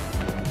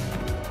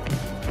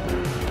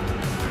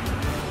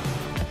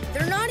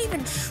 They're not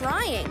even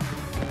trying.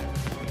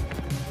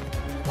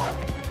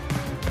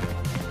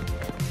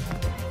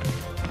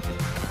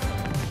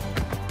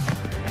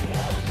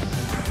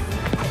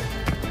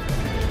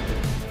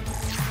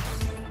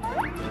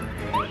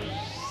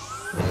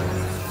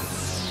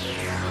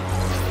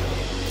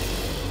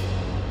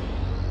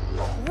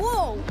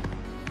 Whoa!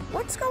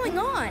 What's going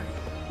on?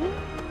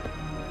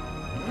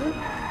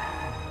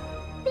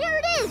 There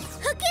it is!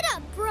 Hook it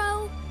up,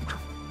 bro!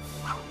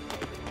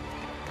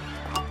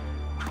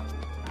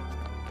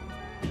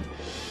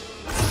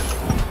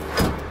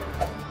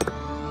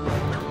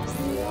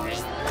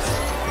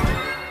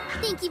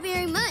 Thank you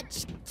very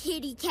much,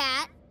 kitty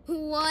cat.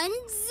 One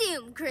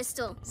Zoom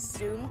crystal.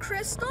 Zoom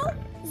crystal?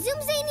 Zoom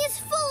Zania is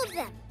full of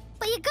them,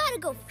 but you gotta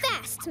go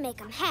fast to make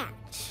them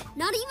hatch.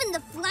 Not even the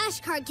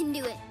flash card can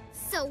do it.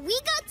 So we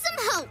got some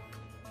help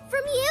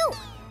from you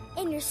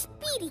and your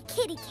speedy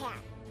kitty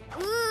cat.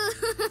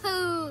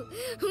 Ooh,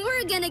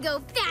 we're gonna go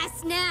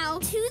fast now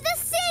to the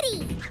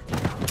city.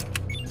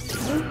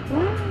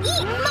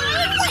 Eat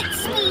my wet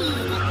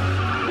speed.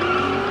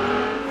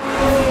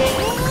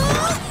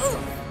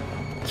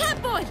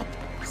 Catboy,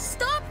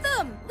 stop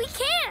them! We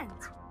can't!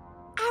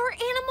 Our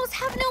animals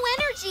have no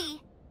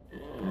energy.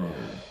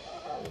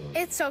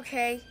 It's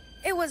okay.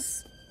 It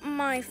was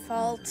my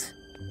fault.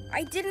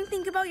 I didn't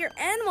think about your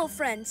animal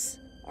friends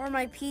or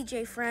my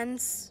PJ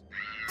friends.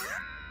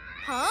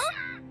 Huh?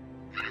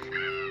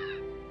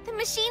 The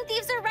machine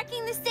thieves are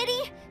wrecking the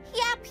city?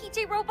 Yeah,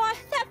 PJ Robot,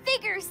 that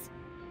figures.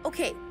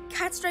 Okay,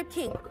 Catstripe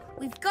King,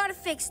 we've got to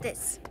fix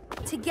this.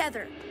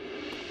 Together.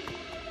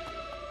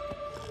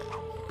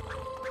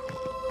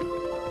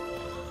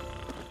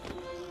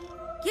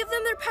 Give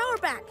them their power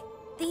back.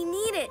 They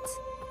need it.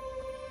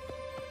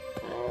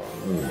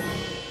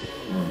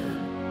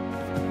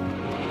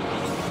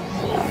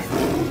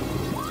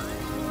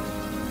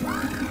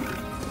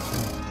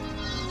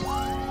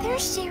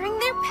 sharing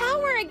their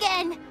power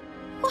again.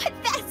 What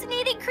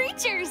fascinating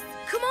creatures.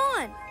 Come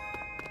on!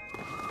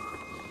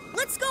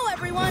 Let's go,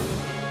 everyone!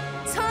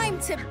 Time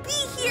to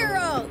be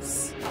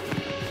heroes!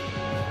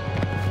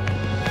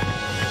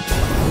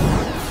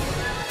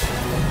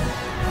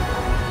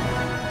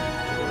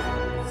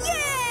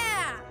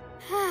 Yeah!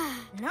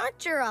 Not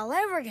sure I'll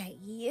ever get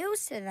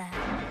used to that.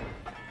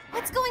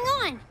 What's going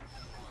on?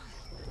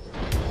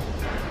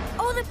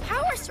 Oh, the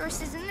power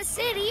sources in the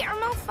city are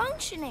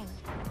malfunctioning.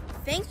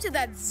 Thanks to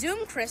that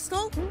Zoom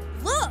crystal.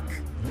 Look!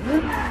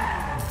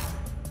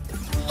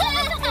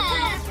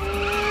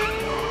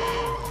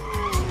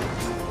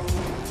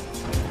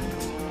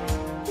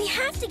 We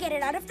have to get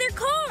it out of their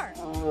car.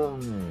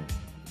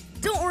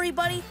 Don't worry,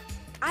 buddy.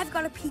 I've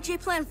got a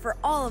PJ plan for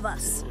all of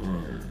us.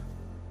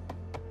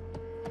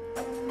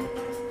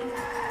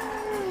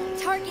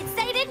 Target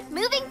sighted,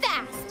 moving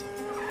fast.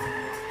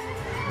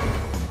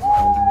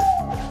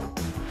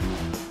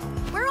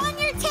 We're on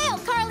your tail,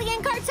 Carly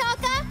and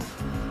Kartaka.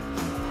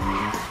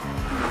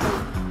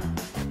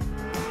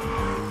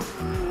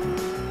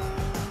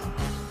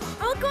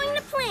 All going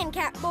to plan,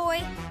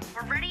 Catboy.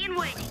 We're ready and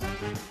waiting.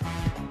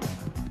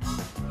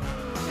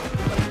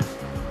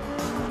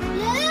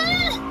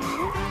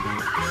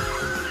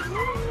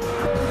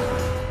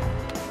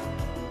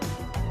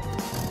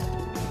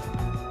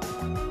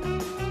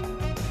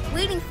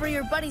 Waiting for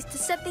your buddies to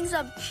set things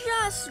up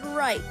just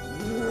right.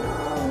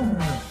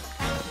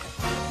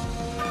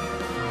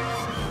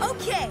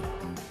 Okay,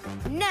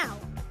 now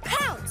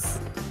pounce!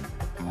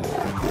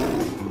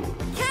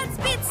 Cat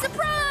Spit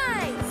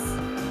surprise!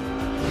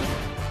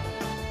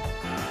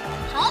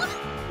 Huh?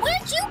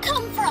 Where'd you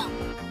come from?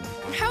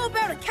 How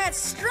about a cat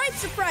stripe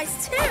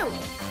surprise too?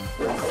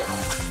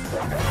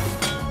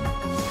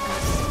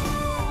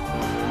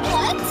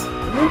 What?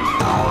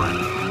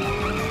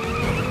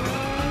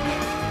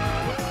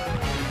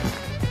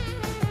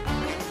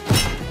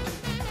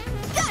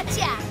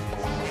 Gotcha!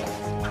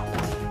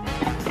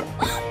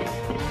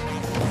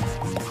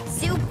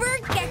 Super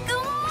Gekko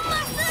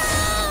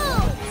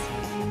muscles!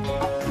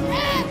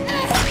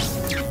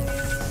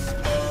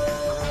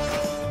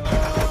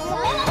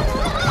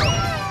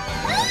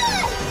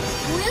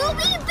 We'll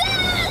be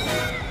back!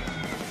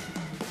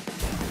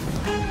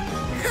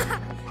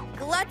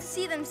 Glad to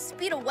see them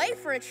speed away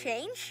for a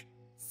change.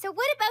 So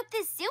what about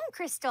this Zoom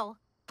crystal?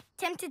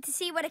 Tempted to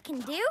see what it can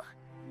do?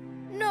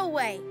 No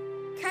way.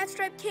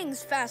 Catstripe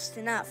King's fast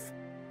enough.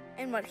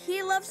 And what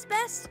he loves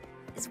best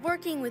is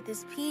working with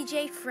his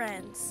PJ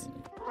friends.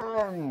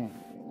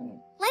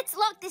 Let's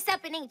lock this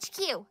up in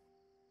HQ.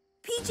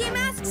 PJ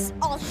Masks,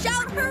 all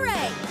shout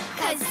hooray!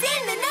 'Cause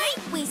in the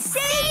night, we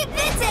save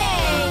the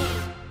day!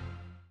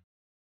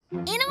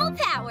 Animal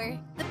power.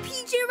 The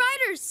PJ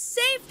Riders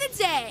save the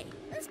day!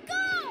 Let's go!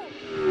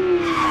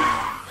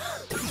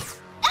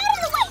 Out of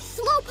the way,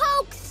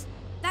 slowpokes!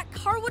 That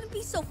car wouldn't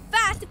be so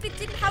fast if it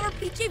didn't have our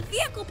PJ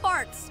vehicle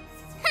parts.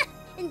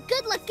 And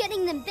good luck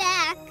getting them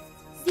back.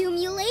 Zoom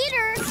you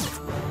later.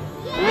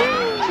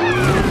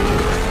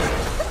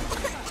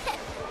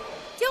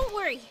 Don't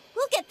worry,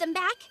 we'll get them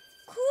back.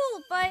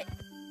 Cool, but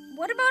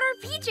what about our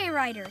PJ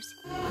Riders?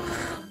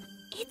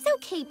 It's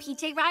okay,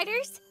 PJ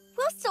Riders.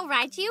 We'll still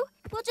ride you.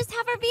 We'll just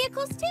have our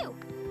vehicles too.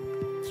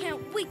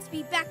 Can't wait to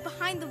be back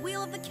behind the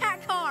wheel of the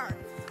cat car.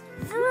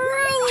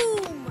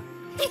 Vroom!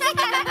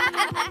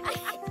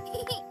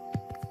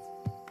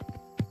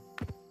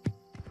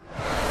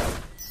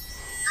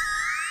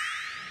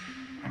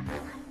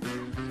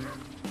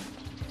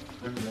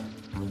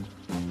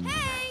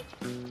 Hey!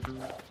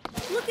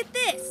 Look at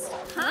this.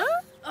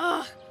 Huh?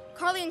 Ugh,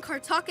 Carly and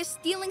Kartaka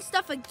stealing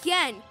stuff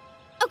again.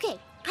 Okay,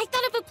 I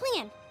thought of a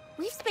plan.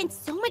 We've spent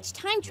so much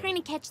time trying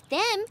to catch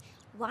them.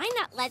 Why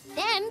not let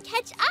them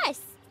catch us?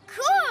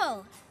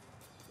 Cool!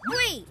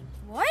 Wait,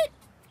 what?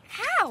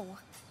 How?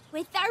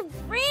 With our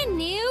brand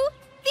new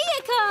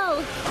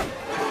vehicle!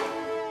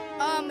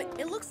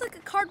 It looks like a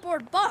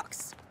cardboard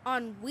box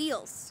on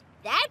wheels.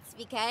 That's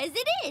because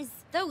it is.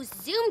 Those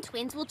Zoom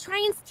twins will try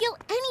and steal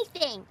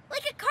anything.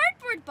 Like a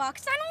cardboard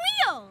box on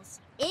wheels.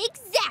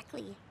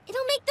 Exactly.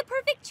 It'll make the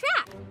perfect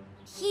trap.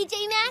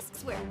 PJ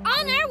Masks, we're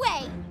on our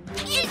way.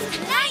 It's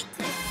night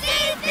to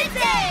save the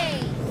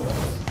day!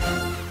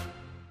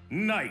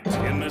 Night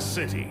in the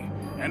city,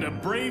 and a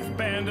brave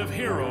band of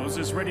heroes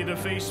is ready to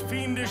face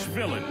fiendish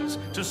villains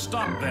to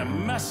stop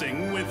them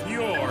messing with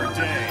your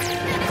day.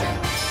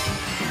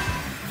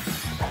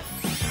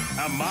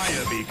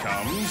 Amaya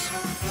becomes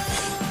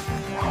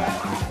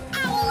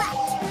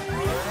Owlette!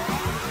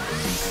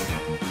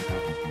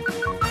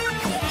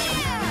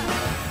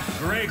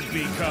 Greg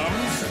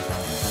becomes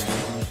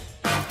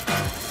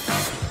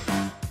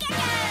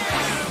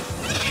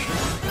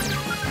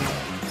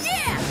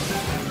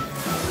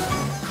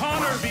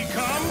Connor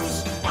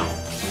becomes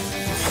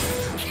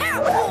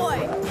Catboy!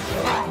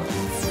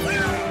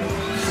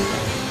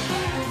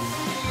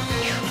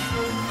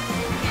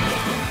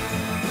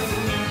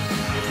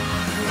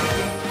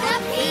 The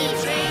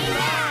PJ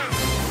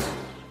Masks!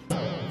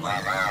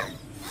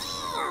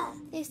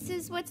 This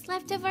is what's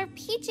left of our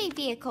PJ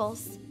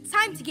vehicles.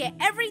 Time to get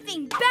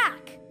everything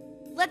back.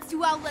 Let's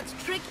do Owlette's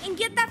trick and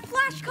get that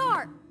flash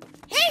car.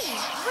 Hey,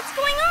 what's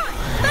going on?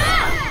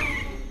 Ah!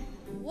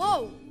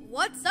 Whoa,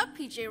 what's up,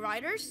 PJ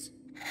Riders?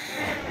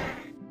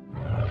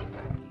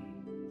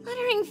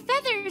 Fluttering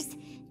feathers,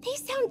 they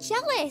sound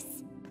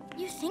jealous.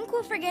 You think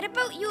we'll forget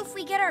about you if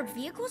we get our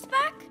vehicles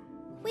back?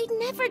 We'd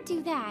never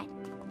do that.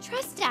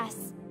 Trust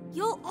us.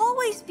 You'll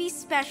always be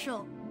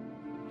special.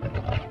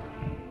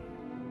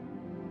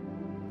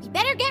 You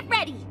better get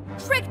ready.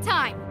 Trick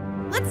time.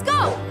 Let's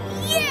go.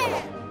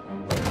 Yeah!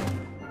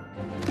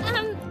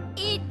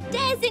 It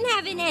doesn't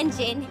have an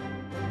engine.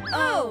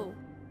 Oh,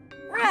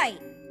 right.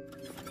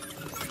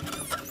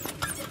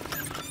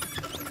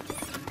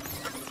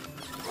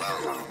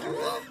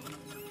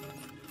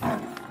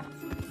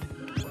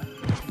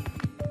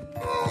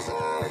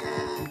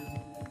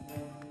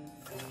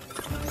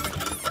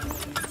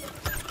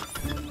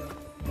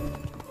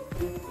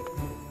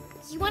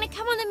 You want to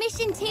come on the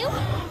mission too?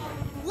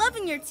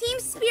 Loving your team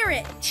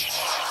spirit.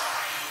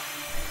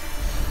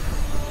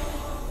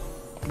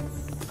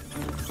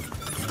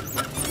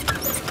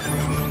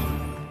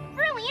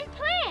 Brilliant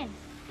plan!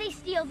 They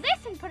steal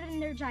this and put it in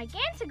their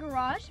gigantic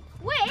garage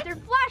with their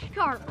flash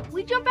car.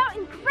 We jump out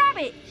and grab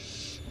it.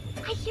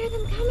 I hear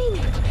them coming.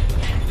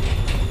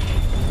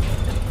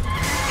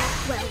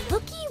 Well,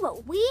 looky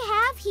what we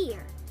have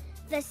here.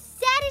 The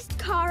saddest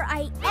car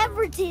I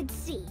ever did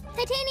see.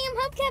 Titanium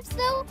hubcaps,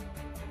 though.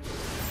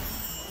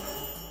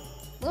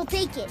 We'll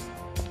take it.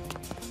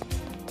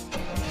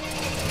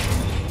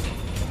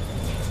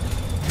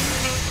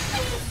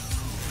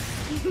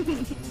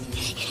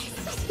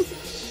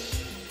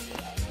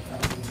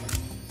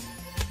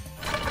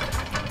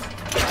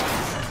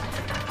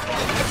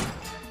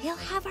 We'll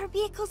have our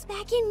vehicles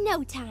back in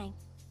no time.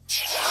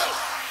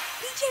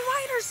 PJ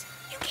Riders,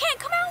 you can't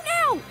come out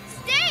now.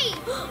 Stay!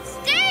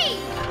 Stay!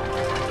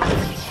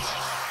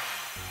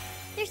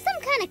 There's some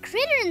kind of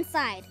critter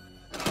inside.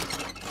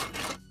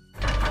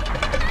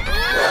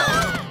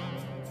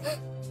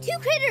 Two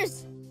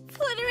critters!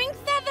 Fluttering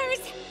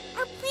feathers!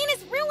 Our plan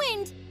is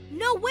ruined!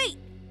 No, wait.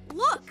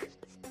 Look.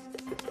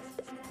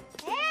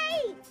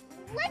 Hey!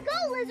 Let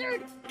go,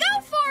 lizard!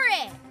 Go for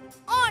it.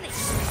 On it.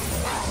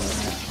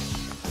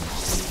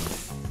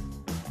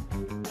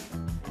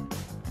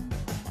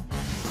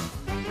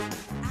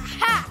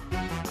 Aha!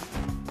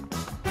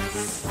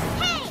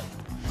 Hey!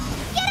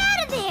 Get out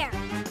of there!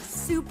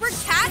 Super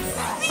cat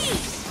speed.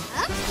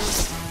 Huh?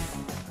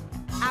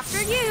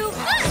 After you.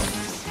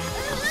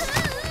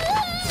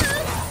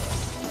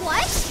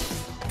 What?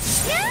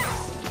 Yeah.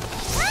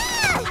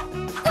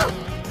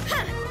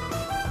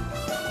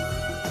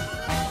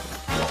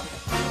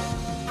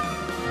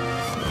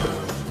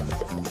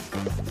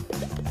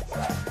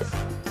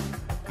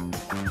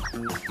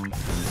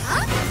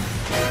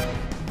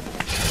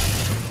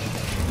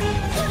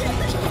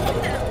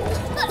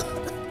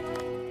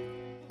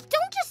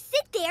 Don't just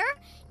sit there.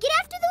 Get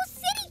after those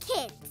city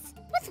kids.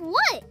 With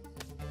what?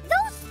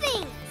 Those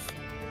things.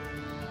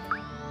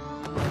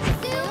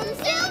 Zoom,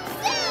 zoom,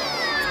 zoom!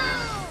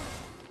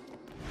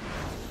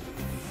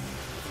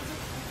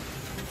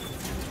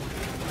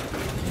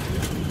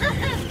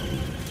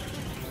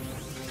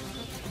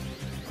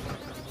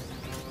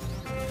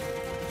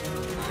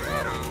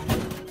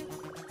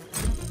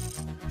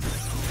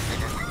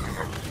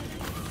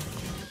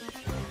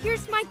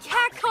 Here's my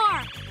cat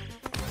car.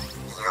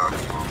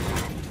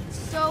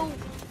 So,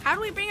 how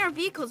do we bring our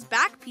vehicles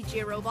back,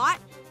 PJ Robot?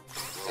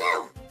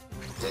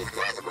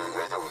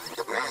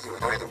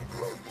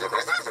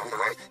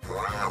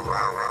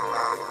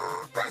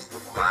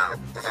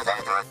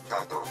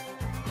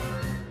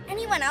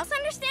 Anyone else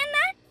understand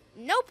that?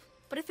 Nope.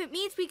 But if it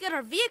means we get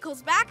our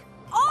vehicles back,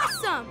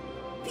 awesome!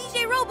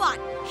 PJ Robot,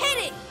 hit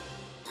it!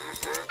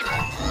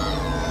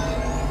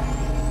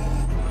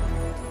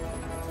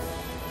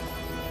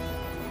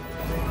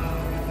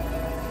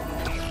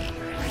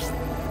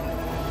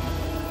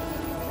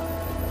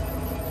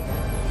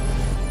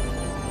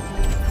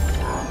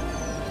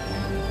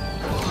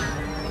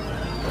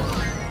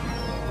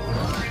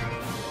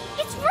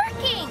 It's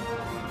working!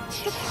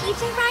 The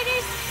PJ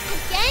Riders?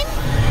 Again?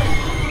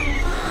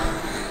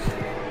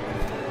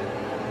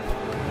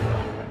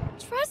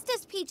 Trust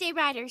us, PJ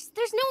Riders.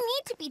 There's no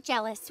need to be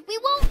jealous. We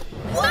won't...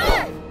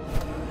 Whoa!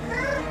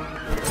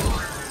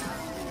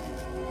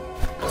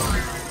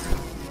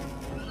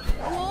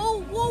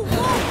 Whoa, whoa,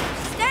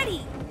 whoa!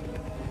 Steady!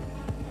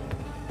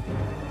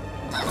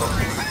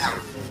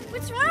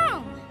 What's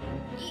wrong?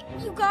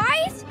 You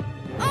guys?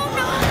 Oh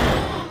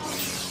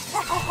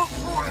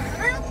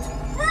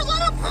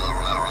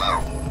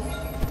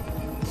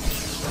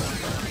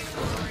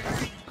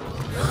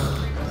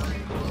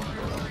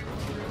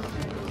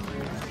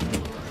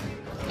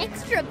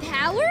Extra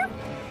power?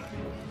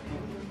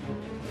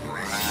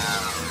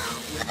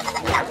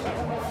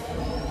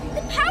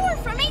 The power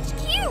from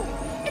HQ!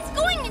 It's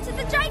going into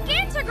the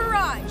Giganta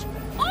garage!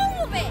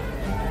 All of it!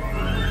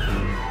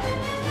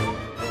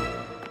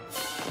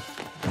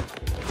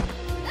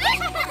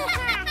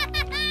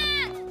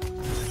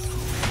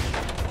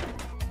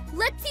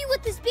 Let's see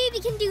what this baby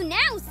can do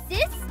now,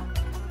 sis!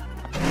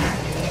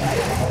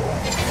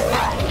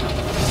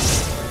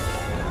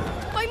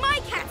 By my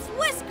cat's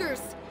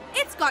whiskers!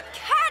 It's got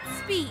cat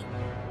speed!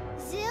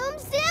 Zoom,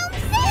 zoom,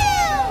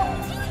 zoom!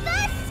 To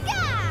the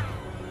sky!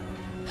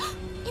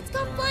 It's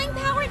got flying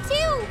power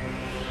too!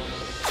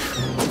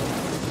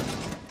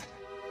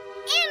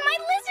 And my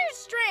lizard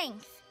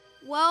strength!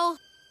 Well,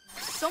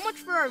 so much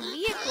for our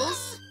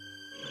vehicles.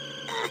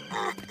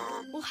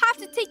 We'll have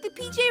to take the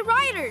PJ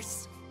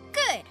Riders.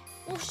 Good.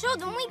 We'll show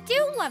them we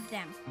do love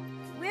them.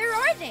 Where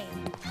are they?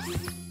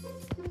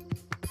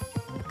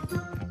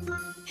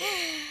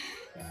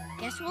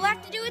 Guess we'll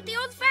have to do it the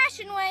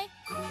old-fashioned way.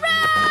 Run!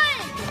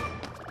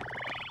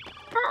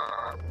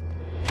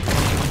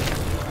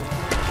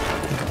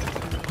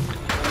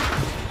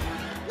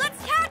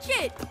 Let's catch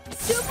it!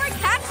 Super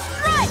Cat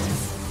Strikes!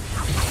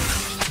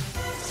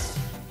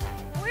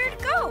 Where'd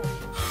it go?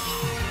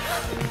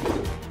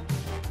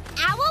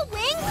 Owl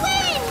Wing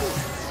wins!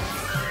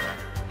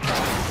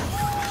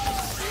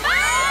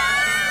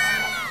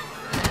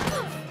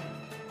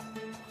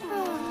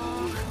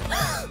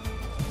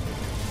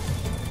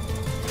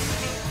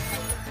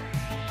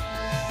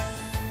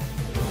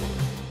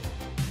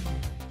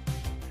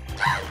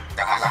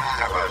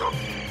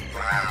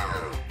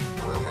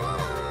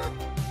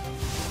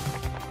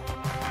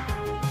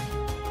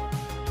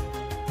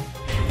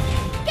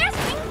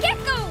 Gasping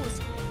geckos!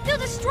 They'll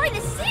destroy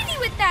the city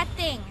with that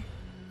thing!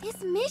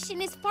 This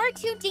mission is far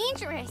too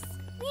dangerous.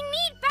 We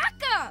need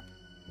backup!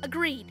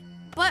 Agreed.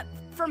 But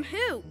from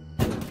who?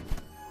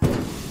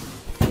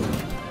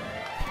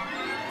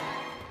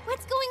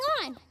 What's going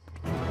on?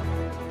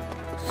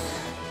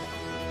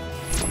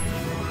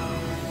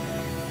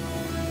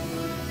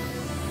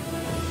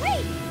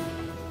 Wait!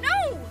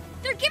 No!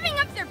 They're giving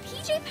up their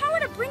PJ power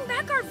to bring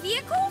back our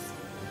vehicles?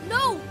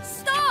 No!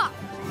 Stop!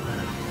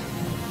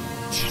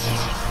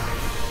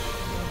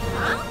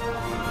 Huh?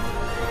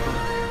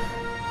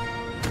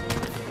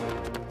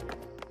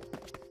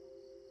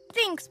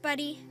 Thanks,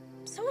 buddy.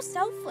 So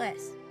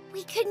selfless.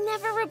 We could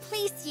never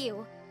replace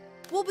you.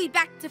 We'll be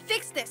back to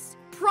fix this.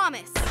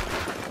 Promise.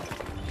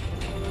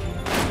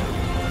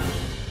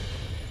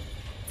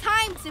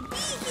 Time to be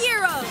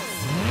heroes!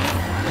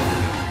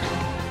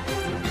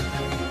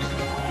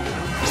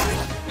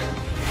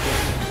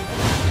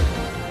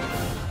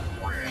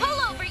 Pull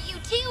over, you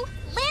two!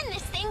 Land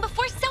this thing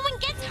before someone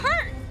gets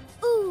hurt!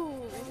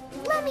 Ooh,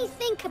 let me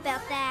think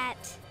about that.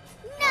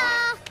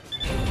 Nah.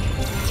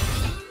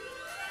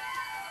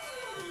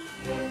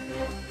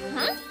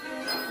 Huh?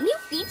 New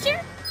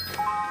feature?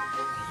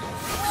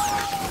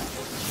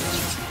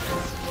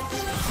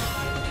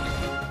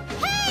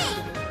 Hey!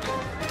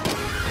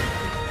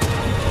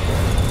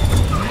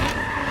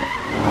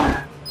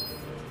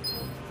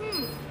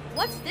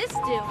 What's this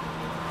do?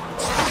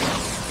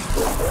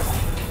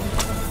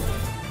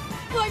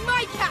 By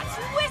my cat's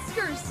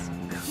whiskers!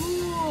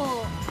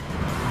 Cool.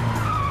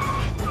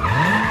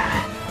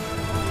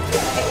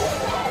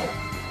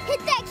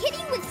 Hit that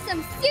kitty with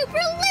some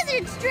super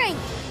lizard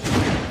strength!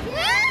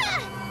 Ah!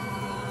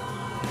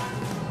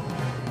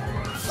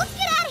 Let's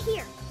get out of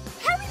here!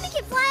 How do we make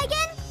it fly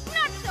again?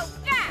 Not so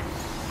fast!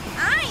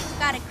 I've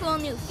got a cool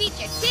new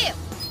feature, too.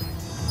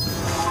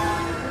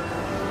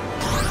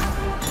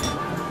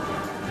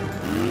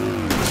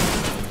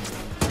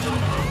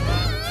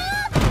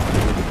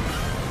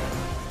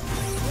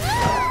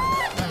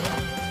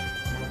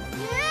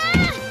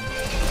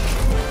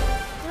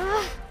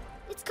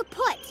 It's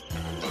kaput.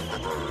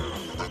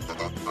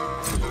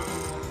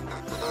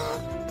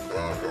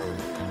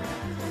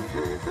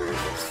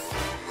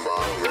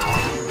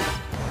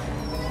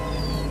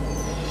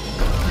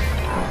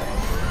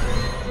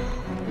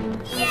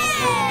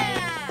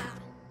 Yeah!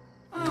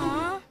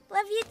 Aw,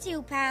 love you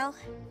too, pal.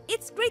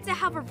 It's great to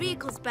have our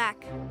vehicles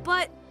back,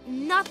 but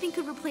nothing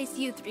could replace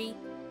you three.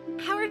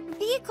 Our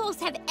vehicles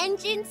have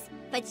engines,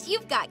 but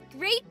you've got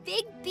great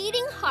big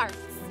beating hearts.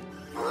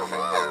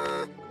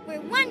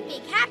 We're one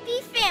big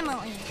happy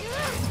family.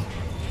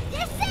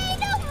 This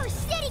ain't over,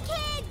 city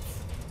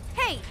kids!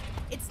 Hey,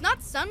 it's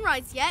not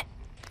sunrise yet.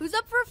 Who's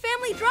up for a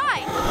family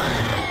drive?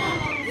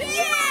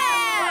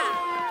 Yeah!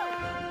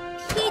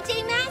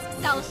 PJ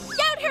Masks, I'll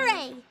shout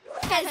hooray!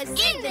 'Cause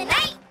in the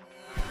night,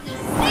 we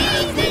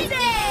Save the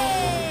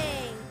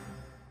day!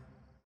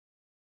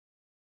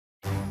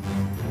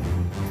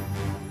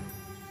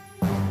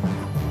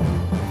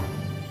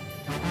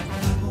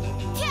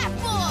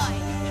 Catboy!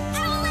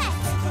 Owlette!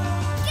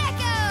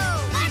 Gekko!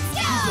 Let's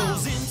go!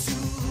 Goes into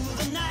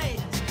the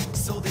night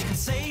so they can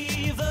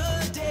save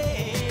the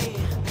day.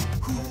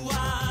 Who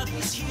are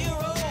these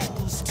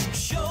heroes to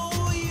show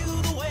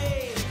you the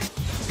way?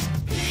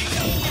 PJ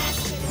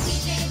Masks to the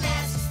PJ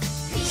Masks.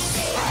 PJ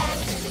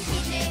Masks to the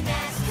PJ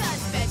Masks.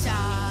 'Cause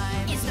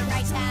bedtime is the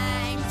right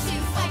time to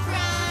fight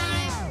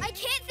crime. I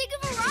can't think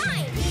of a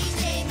rhyme.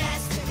 PJ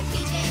Masks to the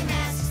PJ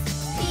Masks.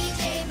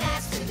 PJ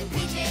Masks to the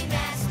PJ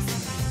Masks.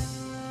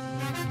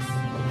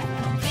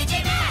 PJ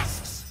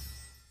Masks!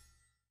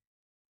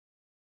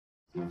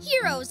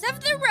 Heroes of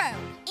the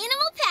road,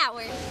 animal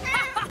power.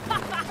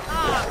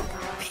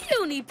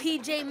 Puny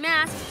PJ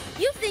Masks,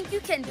 you think you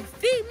can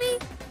defeat me?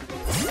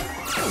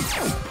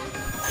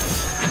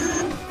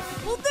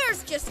 Well,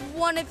 there's just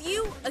one of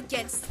you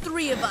against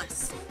 3 of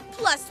us,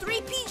 plus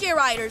 3 PJ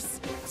Riders.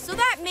 So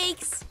that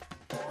makes,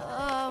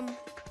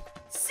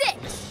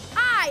 6.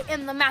 I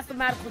am the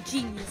mathematical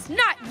genius,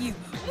 not you.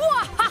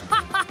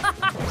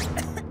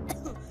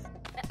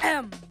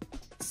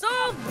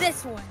 Solve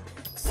this one.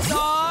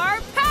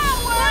 Star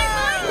power!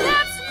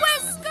 That's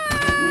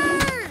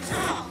Whiskers!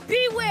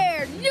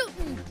 Beware,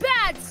 Newton,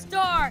 bad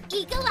star!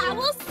 Eagle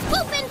Owl,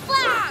 swoop and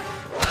flag!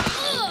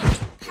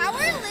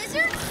 Power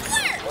Lizard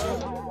Flare!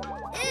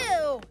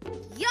 Ew,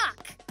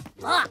 yuck,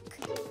 luck.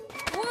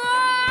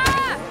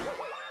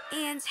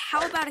 And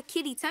how about a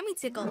kitty tummy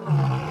tickle?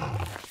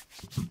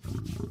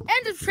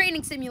 End of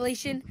training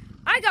simulation.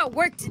 I got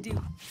work to do.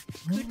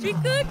 Coochie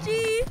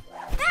coochie.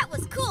 That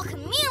was cool,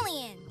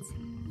 chameleons.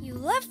 You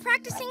love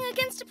practicing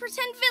against a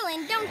pretend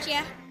villain, don't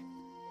you?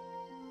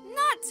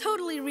 Not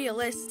totally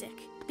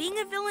realistic. Being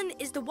a villain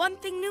is the one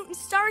thing Newton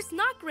Star is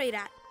not great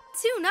at.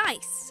 Too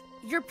nice.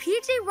 Your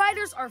PJ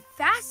Riders are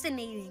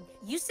fascinating.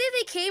 You say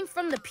they came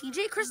from the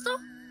PJ Crystal?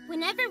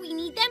 Whenever we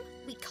need them,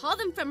 we call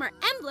them from our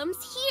emblems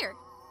here.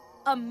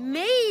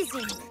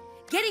 Amazing.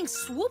 Getting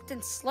swooped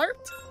and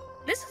slurped?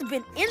 This has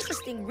been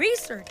interesting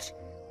research.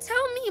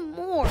 Tell me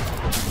more.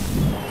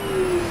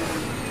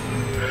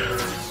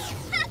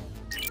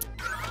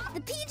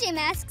 The PJ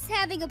Masks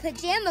having a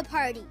pajama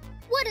party.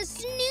 What a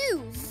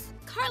snooze.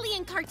 Carly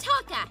and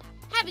Kartaka,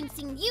 haven't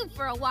seen you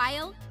for a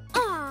while.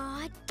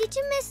 Aw, did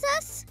you miss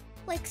us?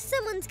 Like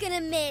someone's gonna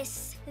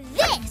miss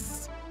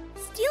this.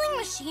 Stealing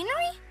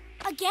machinery?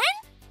 Again?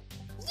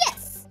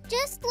 Yes,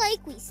 just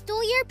like we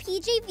stole your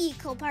PJ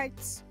vehicle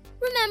parts.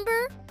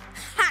 Remember?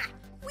 Ha!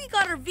 We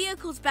got our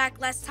vehicles back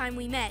last time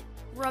we met.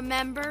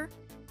 Remember?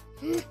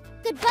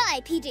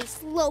 Goodbye, PJ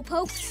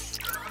Slowpoke.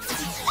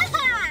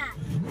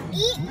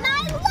 Eat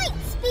my light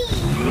speed!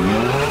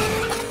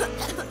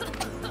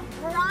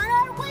 We're on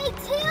our way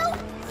to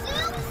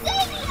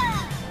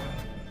Zoomzania!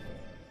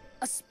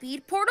 A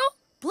speed portal?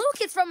 Blue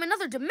Kid's from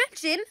another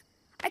dimension?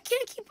 I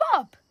can't keep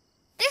up.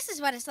 This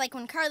is what it's like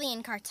when Carly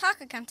and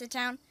Kartaka come to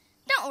town.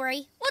 Don't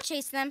worry, we'll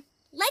chase them.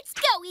 Let's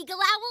go, Eagle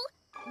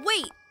Owl!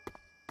 Wait!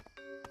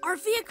 Our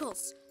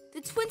vehicles!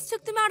 The twins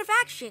took them out of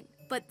action,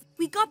 but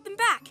we got them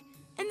back,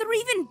 and they're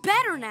even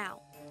better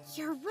now.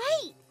 You're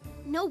right.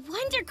 No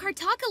wonder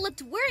Kartaka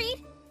looked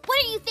worried.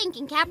 What are you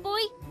thinking,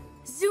 Catboy?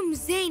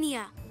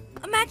 Zoomzania!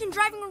 Imagine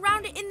driving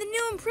around it in the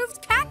new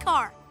improved cat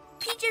car.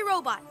 PJ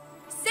Robot,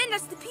 send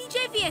us the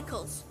PJ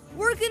vehicles.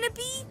 We're gonna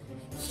be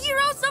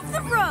heroes of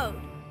the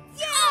road.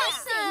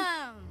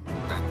 Awesome!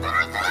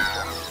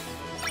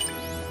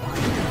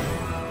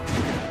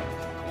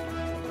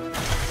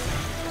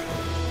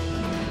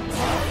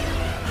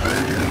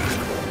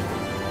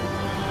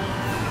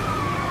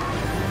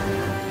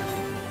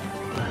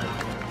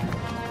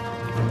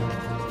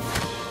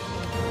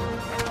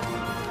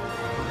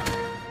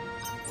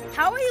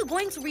 How are you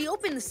going to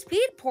reopen the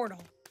speed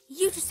portal?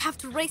 You just have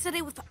to race at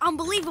it with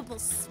unbelievable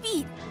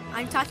speed.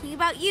 I'm talking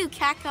about you,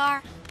 cat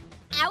car.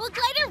 Owl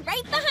Glider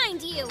right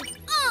behind you.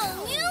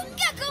 All new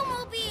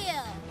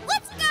Gekko-mobile!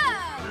 Let's go!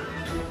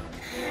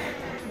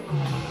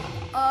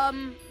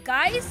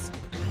 Guys?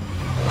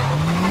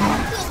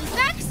 We'll be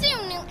back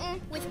soon,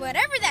 Newton, with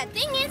whatever that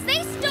thing is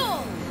they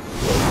stole.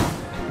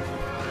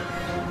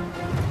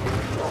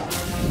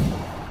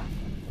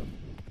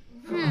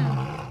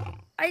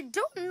 I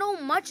don't know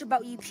much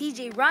about you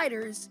PJ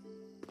Riders,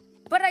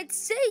 but I'd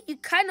say you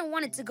kind of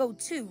want it to go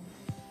too.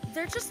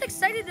 They're just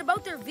excited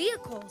about their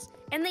vehicles,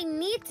 and they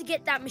need to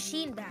get that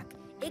machine back.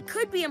 It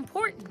could be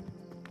important.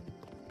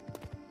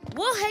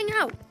 We'll hang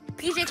out.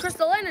 PJ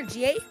Crystal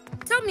Energy, eh?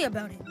 Tell me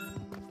about it.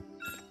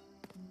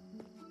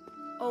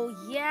 Oh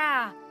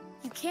yeah,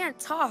 you can't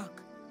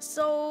talk.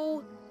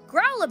 So,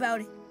 growl about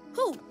it.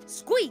 Hoo,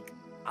 squeak.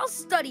 I'll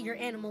study your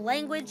animal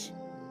language.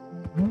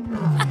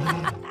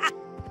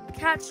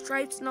 Cat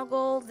stripe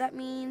snuggle, that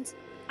means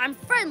I'm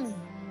friendly.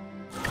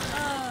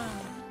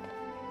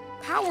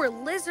 Power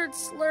lizard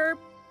slurp,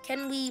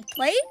 can we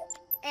play?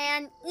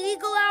 And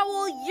eagle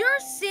owl, you're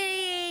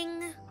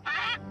saying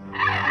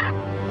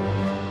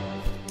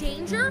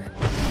danger?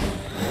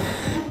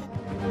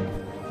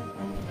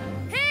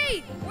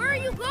 Hey, where are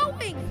you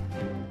going?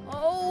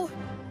 Oh,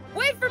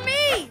 wait for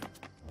me!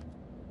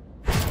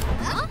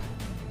 Huh?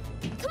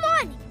 Come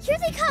on, here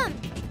they come.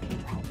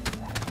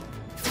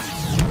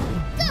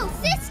 Go,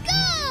 sis,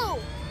 go!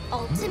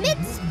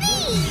 Ultimate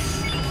speed!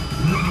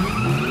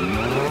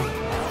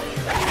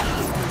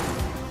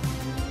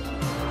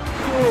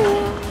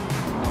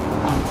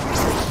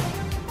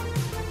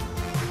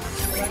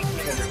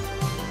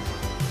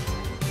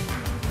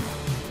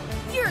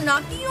 You're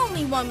not the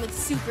only one with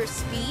super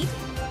speed.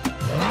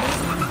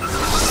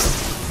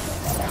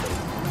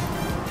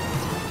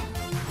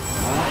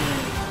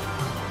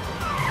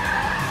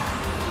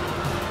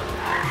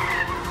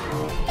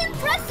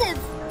 Impressive!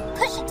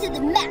 Push it to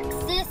the max,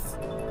 sis.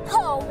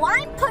 Oh,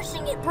 I'm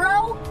pushing it,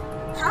 bro.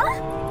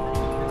 Huh?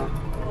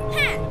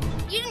 Ha!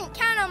 You didn't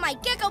count on my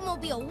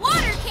Gekko-mobile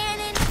water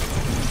cannon!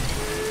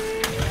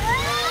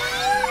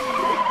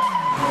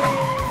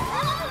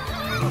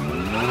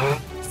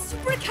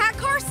 Super Cat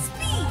Car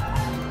speed!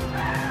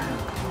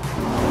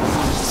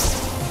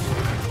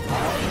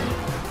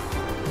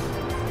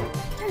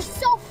 They're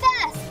so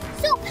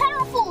fast, so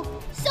powerful,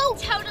 so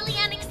Totally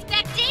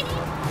unexpected.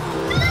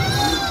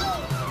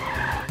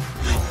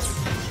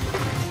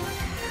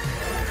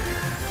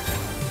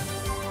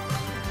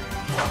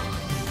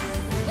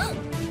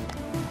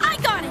 I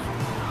got it!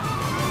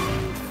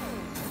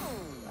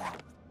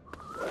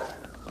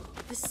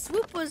 The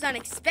swoop was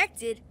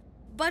unexpected,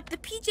 but the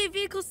PJ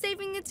vehicle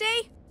saving the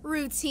day?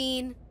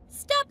 Routine.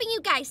 Stopping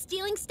you guys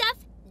stealing stuff?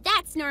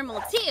 That's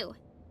normal too.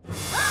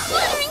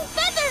 Fluttering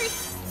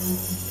feathers!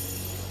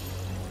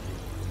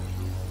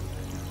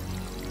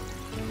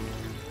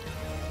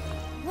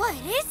 What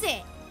is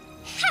it?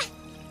 Ha!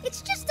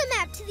 It's just a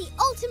map to the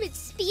ultimate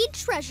speed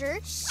treasure.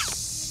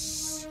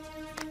 Shh!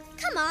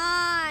 Come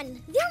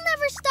on! They'll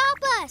never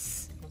stop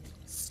us!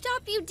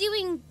 Stop you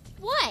doing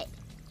what?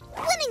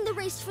 Winning the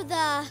race for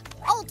the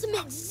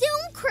ultimate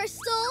Zoom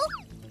Crystal!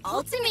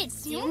 Ultimate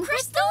Zoom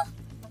Crystal?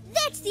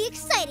 That's the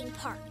exciting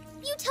part.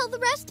 You tell the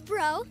rest,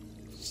 bro.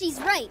 She's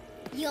right.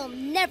 You'll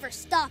never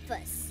stop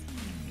us.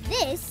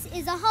 This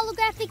is a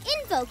holographic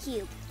info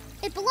cube.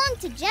 It belonged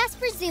to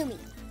Jasper Zoomy.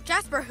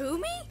 Jasper who,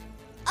 me?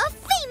 A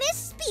famous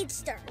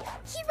speedster.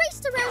 He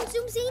raced around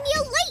Zoomzania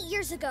late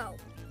years ago.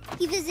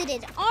 He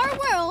visited our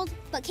world,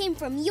 but came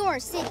from your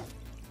city.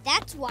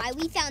 That's why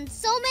we found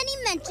so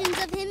many mentions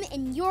of him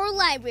in your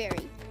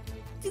library.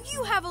 Do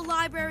you have a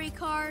library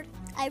card?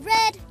 I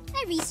read,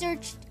 I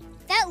researched.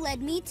 That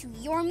led me to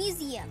your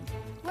museum,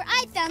 where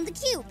I found the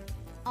cube.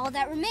 All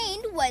that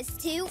remained was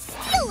to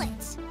steal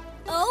it.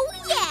 Oh,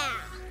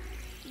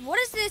 yeah! What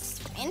is this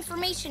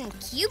information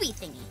cubey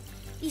thingy?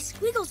 These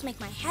squiggles make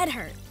my head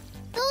hurt.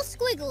 Those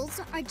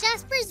squiggles are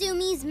Jasper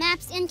Zoomy's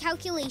maps and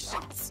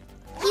calculations.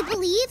 He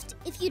believed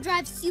if you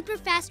drive super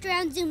fast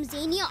around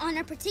Zoomzania on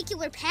a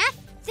particular path,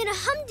 then a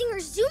Humdinger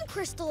Zoom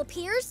Crystal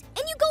appears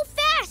and you go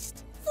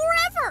fast!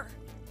 Forever!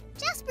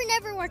 Jasper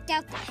never worked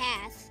out the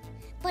path,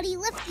 but he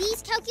left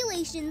these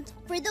calculations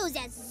for those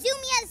as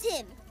zoomy as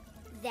him.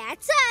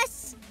 That's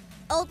us!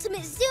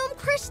 Ultimate Zoom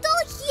Crystal,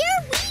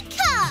 here we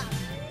come!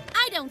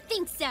 I don't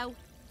think so.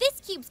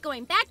 This cube's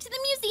going back to the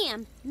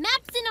museum,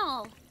 maps and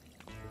all.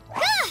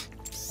 Ah!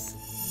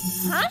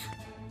 Huh?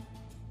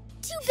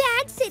 Too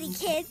bad, city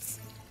kids.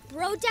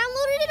 Bro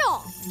downloaded it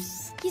all.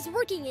 He's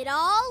working it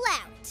all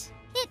out.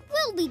 It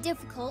will be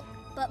difficult,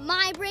 but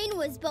my brain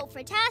was built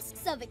for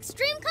tasks of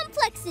extreme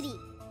complexity.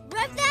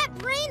 Rev that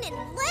brain and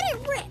let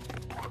it rip.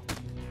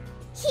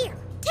 Here,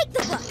 take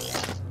the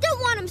bus. Don't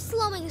want him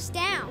slowing us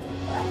down.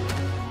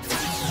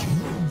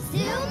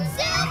 Zoom,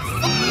 zoom,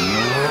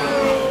 zoom!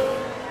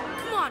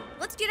 Come on,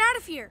 let's get out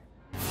of here.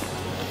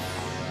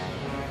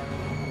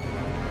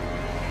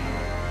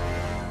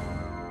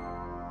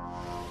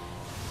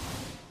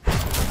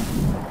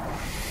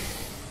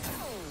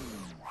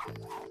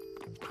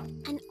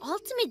 An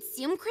ultimate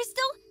Zoom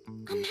Crystal?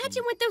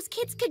 Imagine what those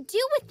kids could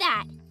do with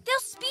that. They'll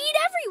speed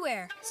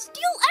everywhere,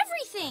 steal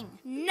everything.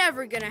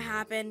 Never gonna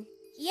happen.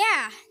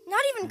 Yeah,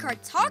 not even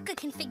Kartaka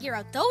can figure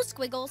out those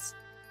squiggles.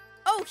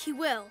 Oh, he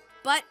will,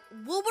 but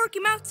we'll work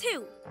him out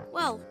too.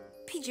 Well,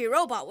 PJ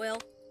Robot will.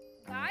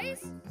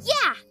 Guys?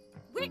 Yeah,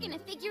 we're gonna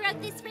figure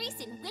out this race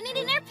and win it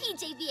in our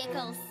PJ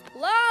vehicles.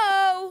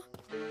 Hello?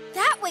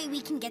 That way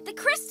we can get the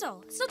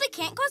crystal, so they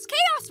can't cause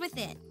chaos with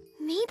it.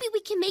 Maybe we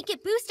can make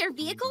it boost our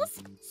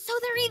vehicles so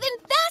they're even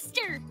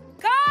faster.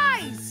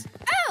 Guys!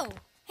 Oh,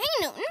 hey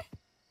Newton.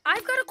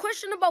 I've got a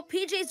question about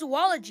PJ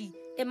zoology.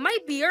 It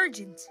might be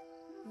urgent.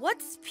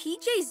 What's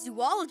PJ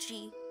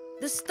zoology?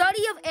 The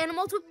study of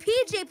animals with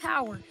PJ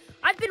power.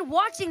 I've been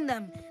watching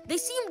them. They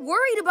seem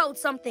worried about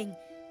something.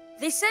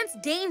 They sense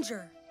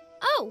danger.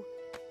 Oh,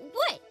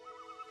 what?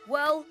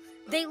 Well,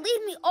 they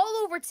lead me all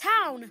over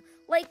town,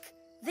 like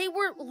they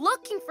were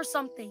looking for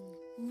something.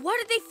 What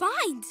did they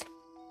find?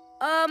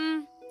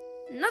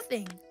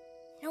 Nothing.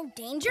 No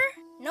danger?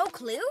 No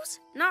clues?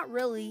 Not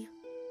really.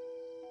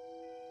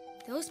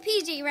 Those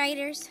PJ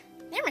Riders,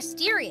 they're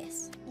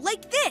mysterious.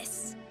 Like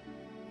this.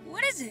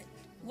 What is it?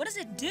 What does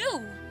it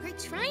do? We're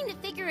trying to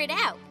figure it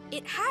out.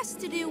 It has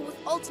to do with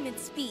ultimate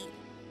speed.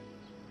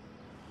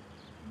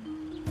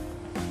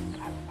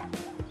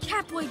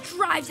 Catboy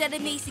drives at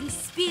amazing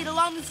speed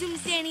along the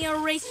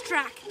Zoomzania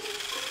racetrack.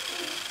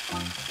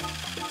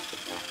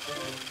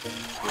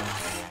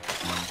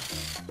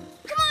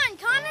 Come on,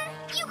 Connor.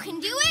 You can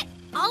do it.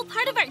 All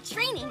part of our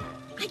training.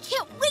 I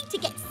can't wait to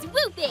get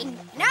swooping.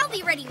 And I'll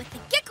be ready with the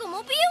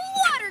Gekko-mobile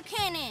water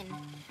cannon.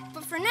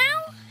 But for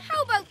now,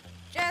 how about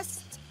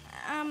just,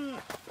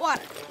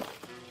 water?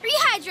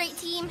 Rehydrate,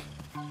 team.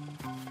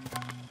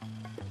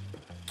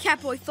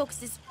 Catboy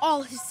focuses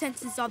all his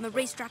senses on the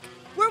racetrack,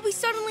 where we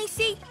suddenly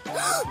see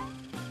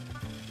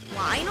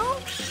Lionel?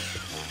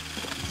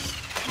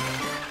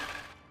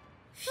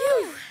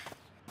 Phew.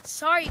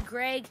 Sorry,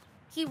 Greg.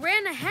 He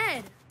ran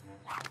ahead.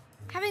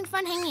 Having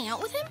fun hanging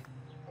out with him?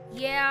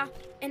 Yeah,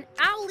 and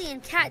Owlie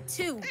and Cat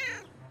too.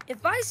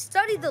 If I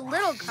study the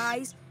little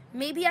guys,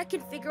 maybe I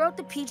can figure out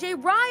the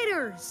PJ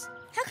Riders.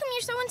 How come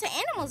you're so into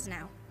animals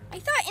now? I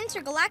thought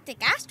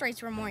intergalactic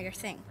asteroids were more your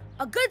thing.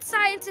 A good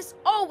scientist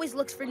always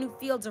looks for new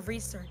fields of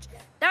research.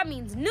 That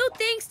means new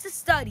things to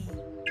study.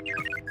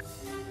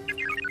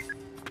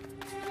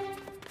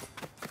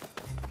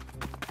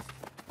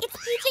 It's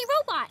PJ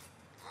Robot.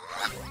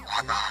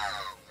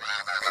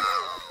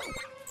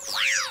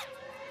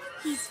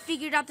 He's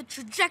figured out the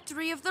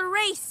trajectory of the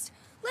race.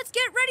 Let's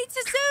get ready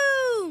to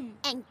zoom!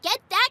 And get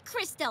that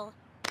crystal.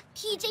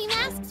 PJ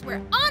Masks,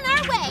 we're on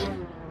our way.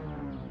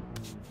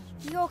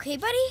 You okay,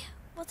 buddy?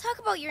 We'll talk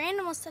about your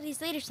animal studies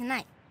later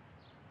tonight.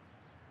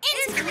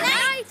 It's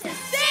tonight to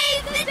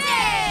save the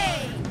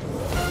day!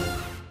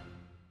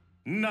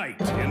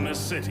 Night in the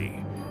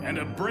city, and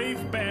a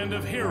brave band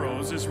of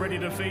heroes is ready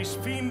to face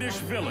fiendish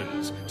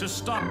villains to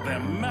stop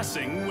them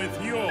messing with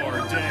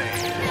your day.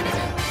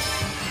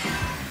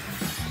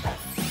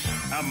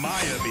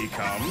 Amaya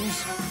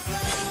becomes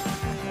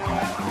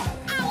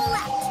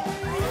Owlette!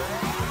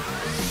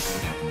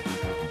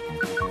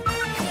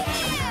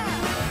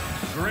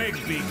 Greg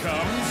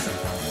becomes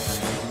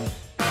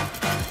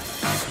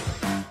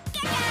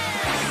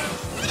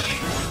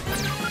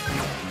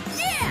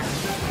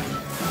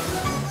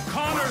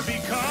Connor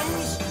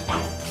becomes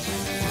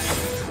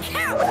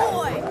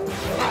Catboy!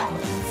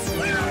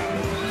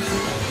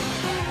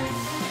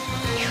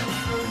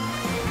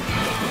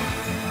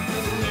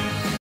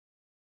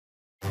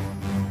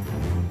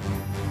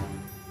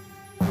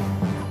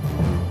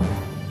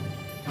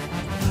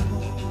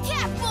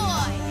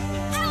 Catboy!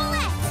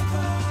 Owlette!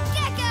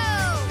 Gekko!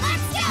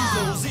 Let's go!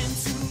 Goes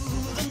into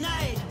the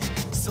night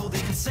so they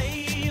can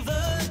save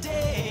the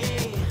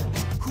day.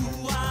 Who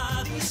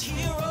are these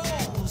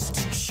heroes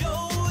to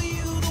show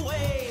you the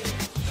way?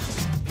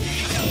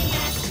 PJ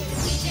Masks,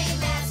 PJ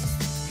Masks,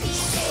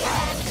 PJ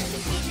Masks,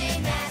 PJ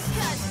Masks.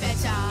 'Cause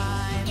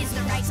bedtime is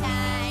the right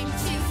time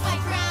to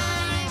fight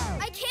crime.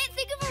 I can't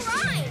think of a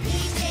rhyme.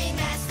 PJ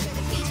Masks,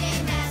 PJ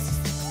Masks,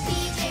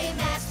 PJ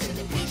Masks,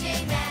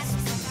 PJ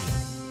Masks.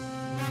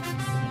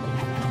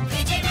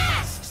 PJ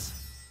Masks!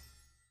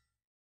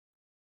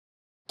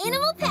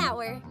 Animal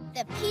power,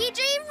 the PJ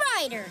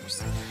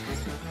Riders.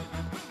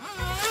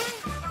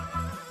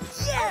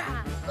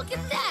 Yeah! Look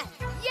at that!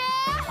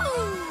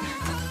 Yahoo!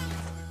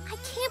 I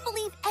can't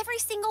believe every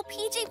single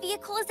PJ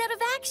vehicle is out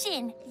of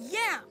action.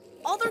 Yeah,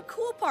 all their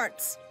cool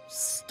parts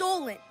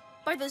stolen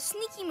by those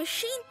sneaky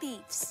machine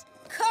thieves.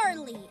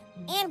 Carly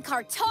and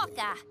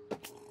Kartaka.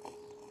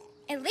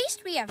 At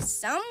least we have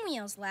some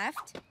wheels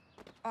left.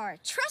 Our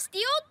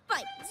trusty old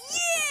bike.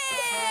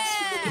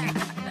 Yeah!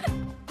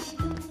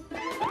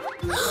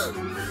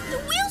 The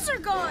wheels are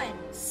gone!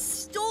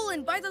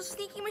 Stolen by those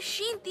sneaky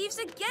machine thieves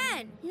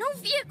again! No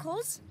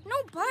vehicles,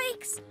 no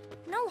bikes,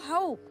 no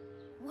hope.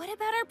 What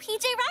about our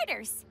PJ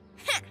Riders?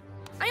 Heh,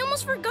 I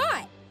almost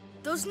forgot.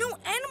 Those new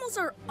animals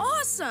are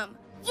awesome!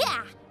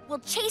 Yeah, we'll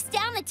chase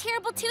down the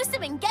terrible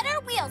twosome and get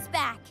our wheels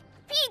back.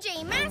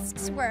 PJ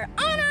Masks, we're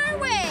on our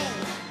way!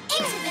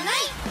 Into the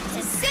night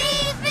to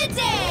save the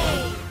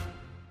day!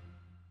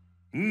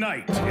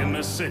 Night in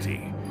the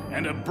city,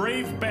 and a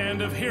brave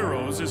band of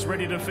heroes is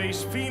ready to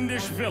face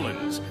fiendish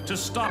villains to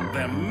stop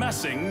them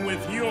messing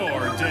with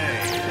your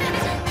day.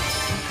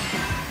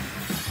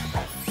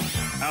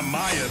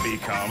 Amaya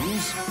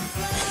becomes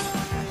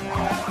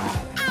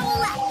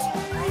Owlette!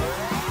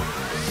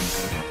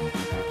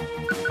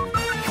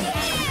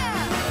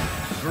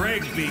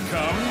 Greg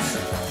becomes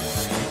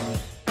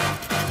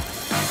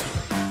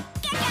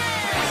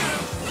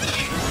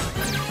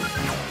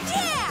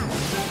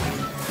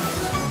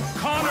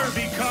Connor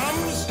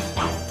becomes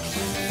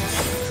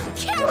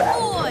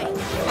Catboy!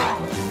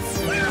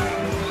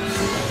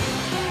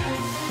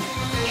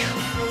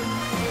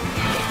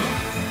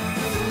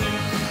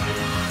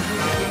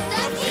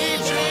 The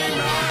PJ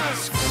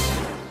Masks.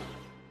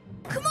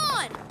 Come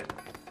on!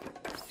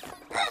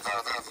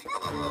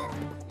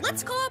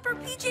 Let's call up our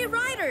PJ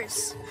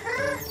Riders!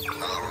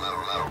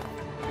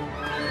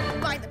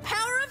 By the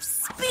power of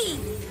speed!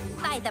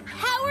 By the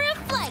power of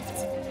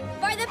flight!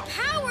 By the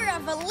power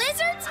of a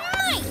lizard's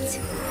might!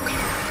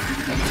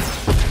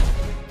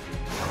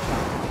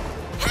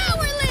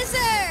 Power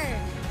Lizard!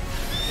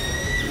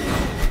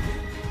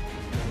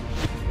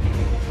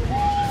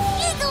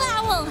 Eagle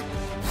Owl!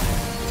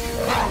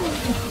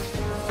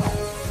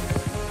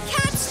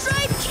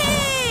 Catstripe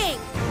King!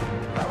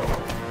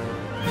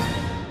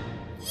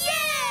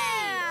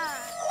 Yeah!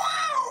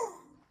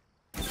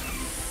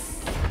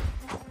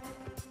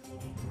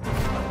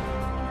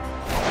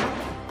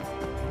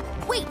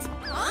 Wait!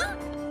 Huh?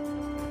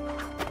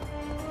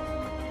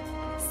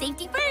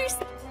 Safety first!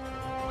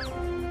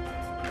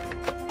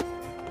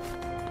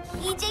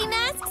 PJ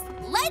Masks,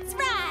 let's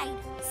ride!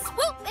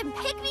 Swoop and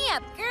pick me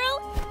up, girl!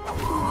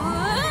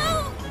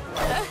 Whoa!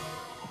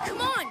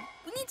 Come on!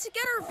 We need to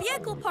get our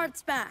vehicle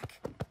parts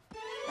back!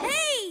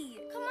 Hey!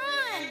 Come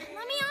on,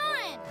 let me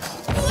on!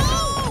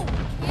 Whoa!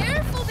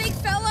 Careful, big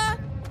fella!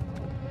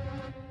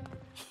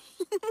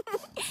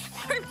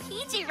 Our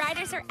PJ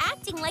Riders are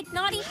acting like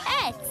naughty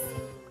pets.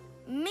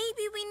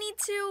 Maybe we need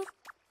to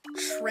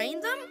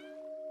train them?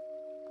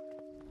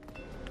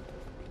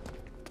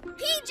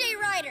 PJ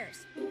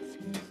Riders!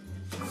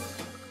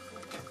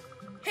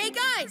 Hey Hey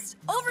guys,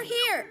 over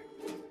here!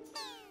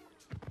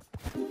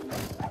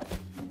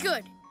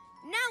 Good.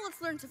 Now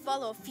let's learn to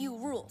follow a few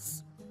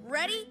rules.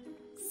 Ready?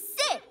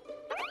 Sit!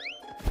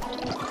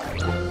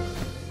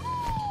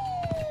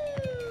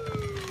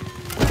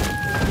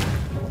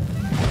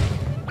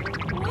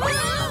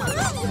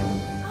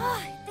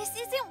 This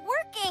isn't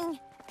working.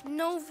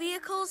 No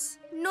vehicles,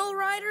 no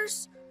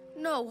riders,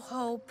 no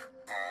hope.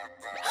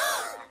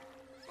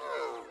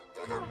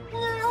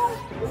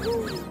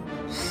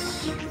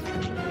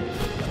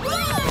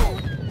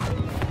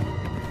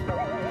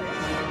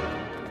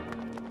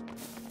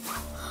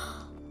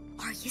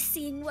 Are you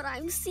seeing what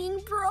I'm seeing,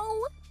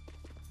 bro?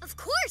 Of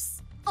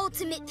course!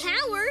 Ultimate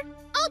power,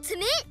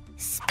 ultimate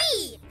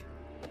speed!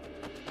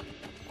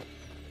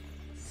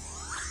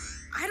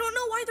 I don't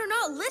know why they're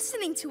not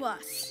listening to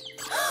us.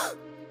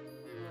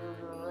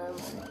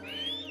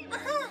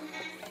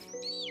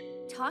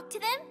 Talk to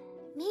them?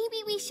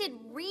 Maybe we should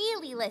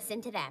really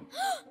listen to them.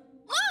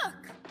 Look!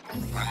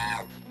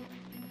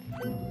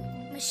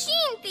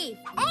 Machine thief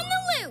on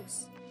the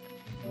loose!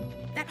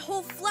 That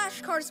whole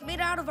flash car's made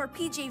out of our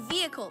PJ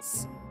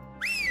vehicles.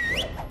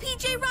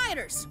 PJ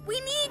Riders, we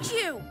need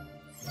you!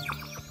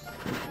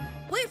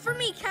 Wait for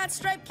me,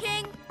 Catstripe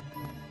King.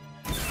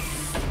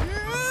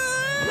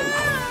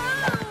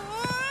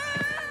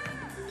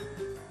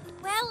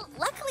 Well,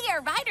 luckily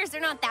our riders are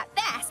not that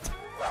fast.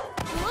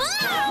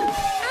 Whoa!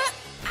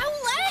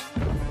 Owlette?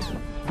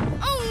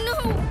 Oh no!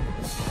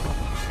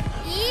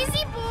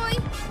 Easy, boy!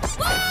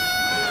 Whoa!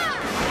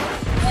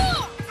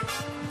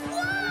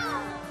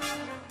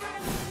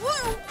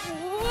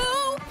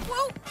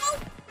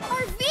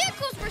 Our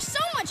vehicles were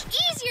so much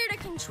easier to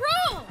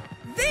control!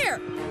 There!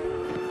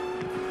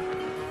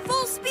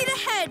 Full speed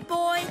ahead,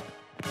 boy!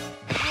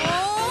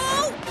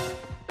 Oh!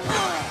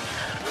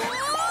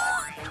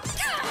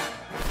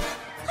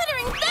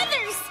 Fluttering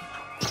feathers!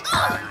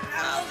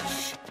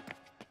 Ouch!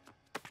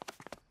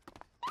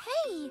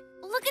 Hey,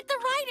 look at the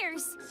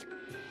riders.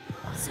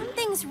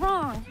 Something's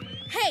wrong.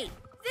 Hey,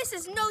 this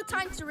is no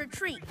time to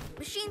retreat.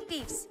 Machine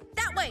thieves,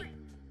 that way.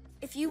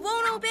 If you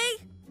won't obey,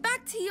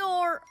 back to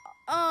your,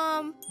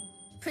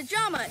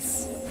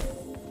 pyjamas.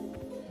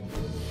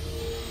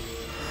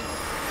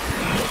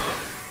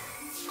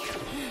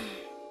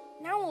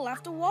 Now we'll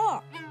have to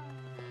walk.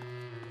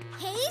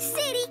 Hey,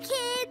 city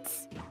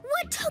kids!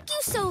 What took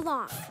you so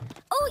long?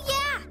 Oh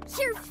yeah,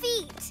 your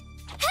feet!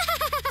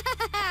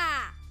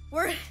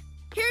 We're here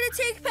to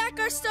take back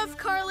our stuff,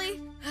 Carly.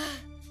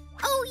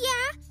 Oh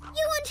yeah?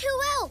 You and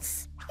who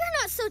else? You're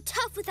not so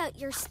tough without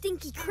your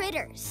stinky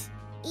critters.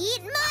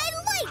 Eat my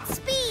light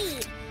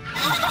speed!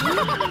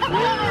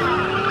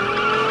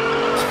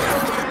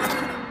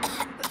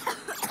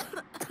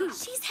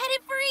 She's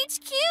headed for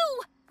HQ.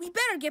 We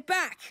better get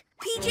back.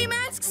 PJ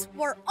Masks,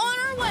 we're on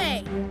our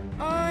way.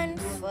 On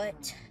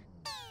foot.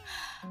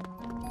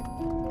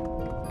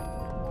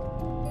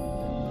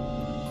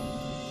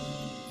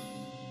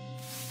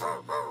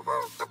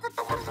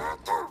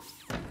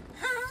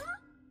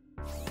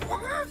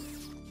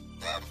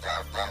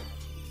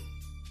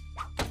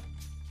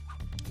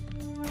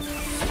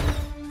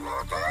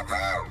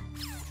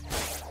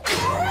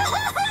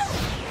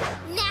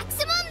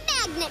 Maximum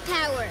magnet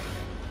power!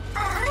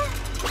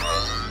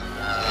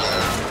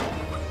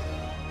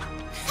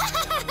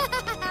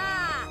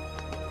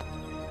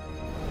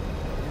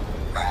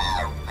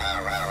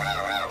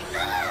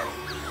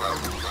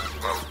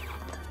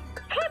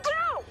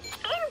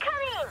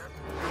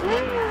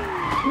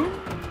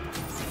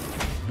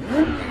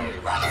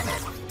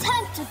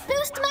 Time to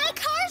boost my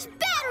car's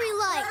battery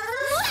life!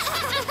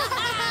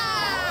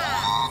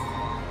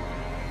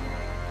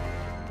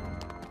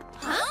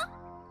 Huh?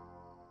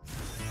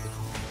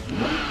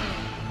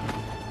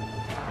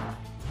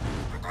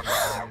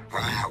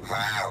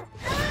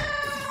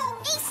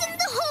 Ace in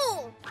the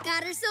hole!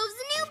 Got ourselves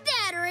a new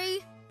battery!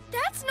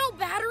 That's no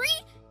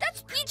battery.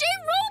 That's PJ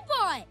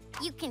Robot.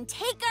 You can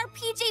take our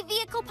PJ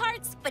vehicle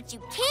parts, but you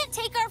can't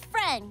take our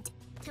friend.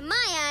 To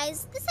my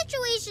eyes, the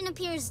situation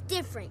appears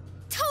different.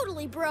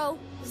 Totally, bro.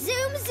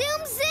 Zoom,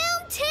 zoom,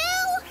 zoom to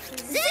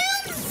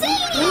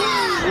Zoom-zania!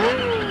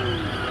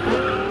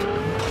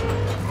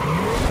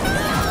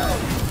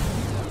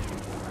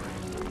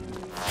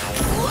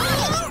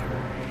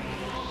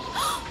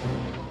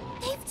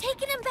 They've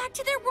taken him back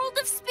to their world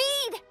of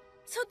speed.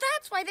 So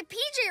that's why the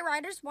PJ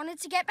Riders wanted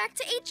to get back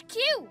to HQ.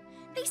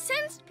 They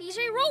sensed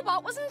PJ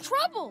Robot was in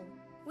trouble.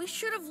 We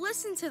should have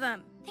listened to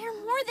them. They're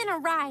more than a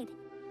ride.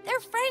 They're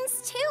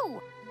friends,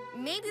 too.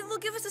 Maybe they'll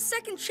give us a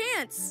second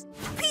chance.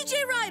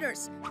 PJ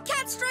Riders,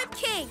 Catstripe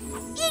King,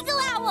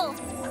 Eagle Owl!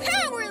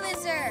 Power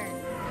Lizard!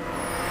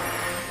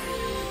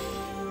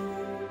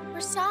 We're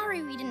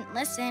sorry we didn't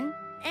listen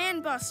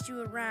and bust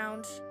you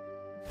around.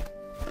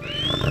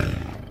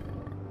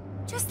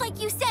 Just like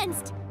you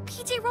sensed,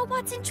 PJ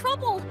Robot's in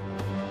trouble.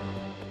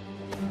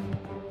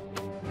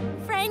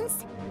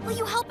 Friends, will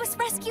you help us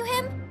rescue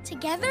him?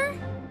 Together?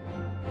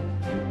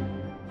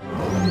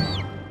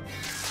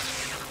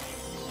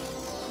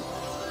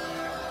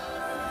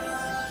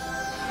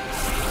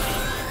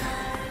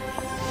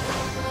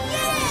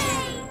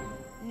 Yay!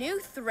 New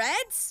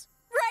threads?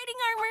 Riding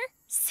armor!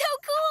 So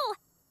cool!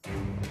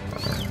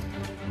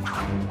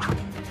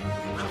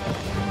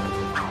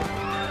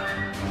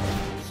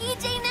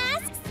 PJ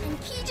Masks and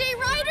PJ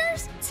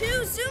Riders To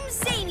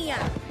Zoomzania!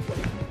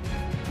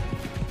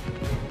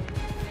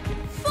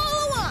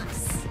 follow us!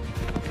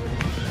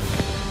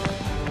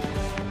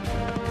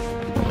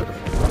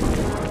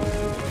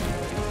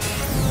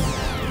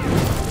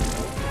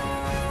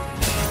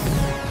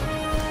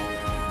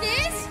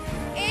 This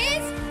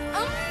is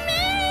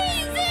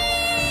amazing!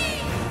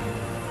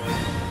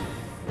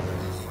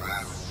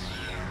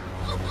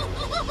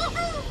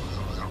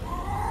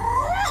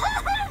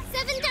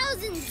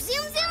 7,000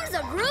 zoom zooms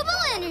of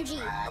ruble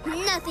energy.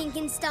 Nothing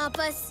can stop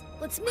us.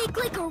 Let's make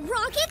like a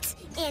rocket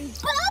and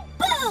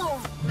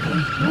boom!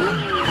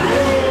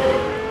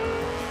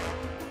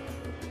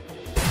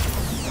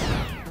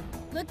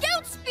 Look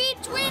out, Speed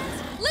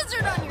Twins!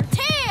 Lizard on your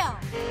tail!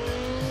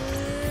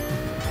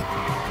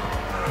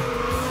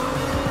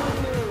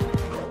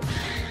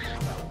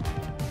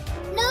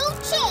 No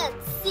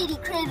chance, city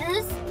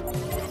critters.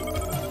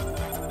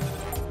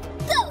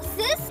 Go,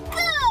 sis,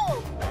 go!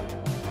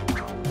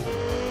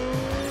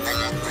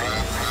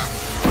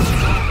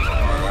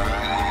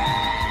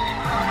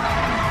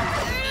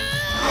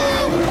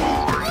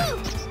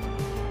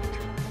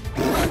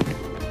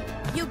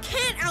 You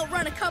can't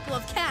outrun a couple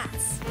of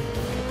cats.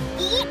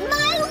 Eat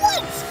my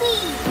light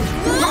speed!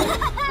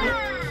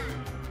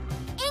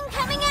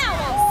 Incoming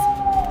owls!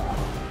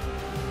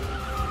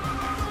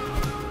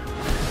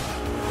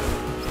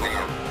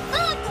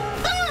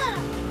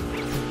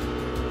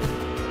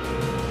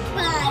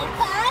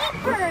 Bye-bye,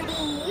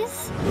 birdies!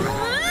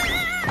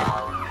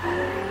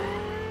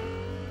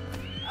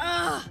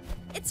 Ugh,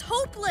 it's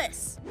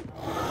hopeless.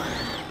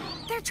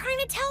 They're trying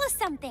to tell us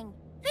something.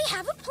 They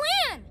have a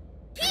plan!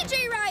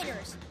 PJ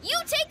Riders, you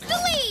take the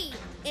lead!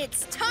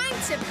 It's time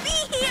to be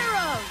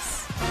heroes.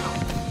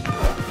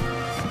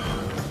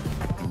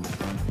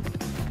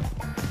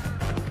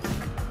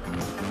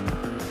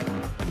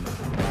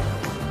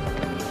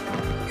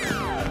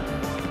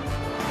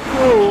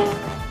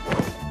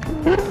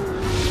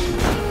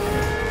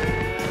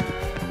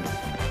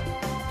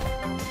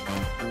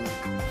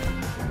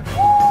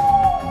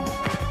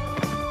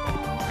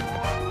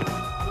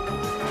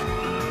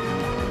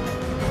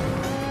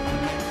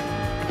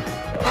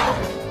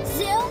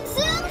 Zoom,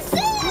 zoom, zoom!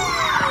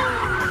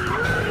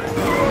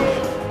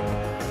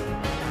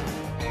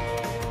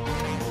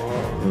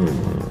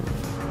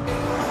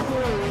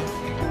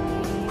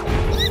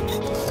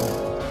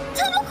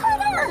 Tunnel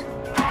critter!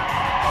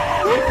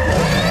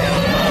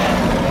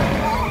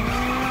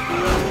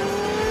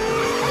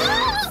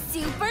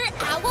 Super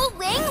Owl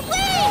Wing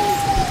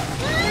Wings!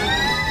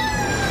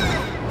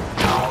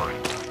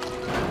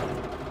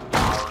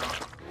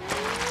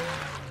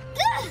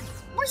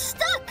 We're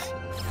stuck!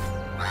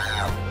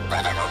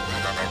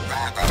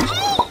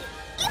 Hey!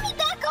 Give me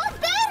back our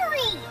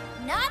battery!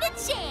 Not a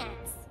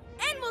chance!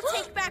 And we'll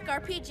take back our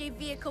PJ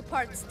vehicle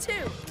parts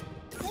too.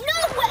 No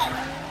way!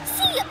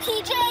 See ya,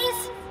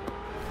 PJs!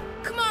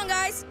 Come on,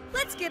 guys.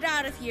 Let's get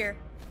out of here.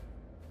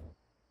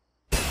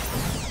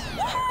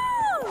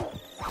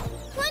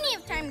 Plenty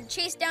of time to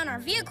chase down our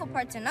vehicle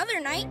parts another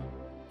night.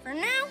 For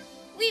now,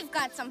 we've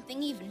got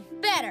something even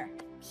better.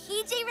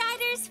 PJ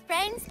Riders,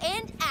 friends,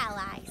 and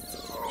allies.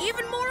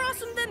 Even more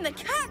awesome than the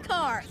cat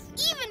car.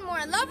 Even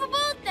more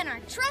lovable than our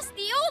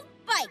trusty old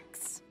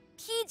bikes.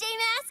 PJ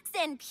Masks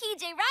and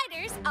PJ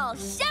Riders all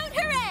shout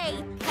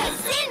hooray!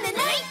 'Cause in the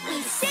night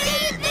we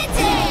save the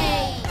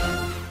day!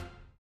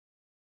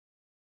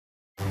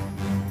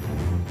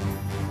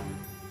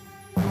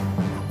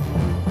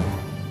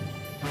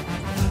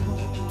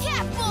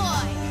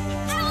 Catboy!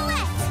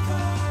 Owlette!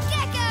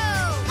 Gekko!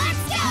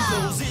 Let's go!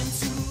 Goes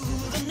into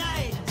the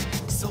night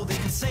so they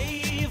can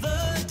save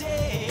the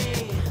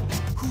day.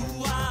 Who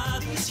are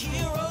these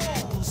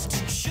heroes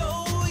to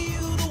show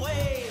you the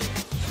way?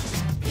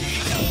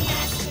 PJ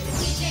Masks with the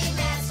PJ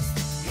Masks.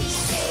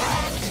 PJ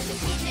Masks with the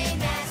PJ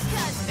Masks.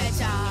 'Cause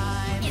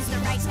bedtime is the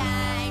right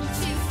time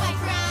to fight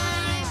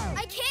crime.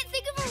 I can't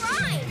think of a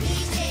rhyme!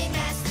 PJ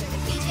Masks with the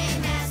PJ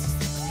Masks.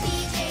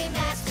 PJ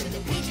Masks with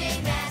the PJ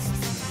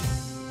Masks.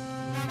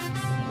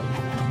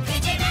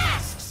 PJ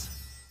Masks!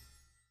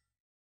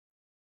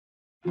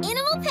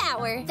 Animal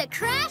power, the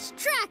crash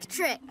track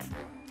trick.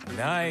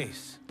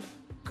 Nice.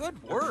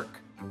 Good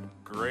work.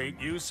 Great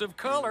use of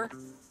color.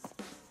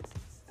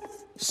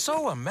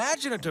 So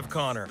imaginative,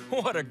 Connor.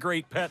 What a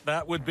great pet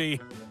that would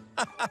be.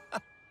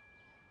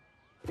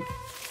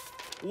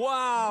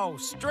 Wow,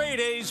 straight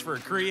A's for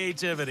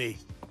creativity.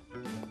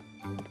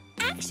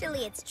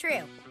 Actually, it's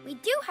true. We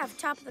do have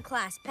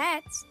top-of-the-class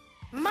pets.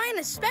 Mine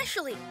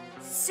especially.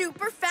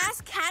 Super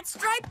fast cat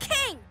stripe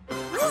king.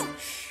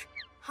 Whoosh.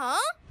 Huh?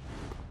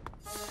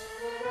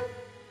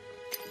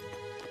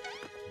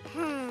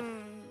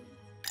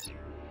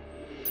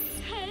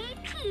 Hey,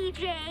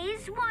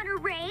 PJs, want a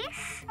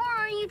race? Or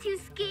are you too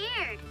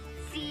scared?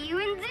 See you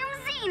in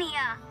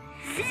Zoomzania.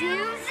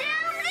 Zoom,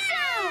 zoom,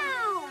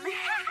 zoom!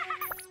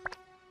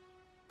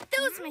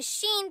 Those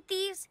machine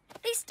thieves,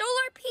 they stole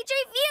our PJ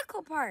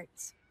vehicle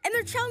parts. And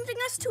they're challenging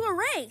us to a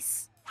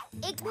race.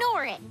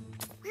 Ignore it.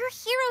 We're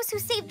heroes who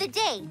save the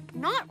day,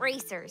 not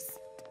racers.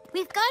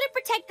 We've got to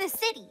protect the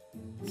city.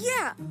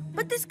 Yeah,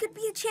 but this could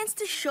be a chance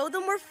to show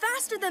them we're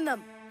faster than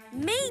them.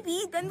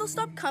 Maybe then they'll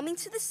stop coming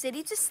to the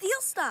city to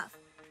steal stuff.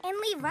 And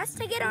leave us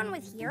to get on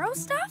with hero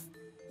stuff?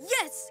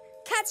 Yes,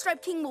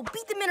 Catstripe King will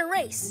beat them in a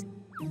race.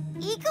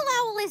 Eagle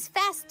Owl is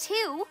fast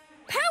too.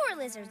 Power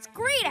Lizard's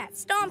great at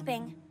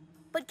stomping.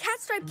 But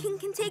Catstripe King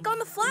can take on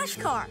the Flash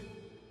Car.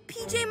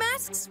 PJ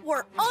Masks,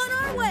 we're on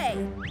our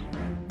way.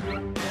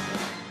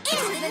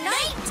 Into the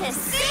night to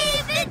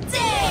save the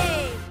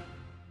day!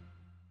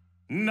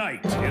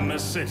 Night in the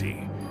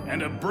city,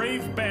 and a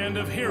brave band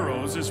of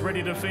heroes is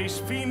ready to face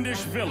fiendish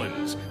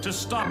villains to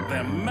stop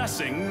them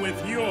messing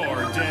with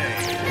your day.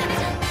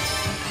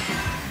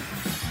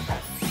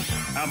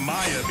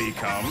 Amaya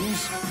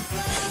becomes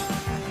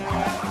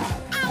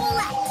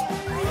Owlette!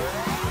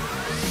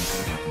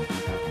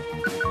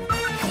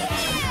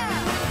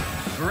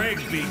 Greg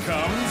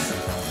becomes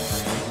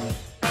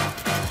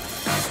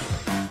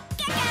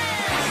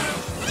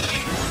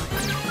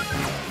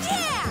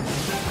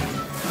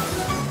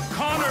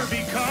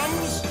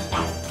becomes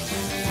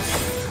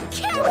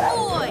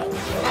Catboy!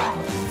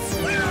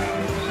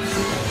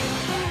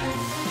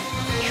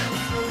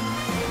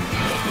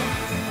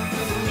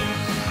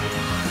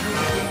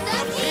 The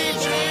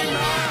PJ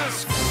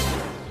Masks!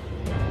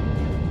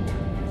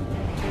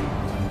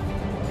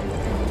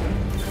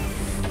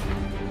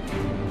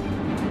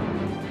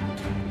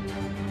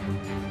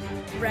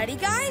 Ready,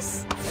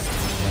 guys?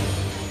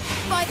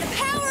 By the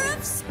power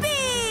of speed!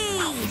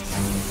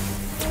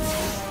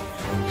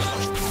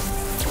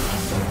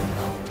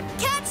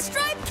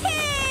 Catstripe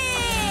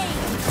King!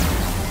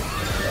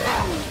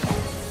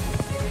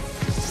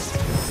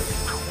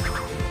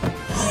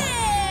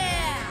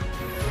 Yeah!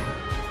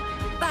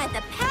 By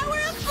the power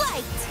of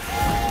flight!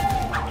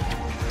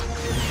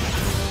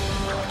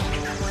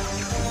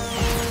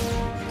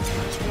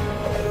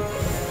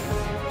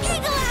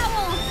 Eagle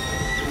Owl!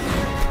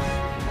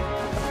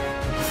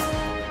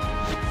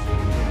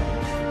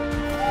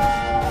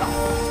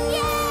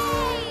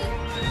 Yay!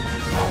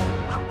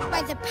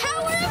 By the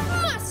power of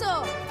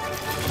muscle!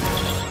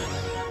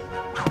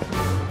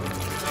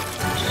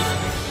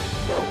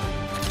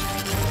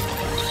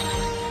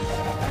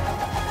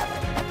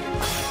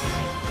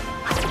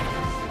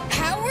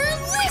 Power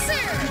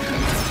Lizard!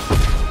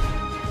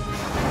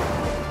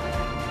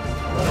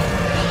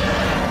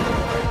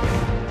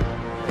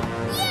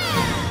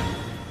 Yeah!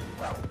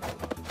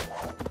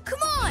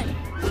 Come on!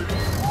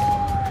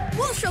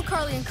 We'll show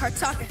Carly and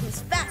Kartaka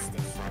who's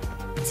fastest.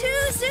 To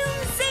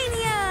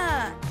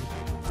Zoomzania!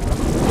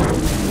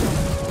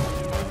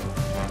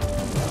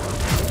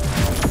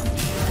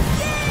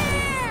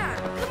 Yeah!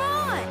 Come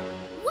on!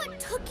 What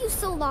took you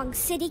so long,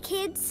 city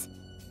kids?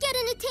 Get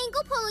in a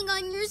tangle pulling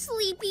on your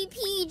sleepy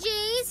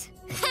PJs?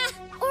 Ha!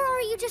 Or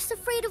are you just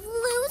afraid of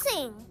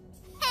losing?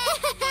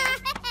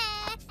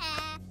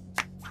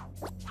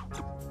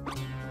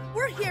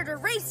 We're here to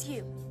race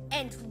you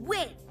and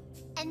win.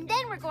 And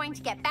then we're going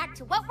to get back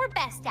to what we're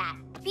best at,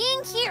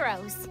 being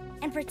heroes.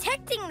 And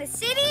protecting the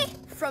city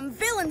from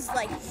villains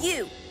like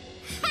you.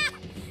 Ha!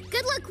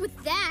 Good luck with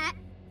that.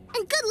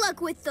 And good luck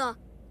with the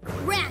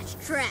Crash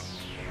Track,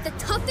 the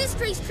toughest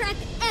racetrack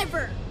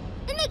ever.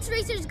 It makes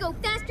racers go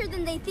faster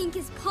than they think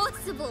is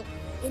possible.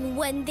 And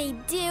when they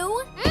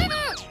do...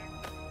 Ha!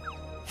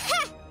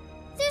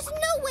 There's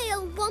no way a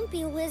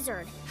lumpy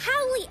lizard,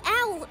 howly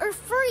owl, or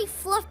furry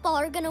fluffball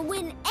are gonna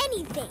win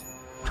anything.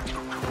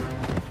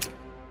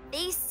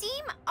 They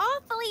seem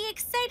awfully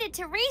excited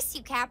to race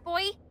you,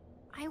 Catboy.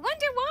 I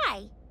wonder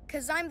why.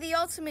 'Cause I'm the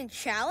ultimate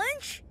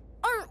challenge?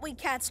 Aren't we,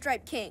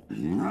 Catstripe King?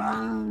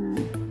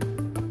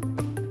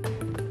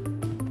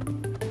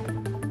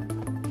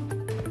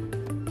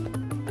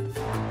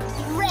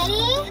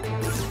 Ready?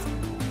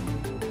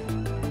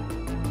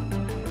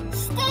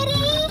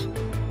 Steady?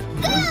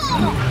 Go!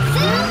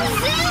 Zoom,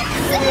 zoom,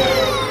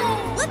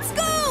 zoom! Let's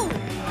go!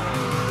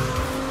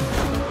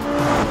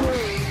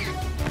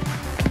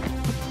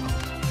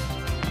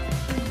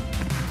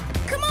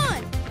 Come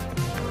on!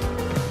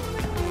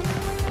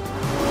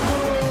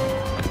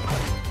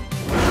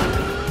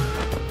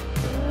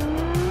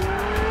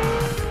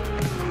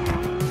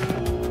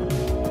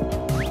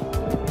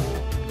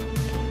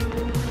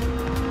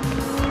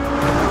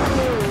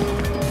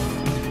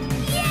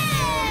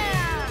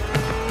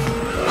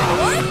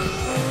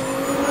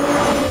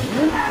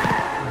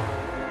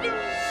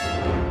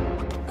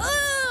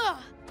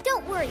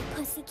 Don't worry,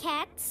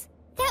 pussycats.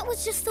 That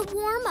was just a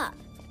warm-up.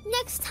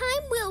 Next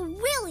time, we'll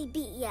really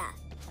beat ya.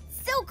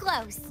 So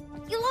close.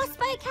 You lost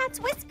by a cat's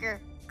whisker.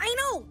 I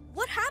know!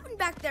 What happened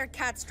back there,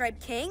 Catstripe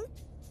King?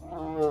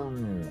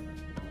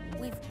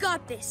 We've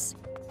got this.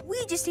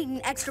 We just need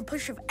an extra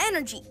push of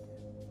energy.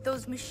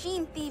 Those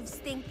machine thieves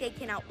think they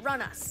can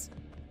outrun us.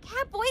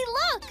 Catboy,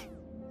 look!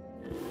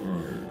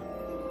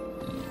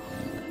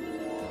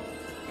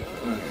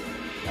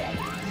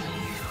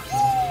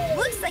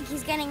 Looks like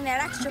he's getting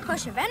that extra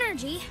push of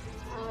energy.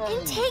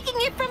 And taking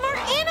it from our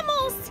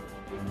animals!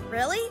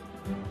 Really?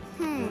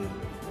 By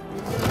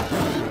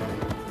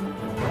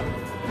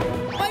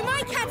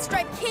my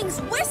Catstripe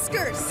King's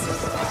whiskers!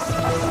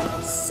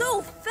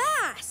 So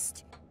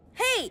fast!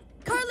 Hey,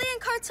 Carly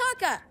and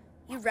Kartaka,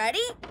 you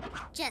ready?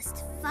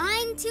 Just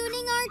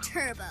fine-tuning our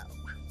turbo.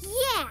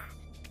 Yeah,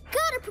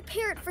 gotta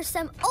prepare it for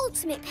some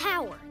ultimate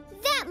power.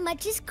 That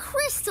much is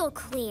crystal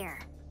clear.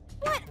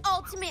 What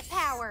ultimate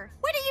power?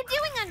 What are you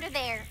doing under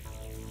there?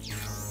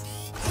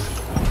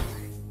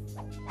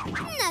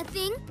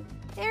 Nothing.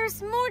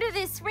 There's more to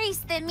this race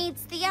than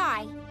meets the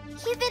eye.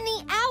 Even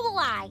the owl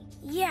eye.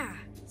 Yeah,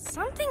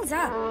 something's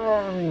up.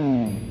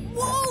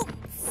 Whoa!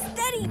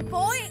 Steady,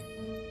 boy!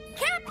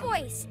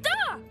 Catboy,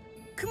 stop!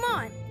 Come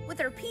on,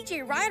 with our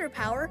PJ Rider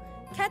power,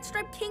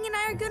 Catstripe King and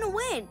I are gonna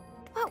win.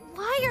 But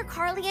why are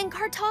Carly and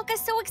Kartaka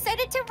so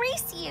excited to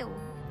race you?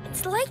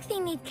 It's like they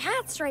need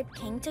Catstripe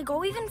King to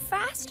go even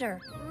faster.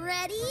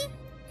 Ready,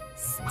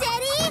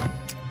 steady,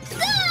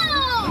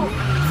 go!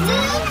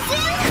 Zoom,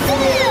 zoom,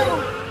 zoom!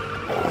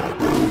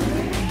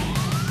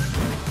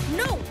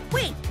 No,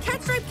 wait!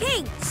 Catstripe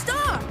King,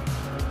 stop!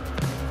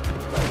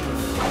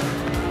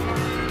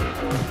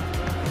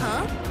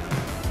 Huh?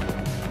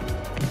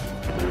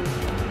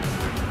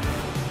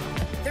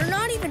 They're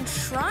not even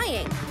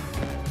trying.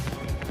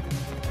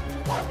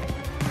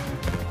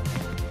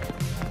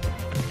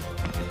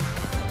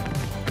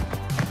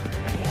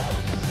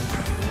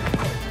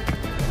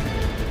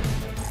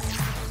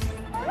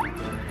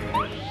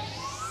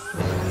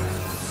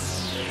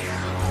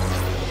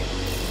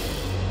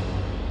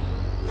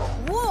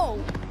 Whoa!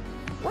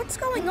 What's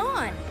going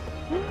on?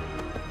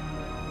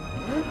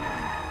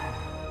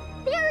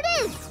 There it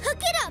is!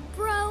 Hook it up,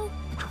 bro!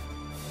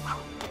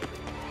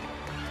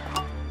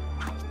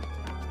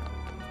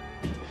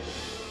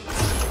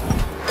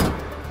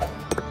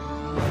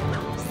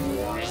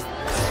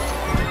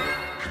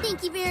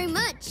 Thank you very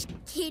much,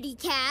 kitty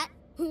cat.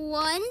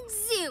 One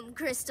Zoom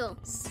Crystal.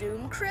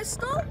 Zoom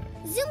Crystal?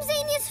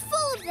 Zoomzania's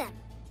full of them,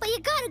 but you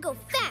gotta go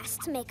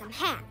fast to make them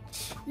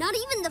hatch. Not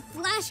even the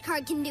flash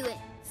card can do it,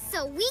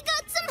 so we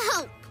got some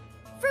help.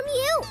 From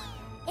you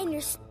and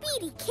your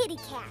speedy kitty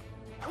cat.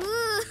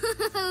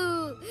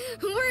 Ooh,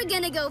 we're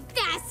gonna go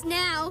fast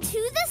now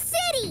to the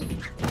city.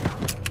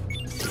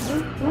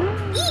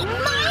 Eat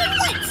my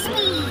wet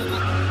speed!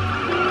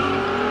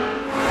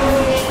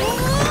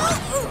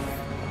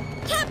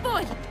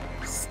 Catboy!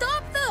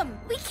 Stop them!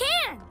 We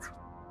can't!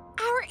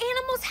 Our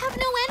animals have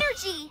no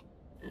energy.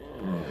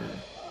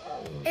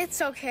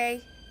 It's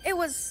okay. It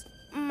was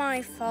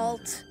my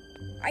fault.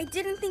 I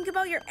didn't think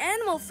about your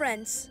animal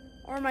friends.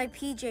 Or my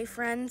PJ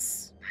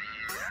friends.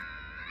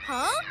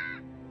 Huh?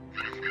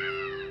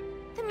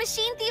 The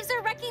machine thieves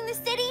are wrecking the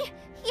city?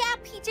 Yeah,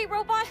 PJ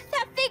Robot,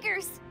 that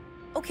figures.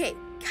 Okay,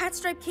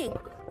 Catstripe King,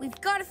 we've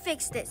got to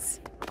fix this.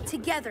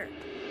 Together.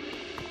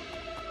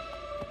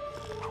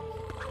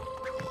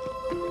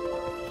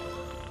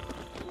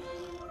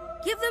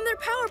 Give them their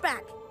power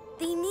back.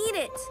 They need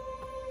it.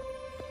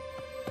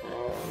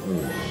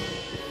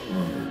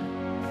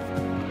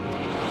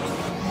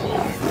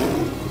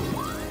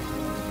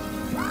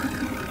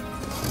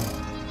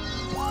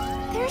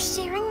 They're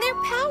sharing their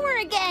power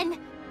again.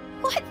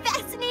 What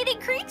fascinating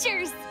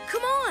creatures.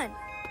 Come on.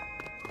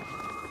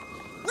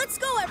 Let's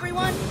go,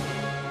 everyone.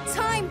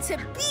 Time to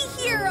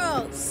be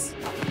heroes.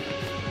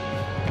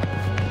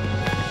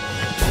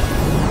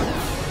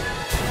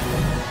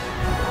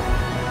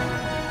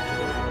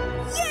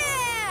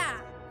 Yeah!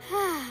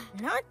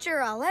 Not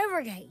sure I'll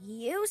ever get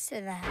used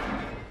to that.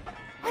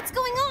 What's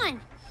going on?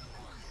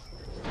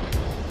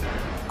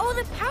 Oh,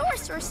 the power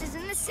sources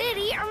in the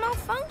city are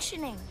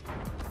malfunctioning.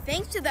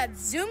 Thanks to that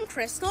Zoom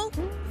Crystal.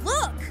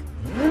 Look!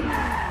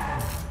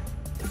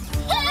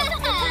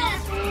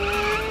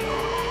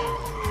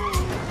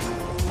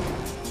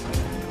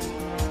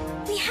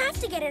 We have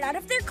to get it out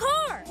of their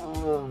car.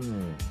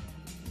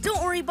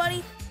 Don't worry,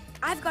 buddy.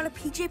 I've got a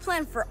PJ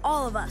plan for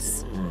all of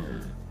us.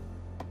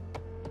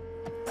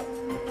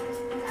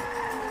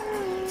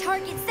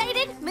 Target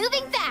sighted,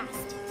 moving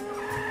fast.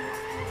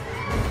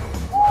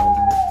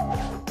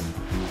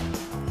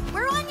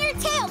 We're on your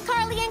tail,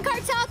 Carly and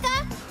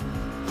Kartaka.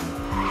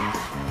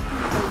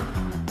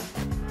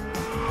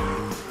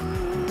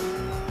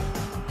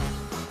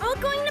 All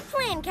going to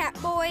plan,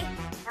 Catboy.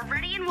 We're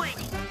ready and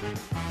waiting.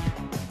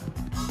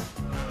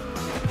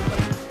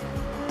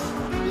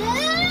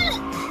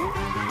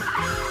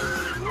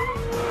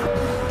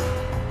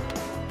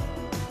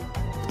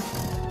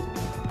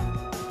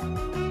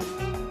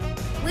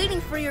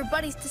 Waiting for your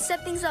buddies to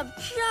set things up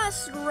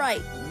just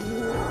right.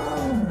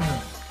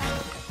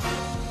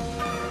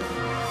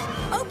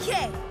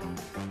 Okay,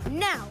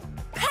 now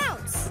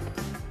pounce!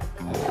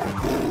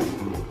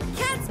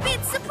 Cat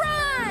speed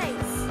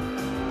surprise!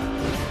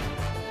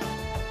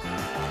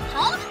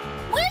 Huh?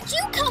 Where'd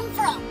you come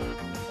from?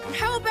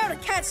 How about a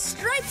cat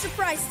stripe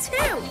surprise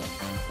too?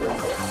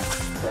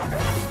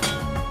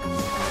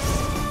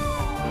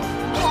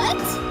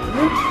 What?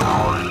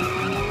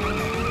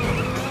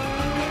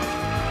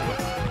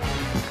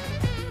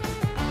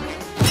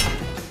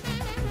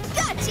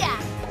 Gotcha!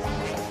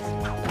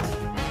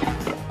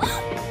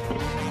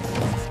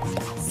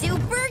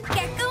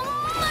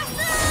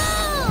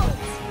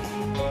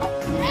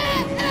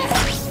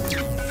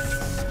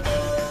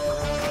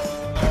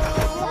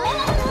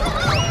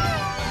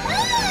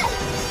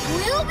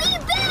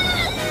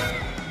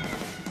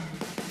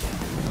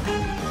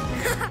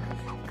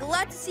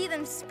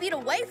 them speed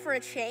away for a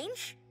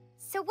change.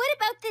 So what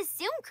about this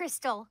Zoom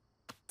crystal?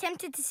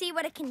 Tempted to see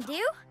what it can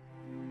do?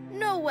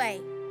 No way.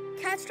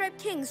 Catstripe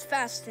King's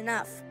fast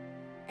enough.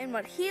 And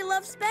what he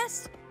loves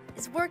best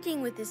is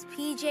working with his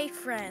PJ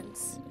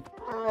friends.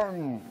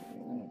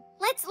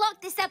 Let's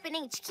lock this up in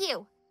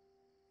HQ.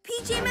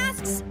 PJ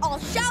Masks, all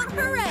shout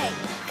hooray!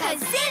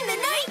 'Cause in the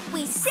night,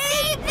 we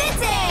save the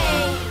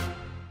day!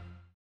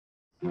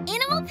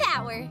 Animal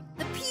power.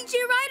 The PJ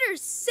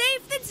Riders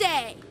save the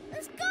day!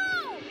 Let's go!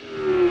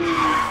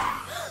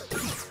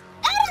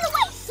 Out of the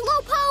way,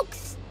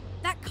 slowpokes!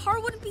 That car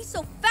wouldn't be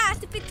so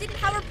fast if it didn't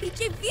have our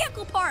PJ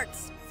vehicle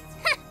parts.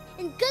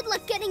 And good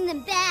luck getting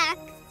them back.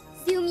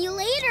 Zoom you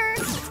later.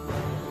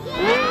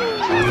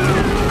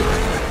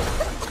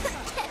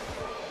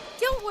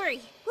 Don't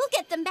worry, we'll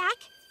get them back.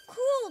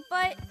 Cool,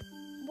 but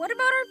what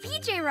about our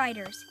PJ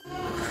Riders?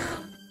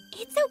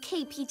 It's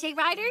okay, PJ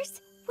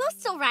Riders. We'll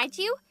still ride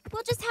you.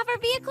 We'll just have our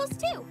vehicles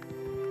too.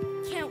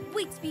 Can't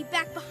wait to be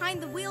back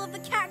behind the wheel of the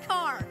cat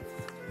car.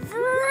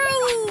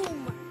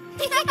 Vroom!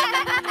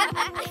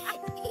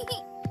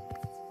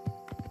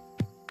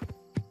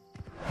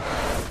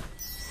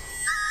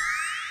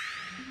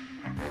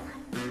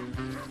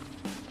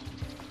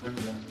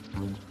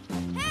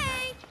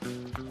 Hey!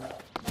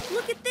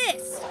 Look at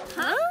this.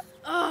 Huh?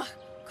 Ugh,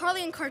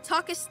 Carly and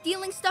Kartaka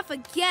stealing stuff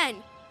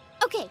again.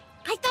 Okay,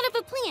 I thought of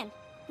a plan.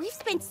 We've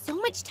spent so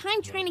much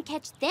time trying to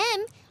catch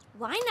them.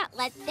 Why not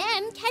let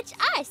them catch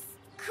us?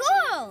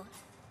 Cool!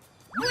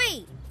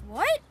 Wait,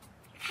 what?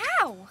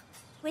 How?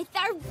 With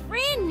our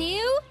brand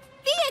new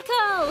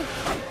vehicle!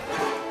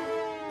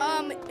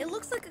 It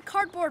looks like a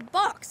cardboard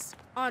box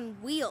on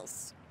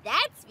wheels.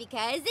 That's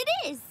because it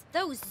is.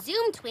 Those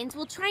Zoom twins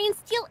will try and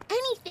steal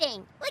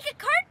anything. Like a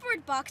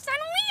cardboard box on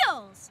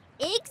wheels.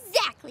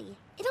 Exactly.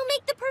 It'll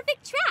make the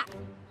perfect trap.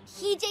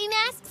 PJ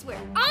Masks, we're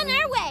on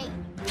our way.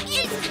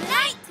 It's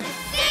night to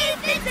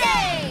save the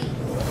day!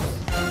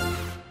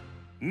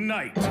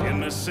 Night in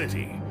the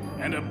city,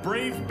 and a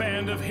brave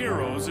band of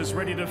heroes is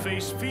ready to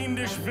face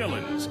fiendish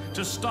villains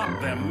to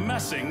stop them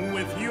messing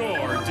with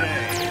your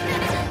day.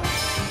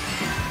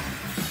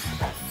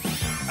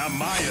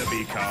 Amaya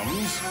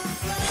becomes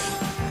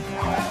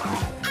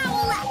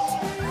Owlette!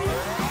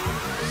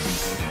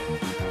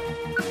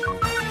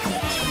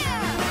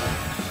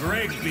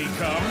 Greg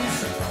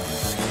becomes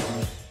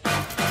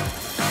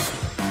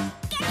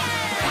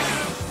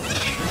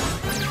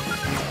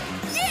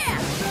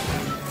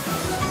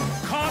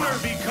Connor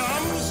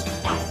becomes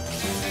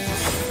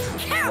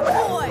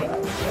Catboy!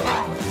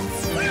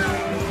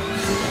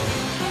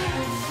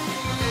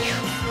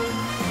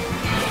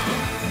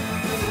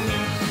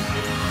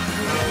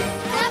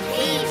 The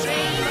PJ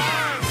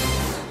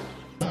Masks!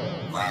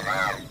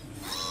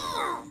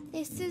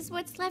 This is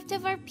what's left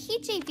of our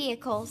PJ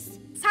vehicles.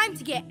 Time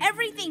to get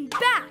everything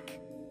back.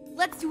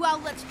 Let's do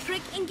Owlette's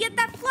trick and get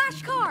that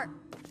flash car.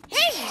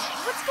 Hey,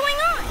 what's going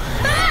on?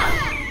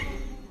 Ah!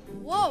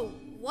 Whoa,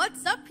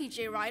 what's up,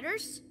 PJ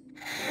Riders?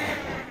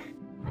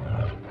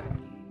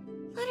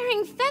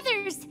 Fluttering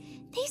feathers,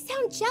 they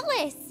sound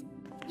jealous.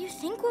 You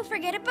think we'll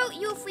forget about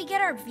you if we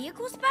get our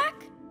vehicles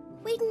back?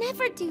 We'd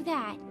never do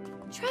that.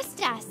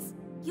 Trust us.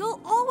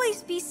 You'll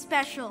always be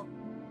special.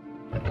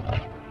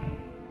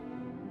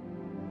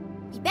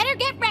 You better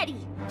get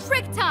ready.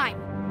 Trick time.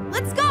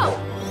 Let's go.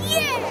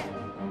 Yeah!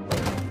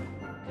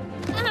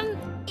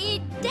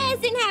 It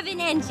doesn't have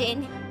an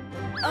engine.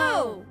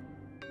 Oh,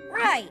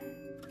 right.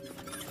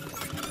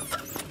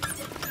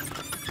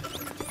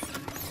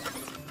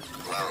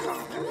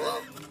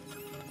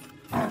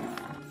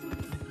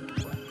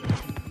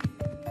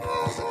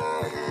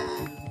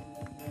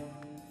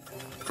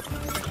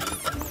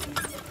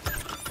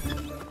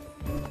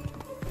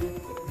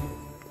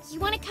 You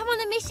want to come on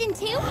the mission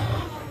too?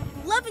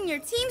 Loving your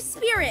team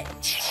spirit.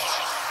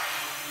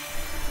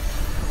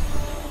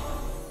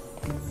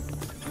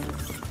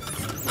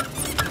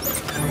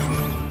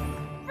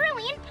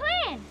 Brilliant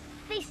plan.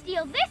 They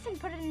steal this and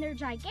put it in their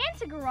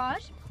gigantic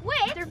garage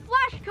with their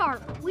flash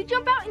car. We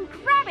jump out and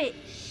grab it.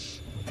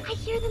 I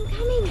hear them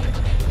coming.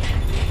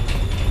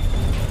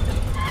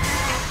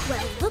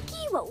 Well,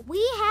 looky what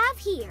we have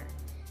here.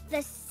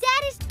 The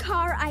saddest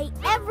car I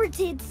ever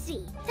did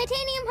see.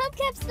 Titanium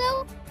hubcaps,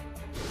 though.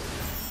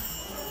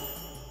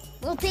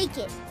 We'll take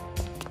it.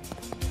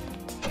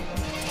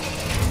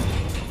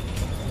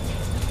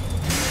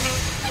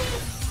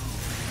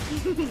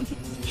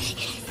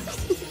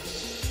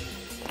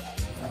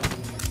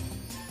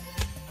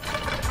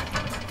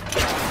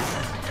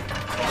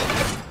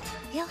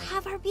 We'll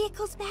have our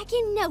vehicles back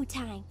in no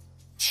time.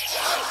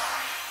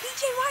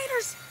 PJ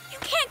Riders, you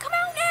can't come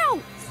out now.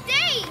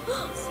 Stay!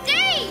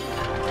 Stay!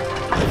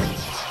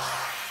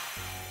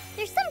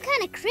 There's some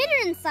kind of critter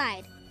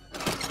inside.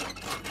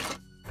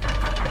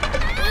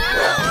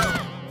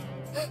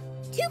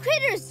 Two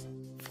critters!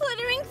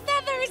 Fluttering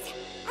feathers!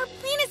 Our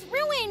plan is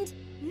ruined!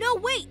 No,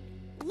 wait.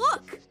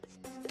 Look.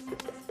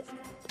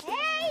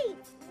 Hey!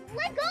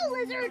 Let go,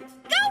 lizard!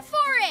 Go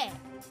for it.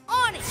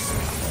 On it.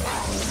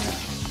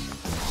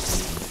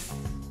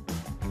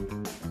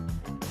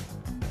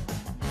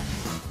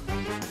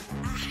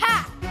 Aha!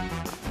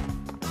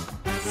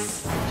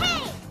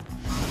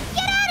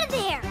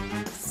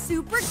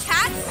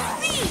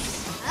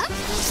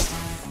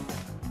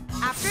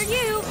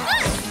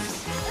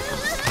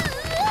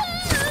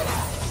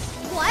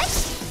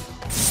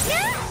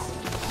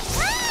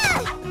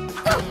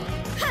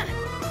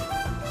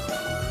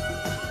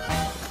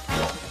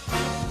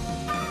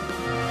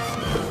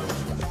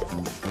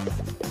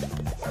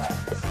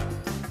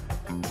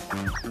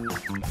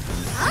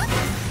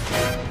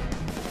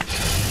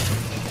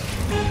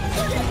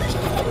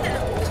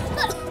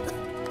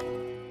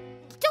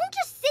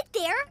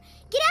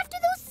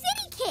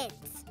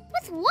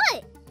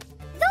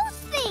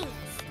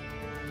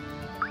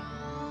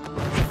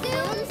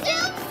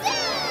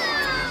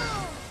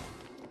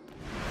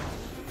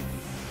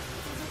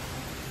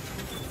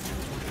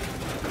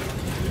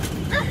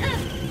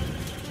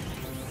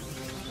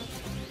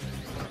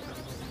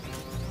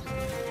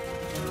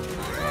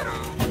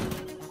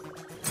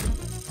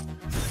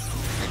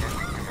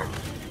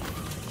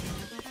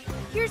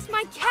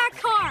 my cat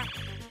car!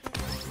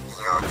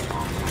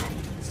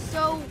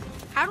 So,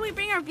 how do we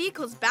bring our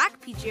vehicles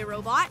back, PJ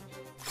Robot?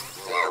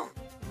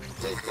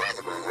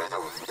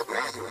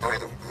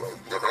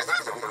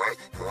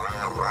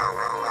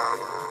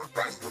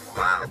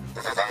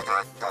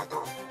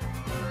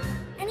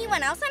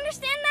 Anyone else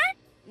understand that?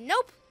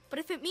 Nope, but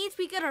if it means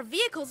we get our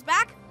vehicles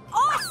back,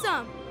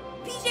 awesome!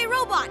 PJ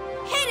Robot,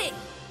 hit it!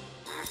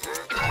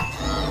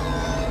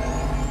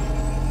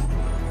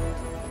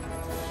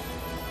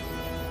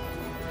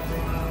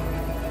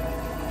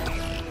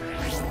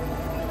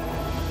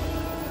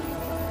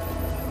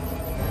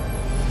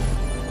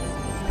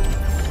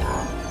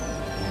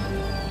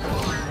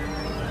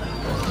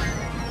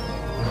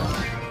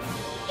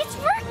 It's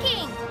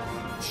working!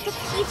 The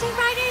PJ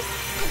Riders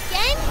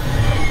again?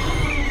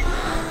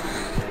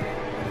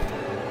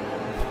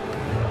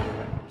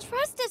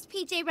 Trust us,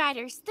 PJ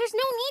Riders. There's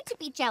no need to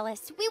be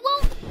jealous. We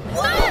won't.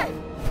 Whoa!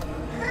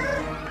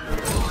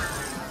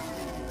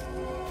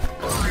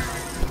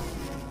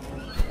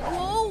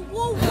 Whoa,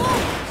 whoa,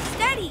 whoa!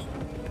 Steady!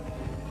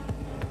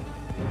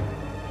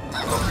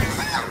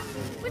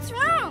 What's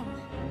wrong?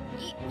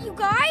 You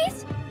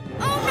guys?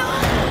 Oh no!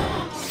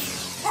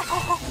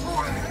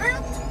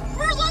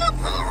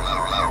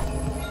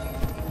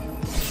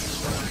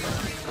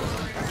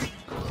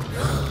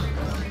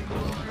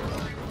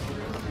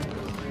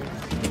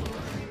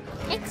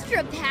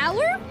 Extra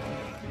power?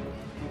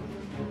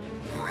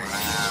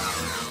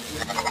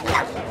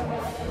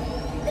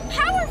 The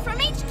power from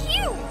HQ!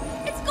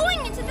 It's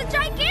going into the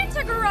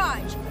Giganta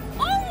garage!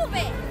 All of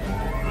it!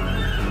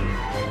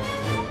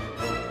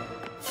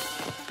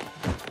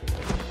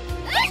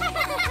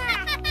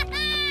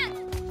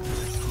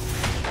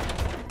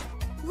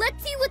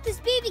 Let's see what this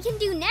baby can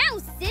do now,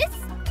 sis!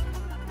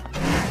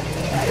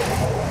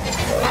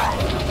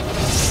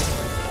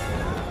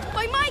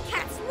 By my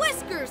cat's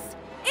whiskers!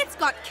 It's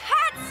got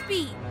cat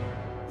speed!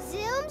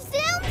 Zoom,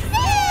 zoom,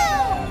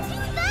 zoom! To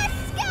the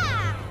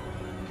sky!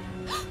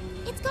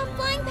 It's got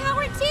flying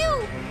power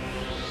too!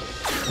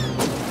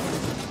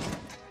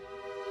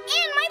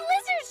 And my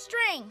lizard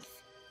strength!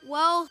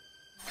 Well,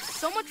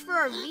 so much for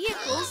our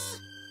vehicles.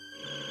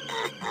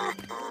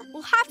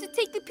 We'll have to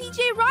take the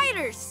PJ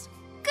Riders.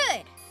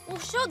 Good! We'll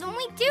show them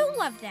we do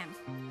love them.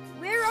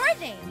 Where are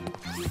they?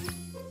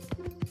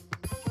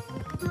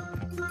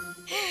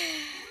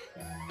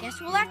 Guess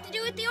we'll have to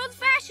do it the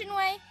old-fashioned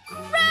way.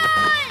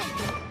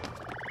 Run!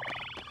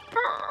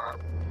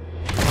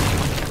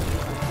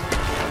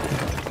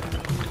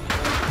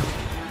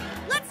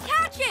 Let's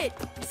catch it!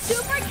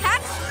 Super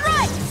Cat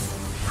Strikes!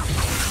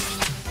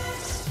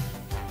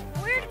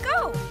 Where'd it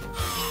go?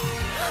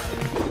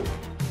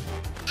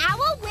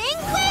 Owl Wing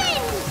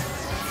wins!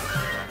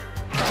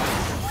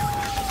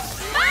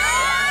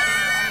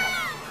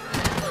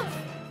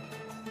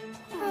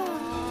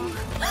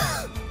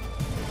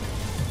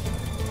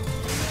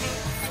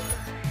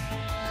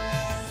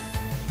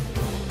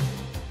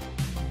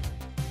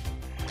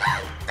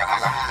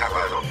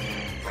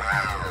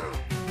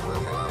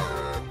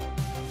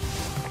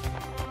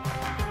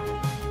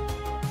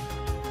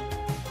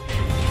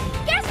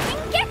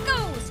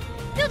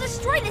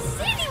 Destroy the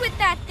city with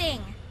that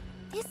thing!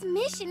 This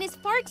mission is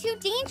far too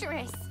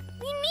dangerous.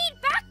 We need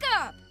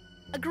backup!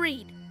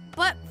 Agreed.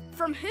 But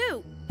from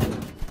who?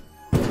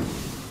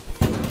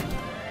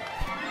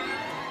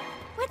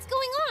 What's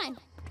going on?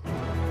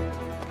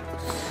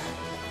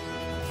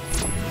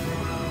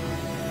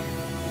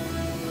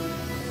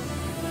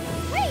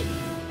 Wait!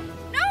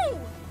 No!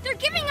 They're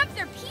giving up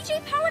their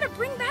PJ power to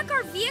bring back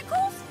our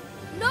vehicles?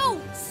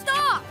 No!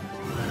 Stop!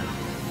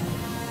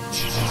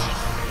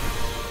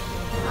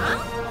 Huh?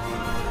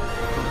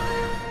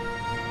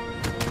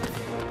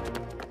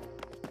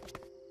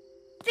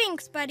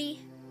 Thanks, buddy.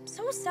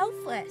 So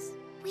selfless.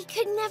 We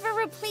could never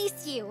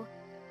replace you.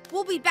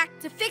 We'll be back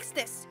to fix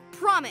this.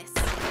 Promise.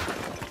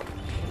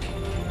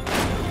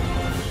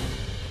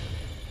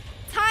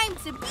 Time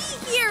to be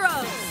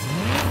heroes!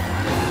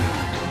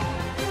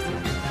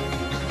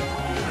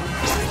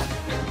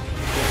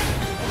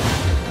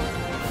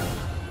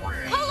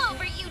 Pull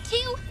over, you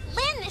two!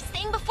 Land this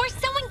thing before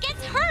someone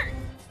gets hurt!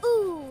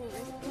 Ooh,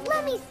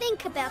 let me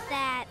think about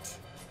that.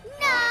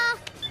 Nah.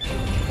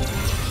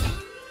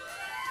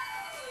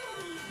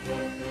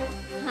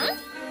 Huh?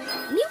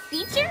 New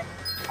feature?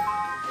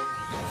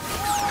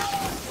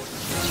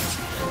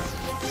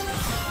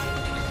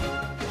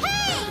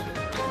 Hey!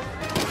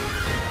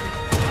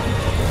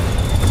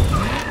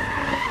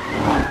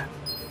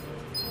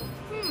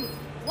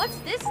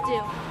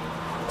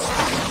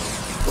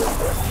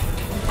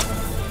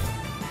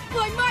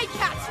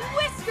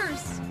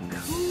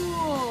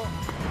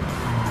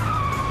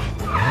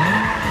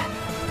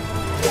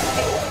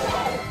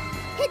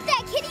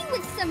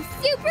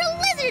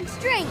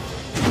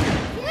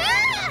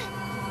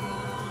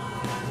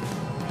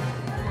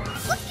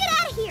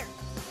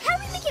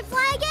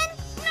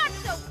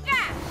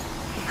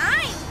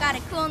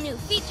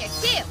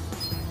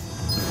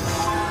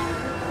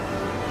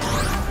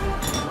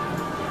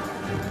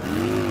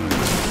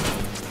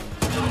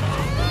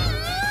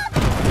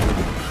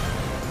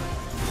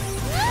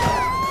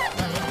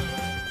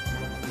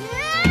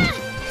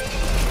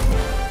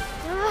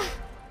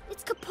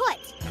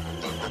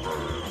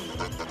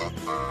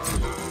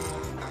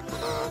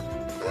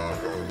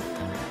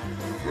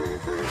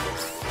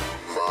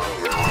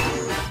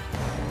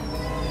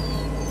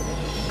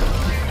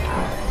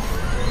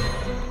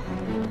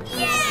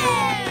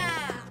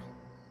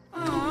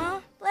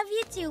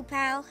 too,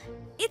 pal.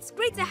 It's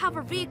great to have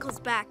our vehicles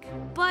back,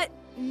 but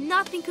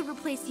nothing could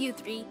replace you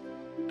three.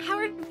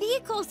 Our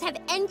vehicles have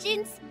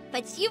engines,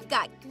 but you've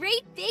got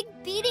great big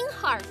beating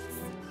hearts.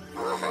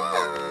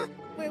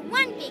 We're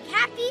one big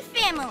happy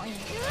family.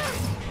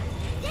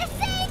 This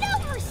ain't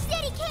over,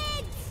 city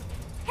kids!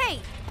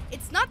 Hey,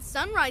 it's not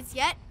sunrise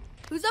yet.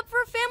 Who's up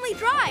for a family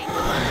drive?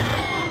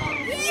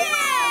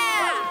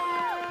 Yeah!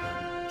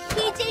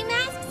 PJ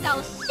Masks,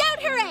 all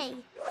shout hooray!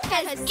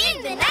 'Cause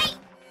in the night,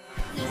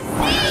 we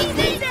save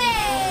the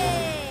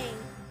day!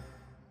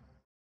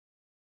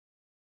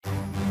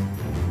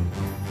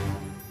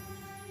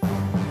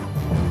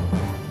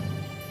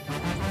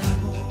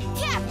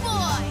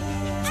 Catboy!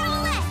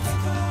 Owlette!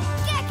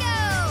 Gekko!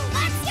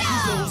 Let's go!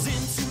 Goes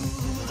into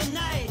the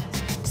night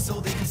so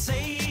they can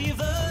save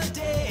the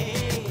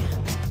day.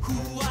 Who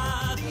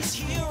are these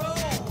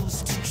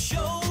heroes to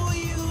show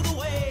you the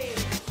way?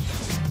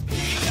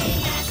 PJ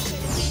Masks,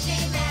 PJ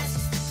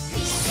Masks,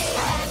 PJ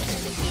Masks,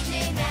 PJ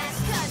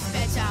Masks. 'Cause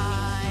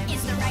bedtime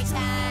is the right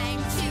time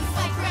to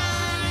fight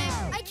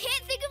crime. I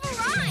can't think of a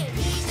rhyme!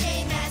 PJ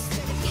Masks,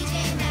 PJ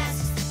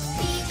Masks,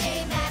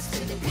 PJ Masks,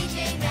 PJ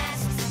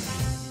Masks.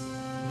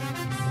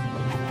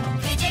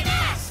 PJ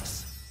Masks!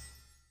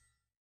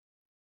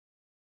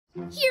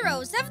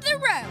 Heroes of the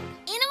road,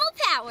 animal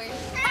power.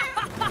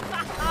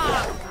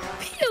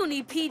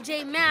 Puny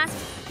PJ Masks,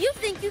 you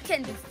think you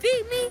can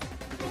defeat me?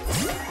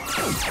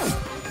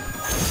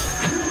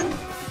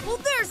 Well,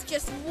 there's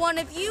just one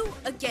of you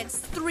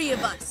against three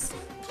of us,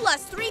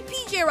 plus 3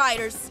 PJ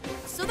Riders.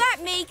 So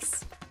that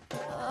makes,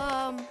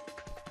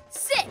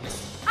 6.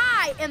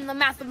 I am the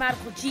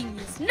mathematical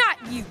genius, not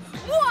you.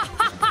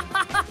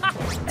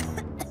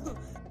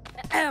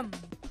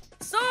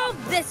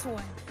 Solve this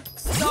one.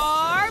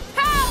 Star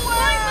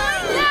power!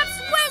 That's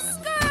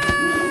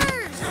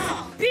whiskers!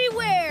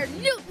 Beware,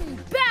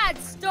 Newton, bad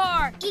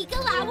star!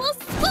 Eagle owl,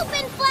 swoop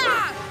and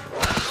fly.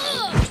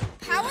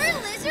 Power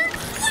lizard,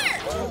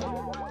 flirt.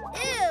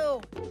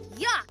 Ew!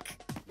 Yuck!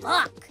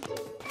 Luck!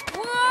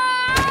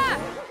 Wah!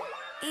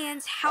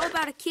 and how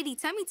about a kitty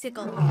tummy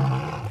tickle?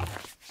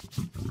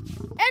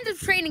 End of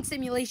training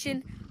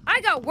simulation.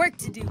 I got work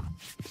to do.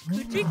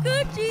 Coochie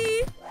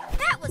coochie!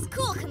 That was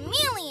cool,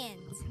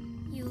 chameleons.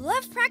 You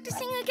love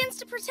practicing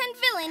against a pretend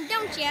villain,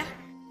 don't you?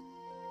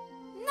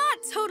 Not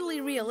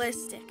totally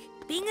realistic.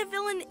 Being a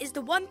villain is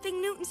the one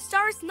thing Newton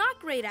Star is not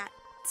great at.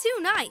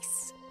 Too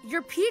nice.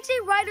 Your PJ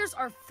Riders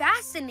are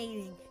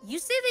fascinating. You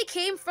say they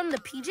came from the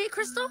PJ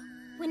Crystal?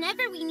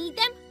 Whenever we need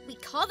them, we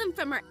call them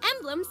from our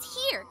emblems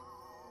here.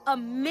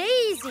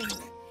 Amazing!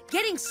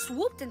 Getting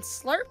swooped and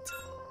slurped?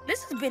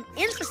 This has been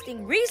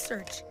interesting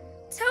research.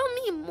 Tell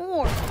me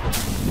more.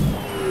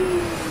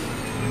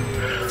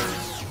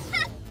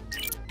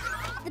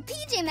 The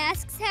PJ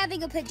Masks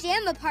having a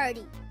pajama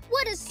party.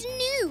 What a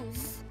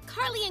snooze.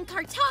 Carly and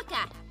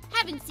Kartaka,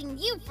 haven't seen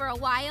you for a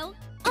while.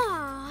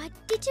 Aw,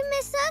 did you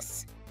miss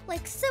us?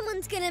 Like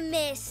someone's gonna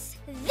miss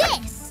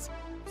this.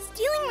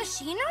 Stealing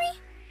machinery?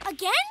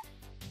 Again?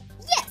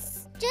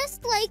 Yes,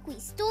 just like we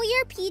stole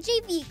your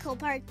PJ vehicle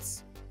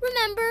parts.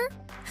 Remember?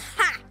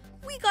 Ha!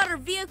 We got our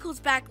vehicles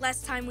back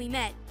last time we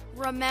met.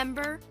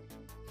 Remember?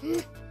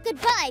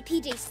 Goodbye,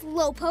 PJ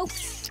Slowpoke.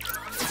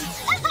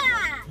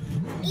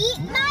 Eat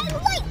my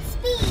light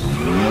speed!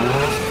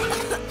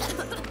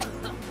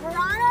 We're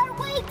on our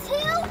way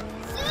to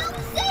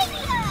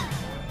Zoomzania!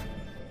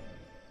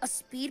 A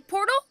speed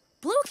portal?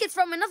 Blue Kid's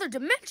from another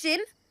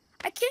dimension?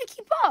 I can't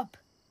keep up.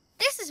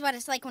 This is what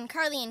it's like when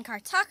Carly and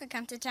Kartaka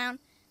come to town.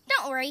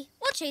 Don't worry,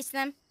 we'll chase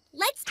them.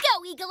 Let's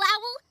go, Eagle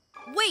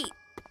Owl! Wait!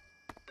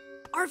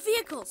 Our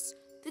vehicles!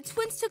 The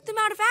twins took them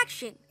out of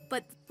action,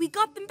 but we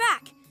got them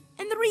back,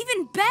 and they're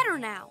even better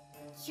now.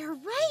 You're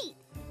right.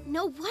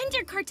 No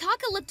wonder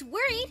Kartaka looked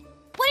worried.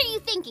 What are you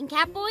thinking,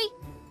 Catboy?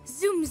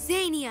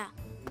 Zoomzania!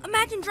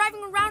 Imagine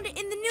driving around it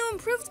in the new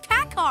improved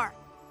cat car.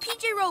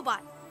 PJ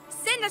Robot,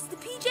 send us the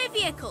PJ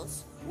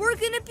vehicles. We're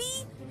gonna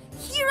be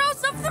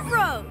heroes of the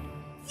road.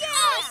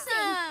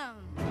 Awesome!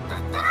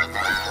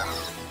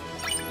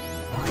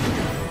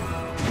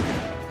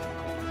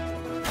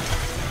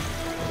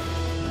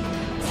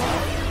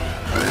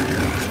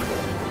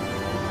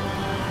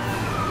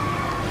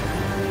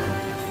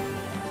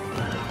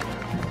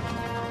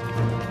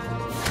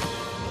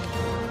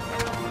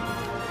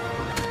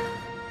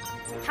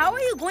 How are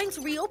you going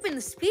to reopen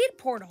the speed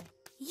portal?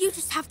 You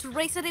just have to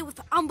race at it with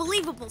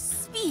unbelievable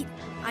speed.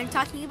 I'm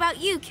talking about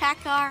you, cat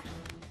car.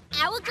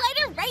 Owl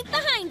glider right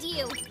behind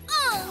you.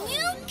 All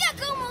new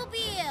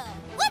Gekko-mobile.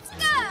 Let's go!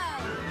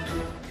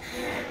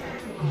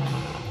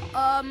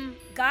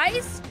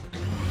 Guys?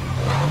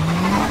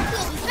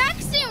 We'll be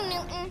back soon,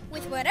 Newton,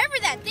 with whatever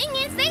that thing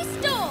is they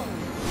stole.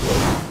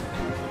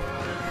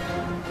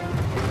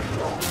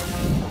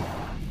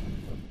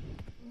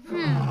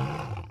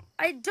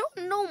 I don't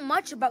know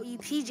much about you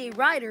PJ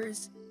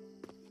Riders,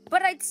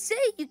 but I'd say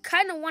you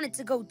kind of wanted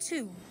to go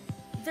too.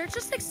 They're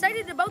just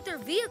excited about their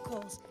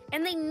vehicles,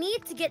 and they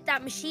need to get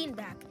that machine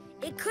back.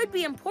 It could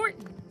be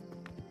important.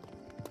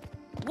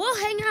 We'll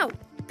hang out.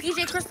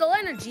 PJ Crystal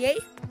Energy, eh?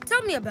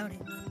 Tell me about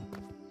it.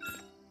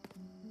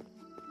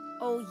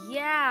 Oh,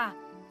 yeah.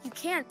 You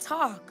can't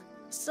talk.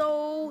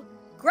 So,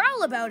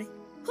 growl about it.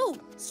 Hoo,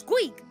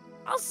 squeak.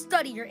 I'll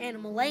study your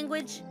animal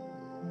language.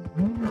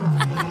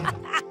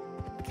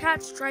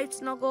 Cat stripe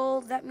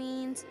snuggle, that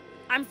means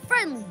I'm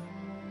friendly.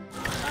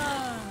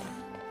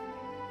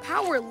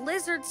 Power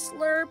lizard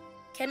slurp,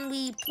 can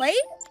we play?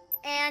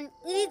 And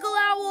eagle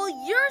owl,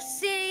 you're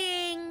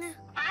saying...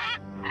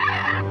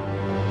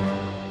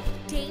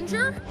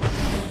 Danger?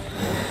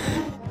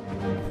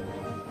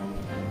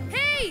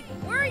 Hey,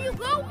 where are you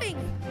going?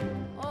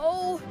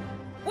 Oh,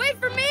 wait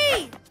for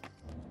me!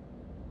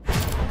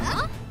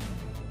 Huh?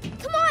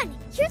 Come on,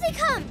 here they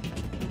come!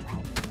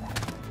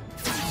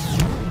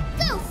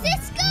 Go,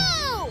 sis,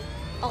 go!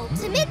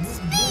 Ultimate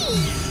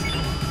speed!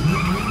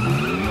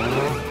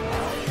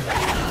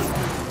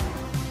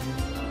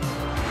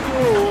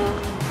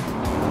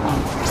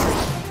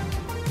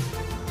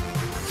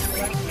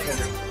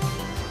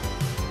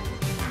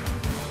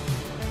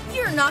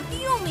 You're not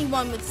the only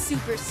one with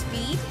super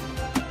speed.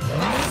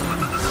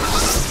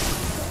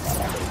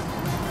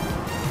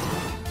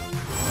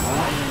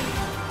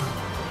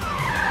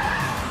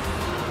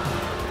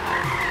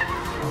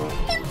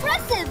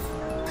 Impressive!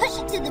 Push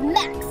it to the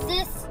max,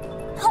 sis.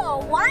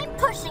 Oh, I'm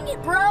pushing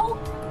it, bro.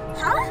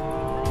 Huh?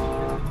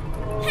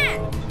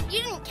 Ha!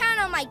 You didn't count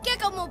on my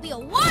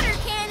Gekko-mobile water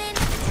cannon!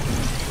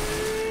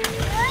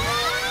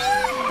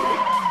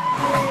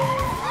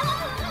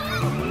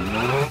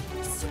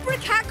 Super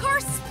cat car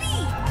speed!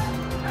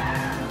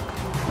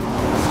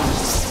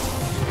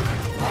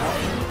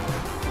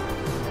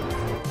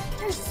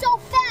 They're so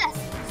fast,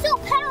 so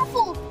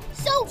powerful,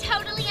 so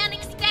Totally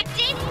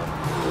unexpected.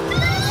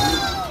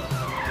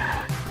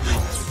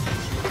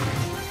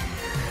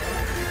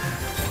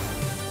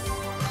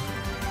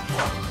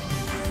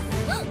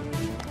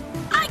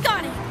 I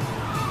got it!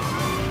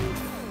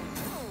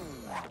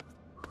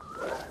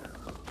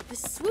 The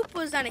swoop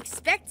was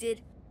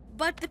unexpected,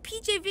 but the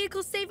PJ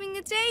vehicle saving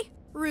the day?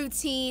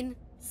 Routine.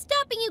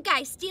 Stopping you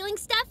guys stealing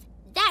stuff?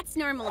 That's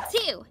normal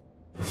too.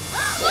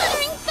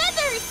 Fluttering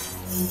feathers!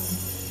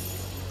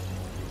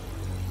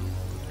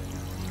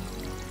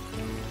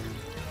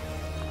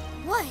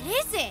 What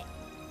is it?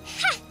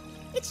 Ha!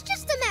 It's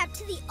just a map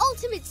to the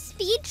ultimate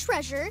speed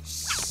treasure.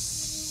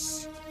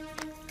 Shh!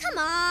 Come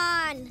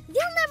on!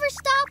 They'll never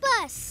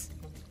stop us!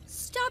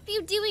 Stop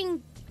you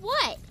doing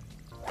what?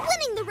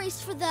 Winning the race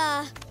for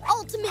the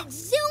ultimate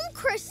zoom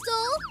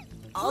crystal!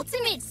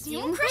 Ultimate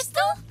Zoom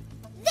Crystal?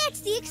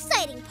 That's the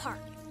exciting part.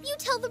 You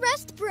tell the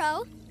rest,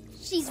 bro.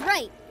 She's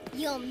right.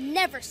 You'll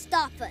never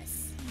stop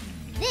us.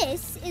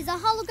 This is a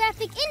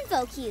holographic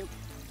info cube.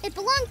 It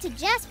belonged to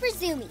Jasper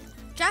Zoomy,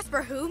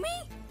 Jasper who me?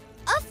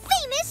 a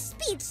famous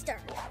speedster.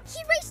 He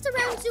raced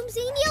around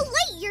Zoomzania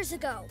late years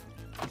ago.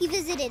 He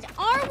visited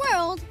our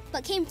world,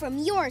 but came from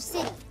your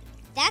city.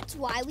 That's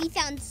why we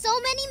found so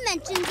many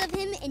mentions of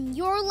him in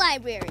your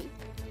library.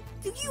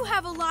 Do you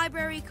have a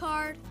library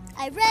card?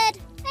 I read,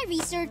 I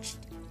researched.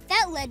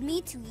 That led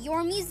me to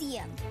your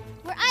museum,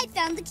 where I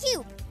found the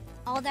cube.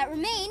 All that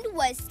remained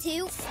was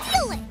to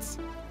steal it.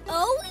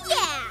 Oh,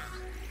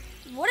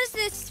 yeah! What is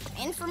this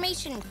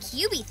information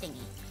cubey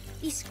thingy?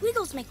 These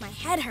squiggles make my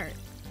head hurt.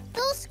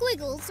 Those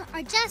squiggles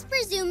are Jasper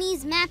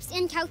Zoomy's maps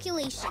and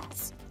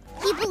calculations.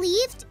 He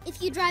believed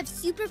if you drive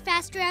super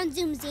fast around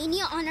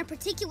Zoomzania on a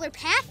particular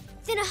path,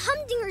 then a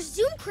Humdinger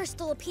Zoom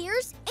Crystal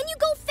appears and you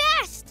go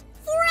fast!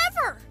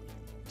 Forever!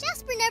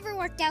 Jasper never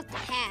worked out the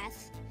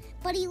path,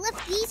 but he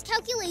left these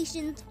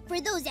calculations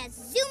for those as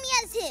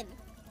zoomy as him.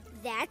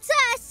 That's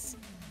us!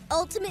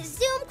 Ultimate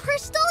Zoom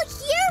Crystal,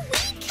 here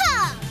we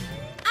come!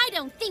 I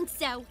don't think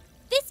so.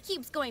 This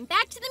cube's going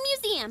back to the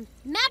museum,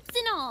 maps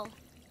and all.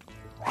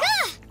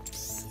 Ah!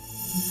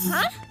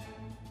 Huh?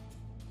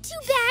 Too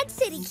bad,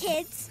 city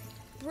kids.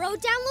 Bro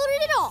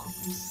downloaded it all.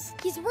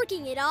 He's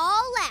working it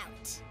all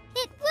out.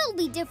 It will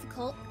be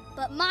difficult,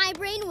 but my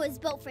brain was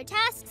built for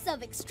tasks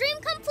of extreme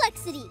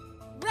complexity.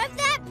 Rev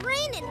that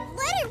brain and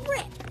let it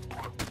rip.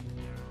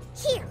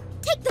 Here,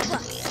 take the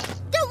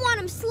bus. Don't want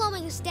him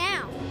slowing us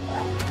down.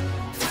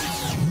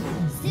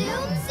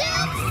 Zoom,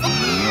 zoom,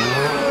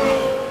 zoom!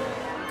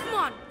 Come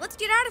on, let's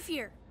get out of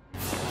here.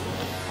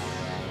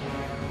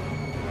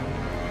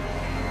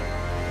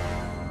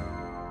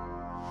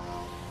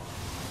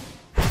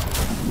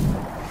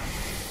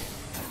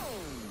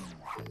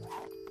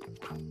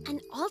 An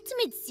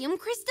ultimate Zoom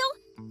Crystal?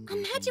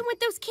 Imagine what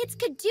those kids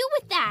could do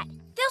with that.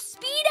 They'll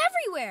speed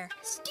everywhere,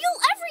 steal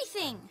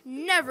everything.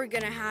 Never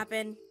gonna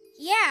happen.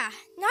 Yeah,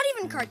 not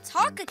even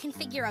Kartaka can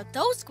figure out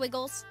those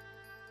squiggles.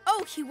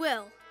 Oh, he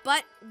will,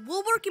 but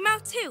we'll work him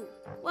out too.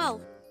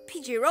 Well,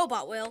 PJ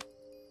Robot will.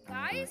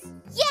 Guys?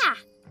 Yeah,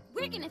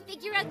 we're gonna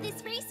figure out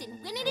this race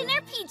and win it in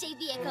our PJ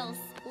vehicles.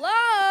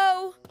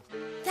 Hello?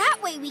 That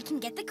way we can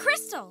get the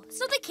crystal,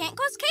 so they can't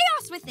cause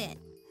chaos with it.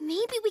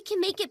 Maybe we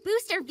can make it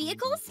boost our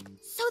vehicles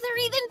so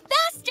they're even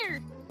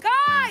faster.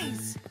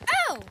 Guys!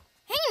 Oh,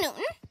 hey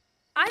Newton.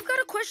 I've got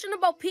a question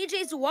about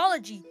PJ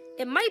zoology.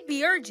 It might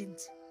be urgent.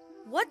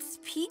 What's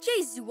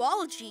PJ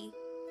zoology?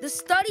 The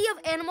study of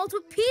animals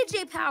with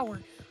PJ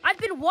power. I've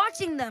been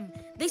watching them.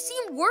 They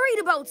seem worried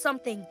about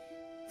something.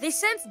 They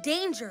sense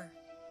danger.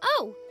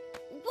 Oh,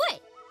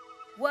 what?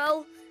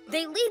 Well,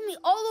 they lead me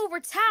all over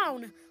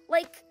town,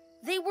 like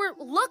they were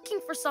looking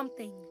for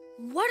something.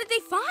 What did they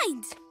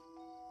find?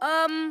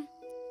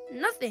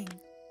 Nothing.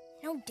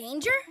 No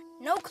danger?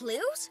 No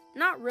clues?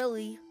 Not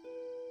really.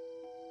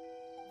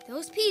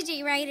 Those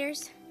PJ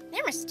Riders,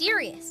 they're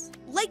mysterious.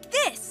 Like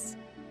this.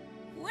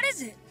 What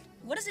is it?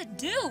 What does it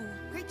do?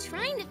 We're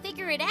trying to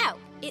figure it out.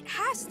 It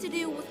has to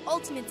do with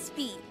ultimate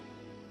speed.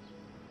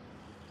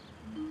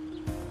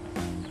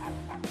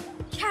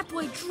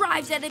 Catboy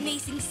drives at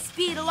amazing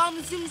speed along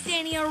the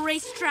Zoomzania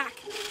racetrack.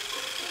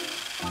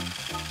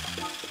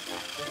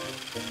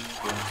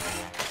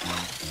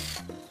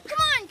 Come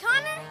on,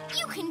 Connor,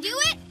 you can do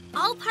it.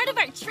 All part of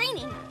our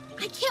training.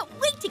 I can't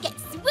wait to get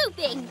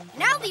swooping.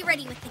 And I'll be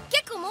ready with the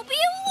Gekko-mobile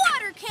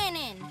water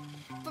cannon.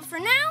 But for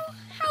now,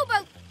 how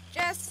about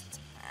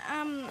just,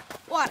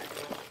 water?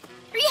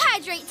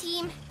 Rehydrate,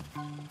 team.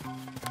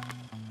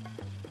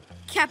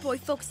 Catboy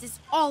focuses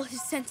all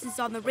his senses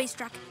on the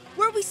racetrack,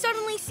 where we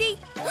suddenly see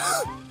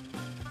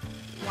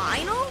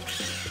Lionel?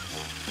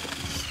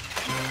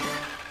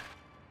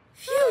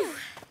 Phew.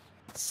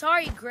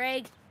 Sorry,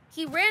 Greg.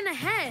 He ran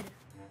ahead.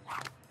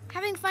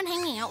 Having fun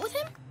hanging out with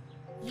him?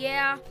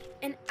 Yeah,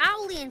 and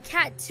Owlie and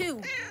Cat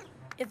too.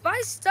 If I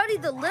study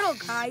the little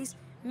guys,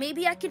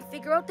 maybe I can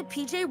figure out the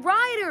PJ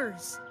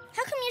Riders.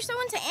 How come you're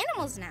so into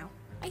animals now?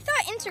 I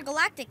thought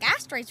intergalactic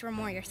asteroids were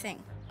more your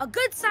thing. A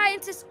good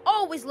scientist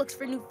always looks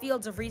for new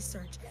fields of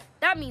research.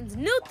 That means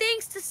new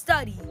things to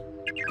study.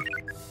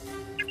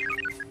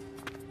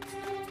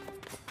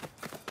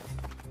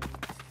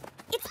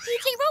 It's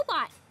PJ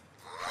Robot.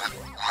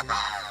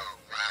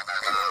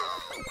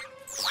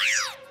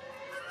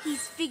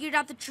 He's figured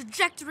out the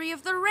trajectory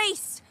of the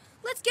race.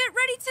 Let's get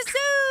ready to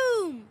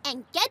zoom!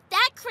 And get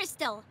that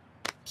crystal.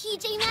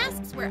 PJ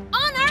Masks, we're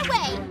on our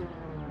way.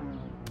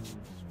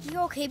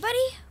 You okay,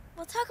 buddy?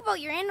 We'll talk about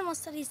your animal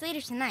studies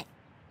later tonight.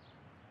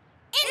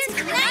 It's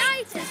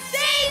tonight to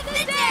save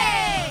the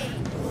day!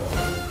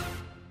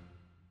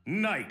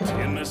 Night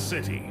in the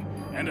city,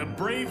 and a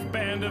brave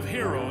band of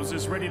heroes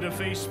is ready to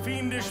face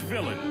fiendish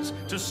villains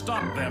to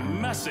stop them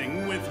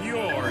messing with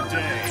your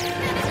day.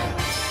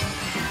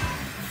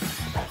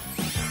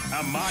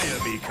 Amaya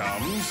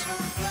becomes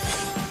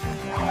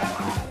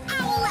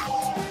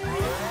Owlette!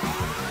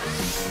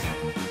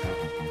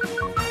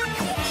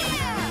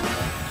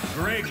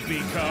 Greg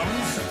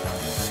becomes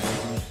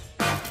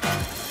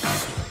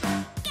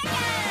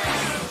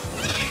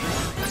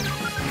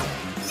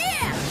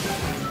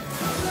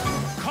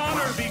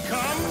Connor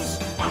becomes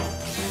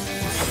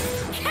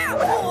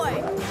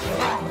Catboy!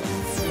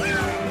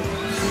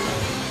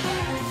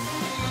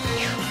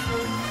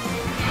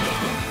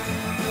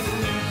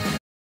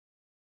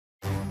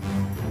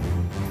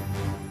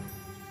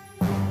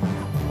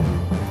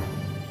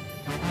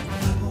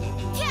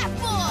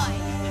 Catboy!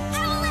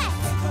 Owlette!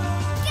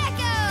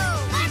 Gekko!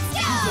 Let's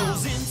go!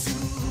 Goes into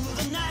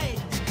the night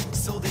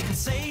so they can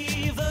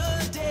save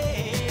the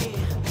day.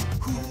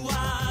 Who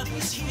are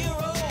these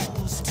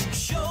heroes to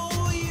show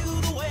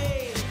you the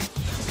way?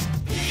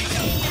 PJ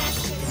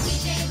Masks,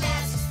 PJ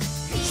Masks,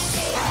 PJ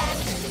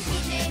Masks,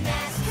 PJ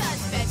Masks.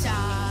 'Cause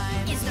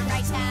bedtime is the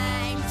right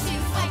time to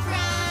fight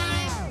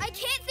crime. I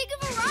can't think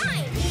of a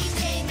rhyme.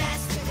 PJ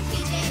Masks,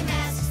 PJ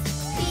Masks,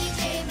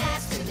 PJ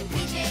Masks,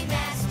 PJ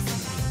Masks.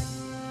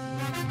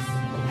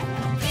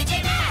 PJ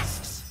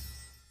Masks!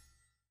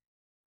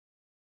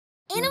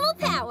 Animal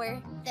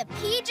power, the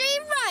PJ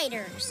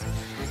Riders.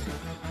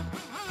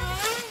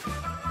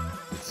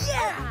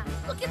 Yeah!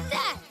 Look at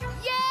that!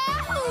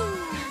 Yahoo!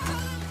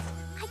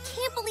 I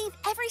can't believe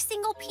every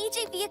single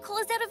PJ vehicle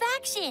is out of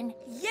action.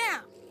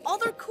 Yeah, all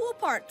their cool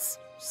parts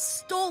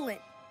stolen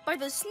by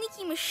those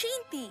sneaky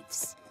machine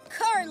thieves.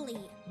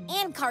 Carly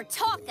and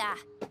Kartaka.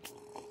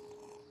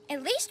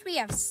 At least we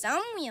have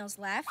some wheels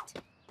left.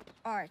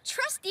 Our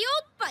trusty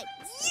old bike.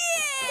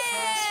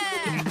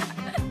 Yeah!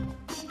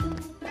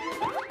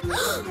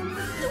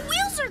 The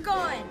wheels are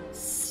gone.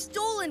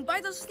 Stolen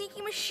by those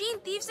sneaky machine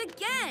thieves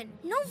again.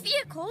 No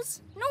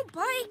vehicles, no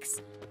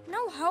bikes,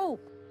 no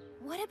hope.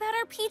 What about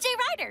our PJ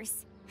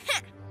Riders?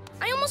 Heh,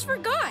 I almost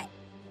forgot.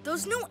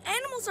 Those new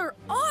animals are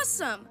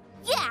awesome.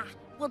 Yeah,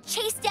 we'll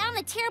chase down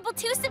the terrible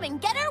twosome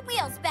and get our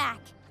wheels back.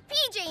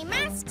 PJ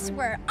Masks,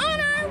 we're on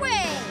our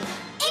way.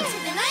 Into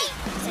the night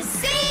to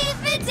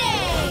save the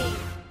day.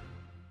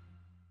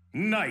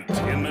 Night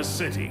in the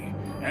city,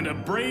 and a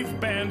brave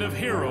band of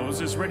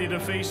heroes is ready to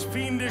face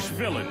fiendish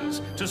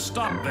villains to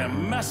stop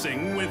them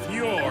messing with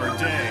your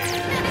day.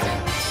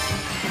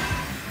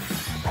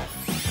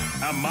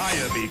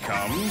 Amaya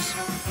becomes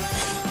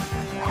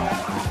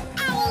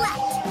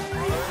Owlette.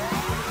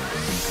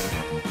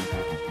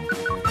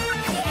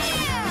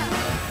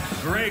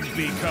 Greg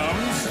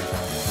becomes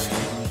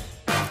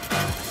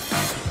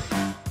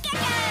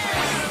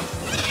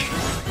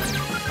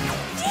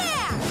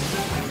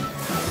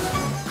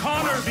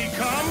Connor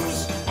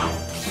becomes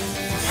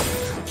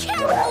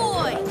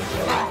Catboy.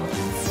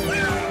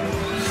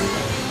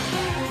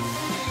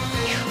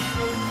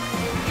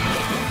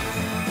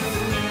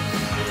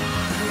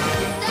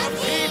 The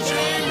PJ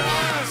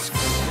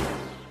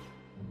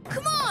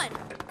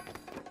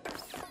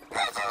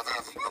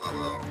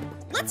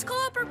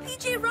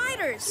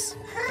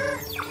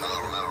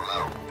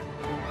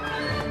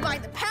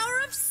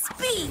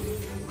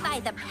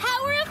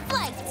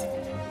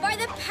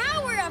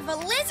have a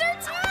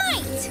lizard's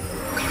might!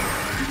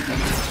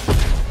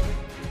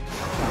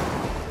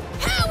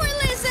 Power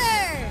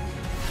lizard!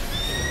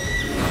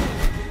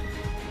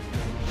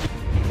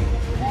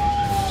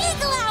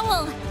 Eagle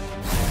owl!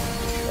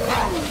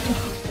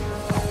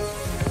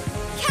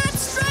 Cat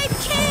stripe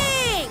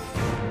king!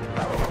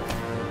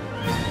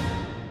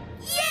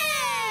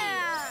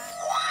 Yeah!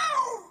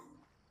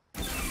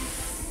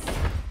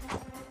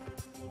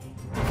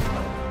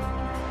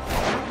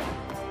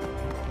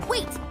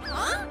 Wait,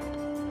 huh?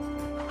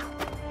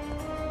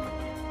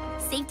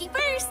 Safety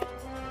first.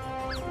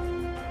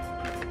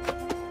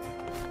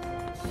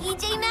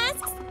 PJ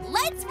Masks,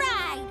 let's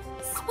ride!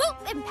 Swoop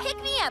and pick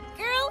me up,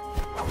 girl!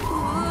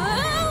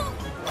 Whoa!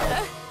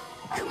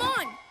 Come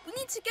on, we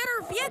need to get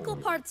our vehicle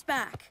parts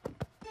back.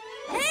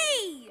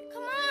 Hey!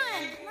 Come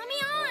on, let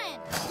me on!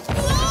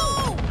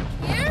 Whoa!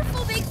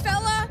 Careful, big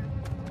fella.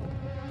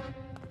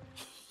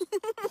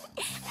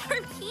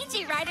 Our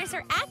PJ Riders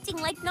are acting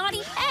like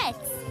naughty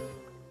pets.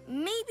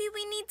 Maybe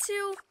we need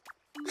to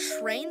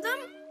train them?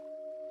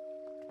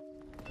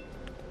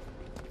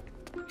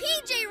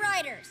 PJ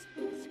Riders!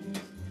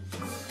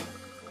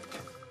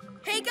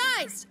 Hey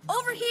guys,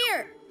 over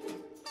here!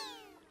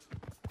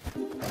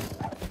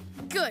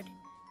 Good.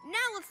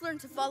 Now let's learn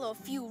to follow a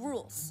few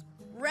rules.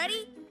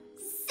 Ready?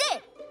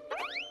 Sit!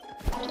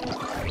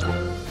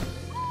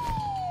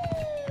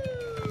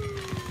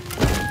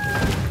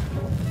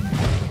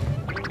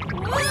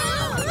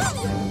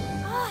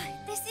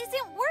 This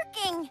isn't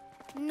working.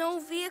 No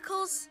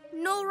vehicles,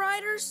 no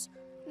riders,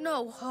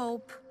 no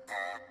hope.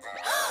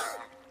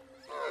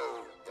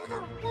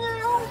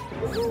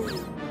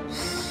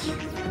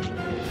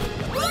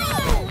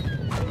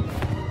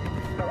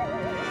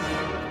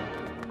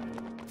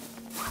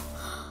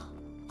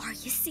 Are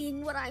you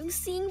seeing what I'm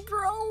seeing,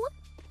 bro?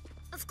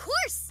 Of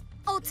course!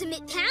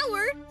 Ultimate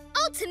power,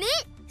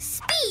 ultimate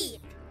speed!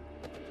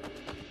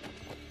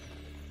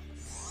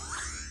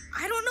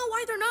 I don't know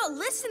why they're not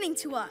listening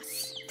to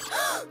us.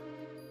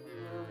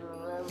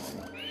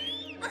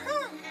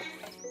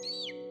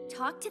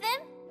 Talk to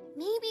them?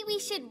 Maybe we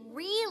should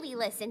really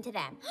listen to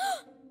them.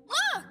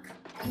 Look!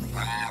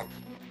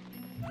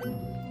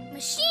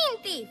 Machine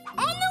thief,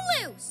 on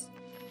the loose!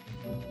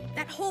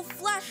 That whole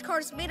flash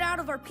car's made out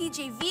of our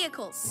PJ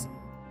vehicles.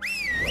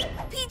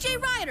 PJ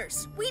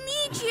Riders, we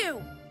need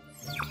you!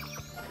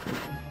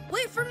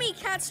 Wait for me,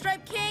 Cat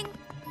Stripe King.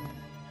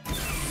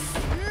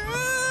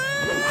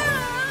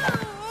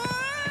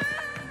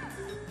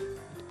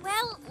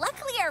 Well,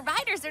 luckily our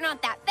riders are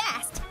not that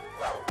fast.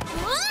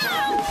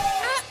 Whoa!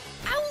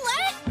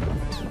 Owlette!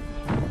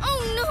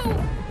 Oh no!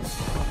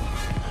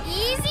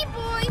 Easy,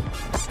 boy!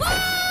 Whoa!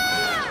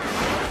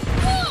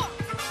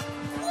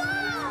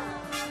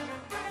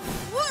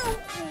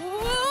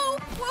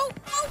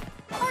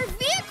 Our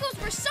vehicles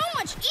were so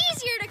much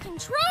easier to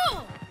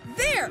control!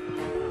 There!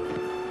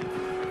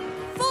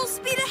 Full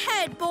speed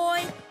ahead,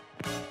 boy!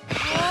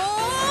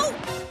 Oh!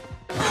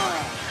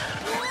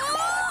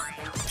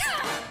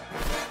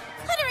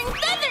 Glittering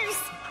feathers!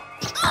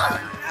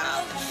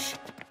 Ouch!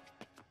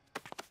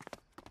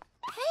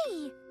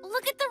 Hey,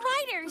 look at the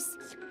riders!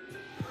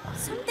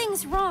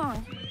 Something's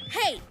wrong.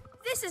 Hey,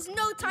 this is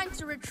no time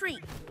to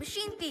retreat.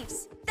 Machine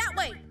thieves, that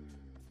way.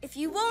 If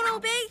you won't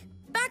obey,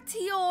 back to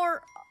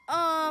your,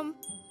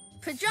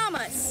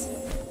 pyjamas.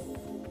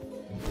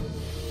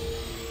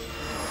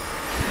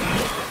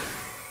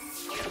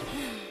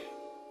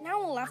 Now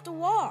we'll have to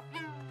walk.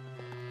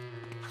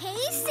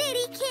 Hey,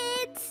 city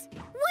kids!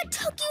 What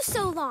took you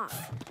so long?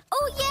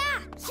 Oh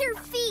yeah, your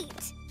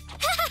feet!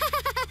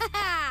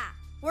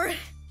 We're here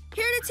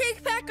to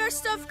take back our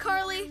stuff,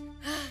 Carly.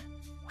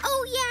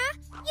 Oh yeah?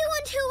 You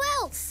and who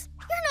else?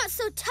 You're not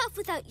so tough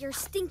without your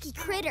stinky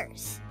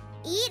critters.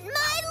 Eat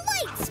my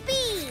light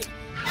speed!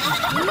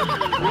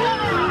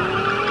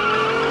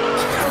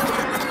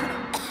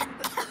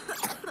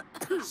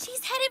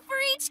 She's headed for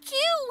HQ!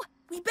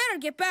 We better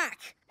get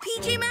back.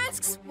 PJ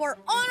Masks, we're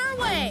on our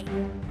way.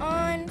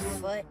 On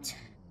foot.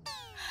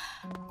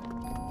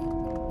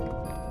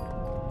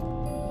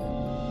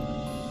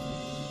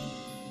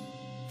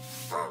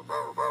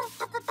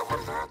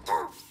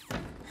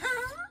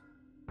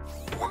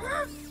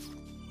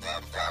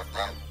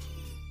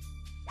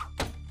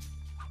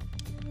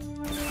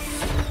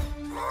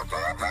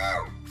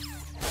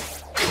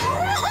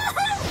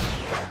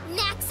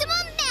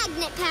 Maximum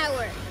magnet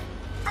power!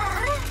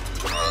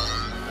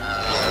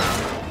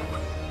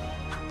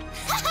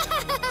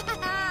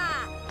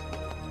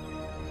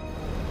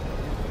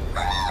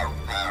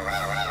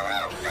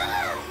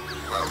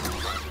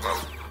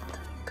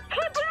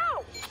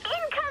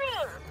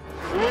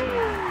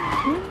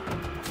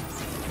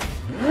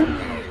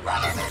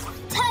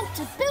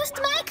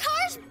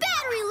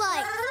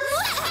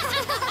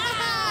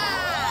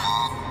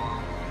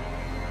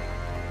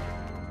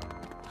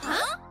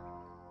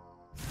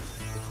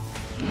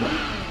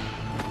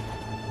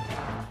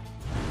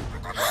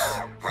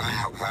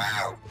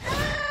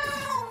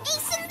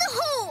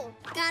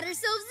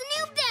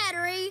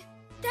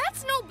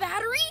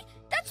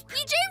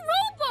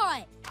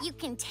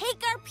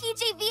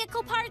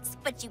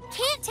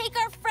 can't take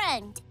our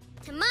friend.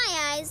 To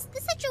my eyes,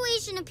 the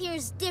situation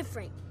appears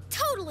different.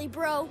 Totally,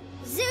 bro.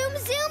 Zoom,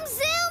 zoom,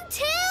 zoom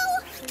to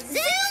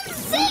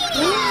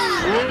Zoom-zania!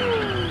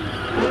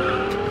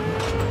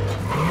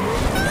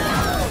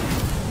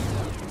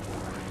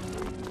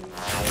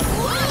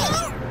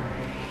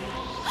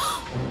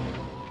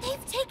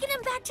 They've taken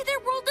him back to their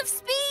world of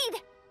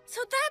speed.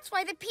 So that's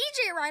why the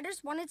PJ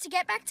Riders wanted to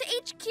get back to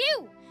HQ.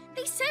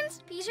 They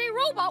sensed PJ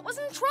Robot was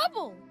in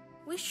trouble.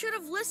 We should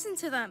have listened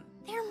to them.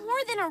 They're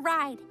more than a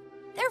ride.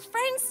 They're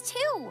friends,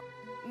 too.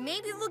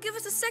 Maybe they'll give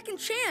us a second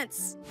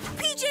chance.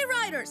 PJ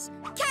Riders,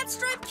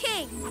 Catstripe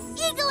King,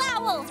 Eagle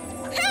Owl,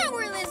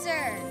 Power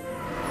Lizard.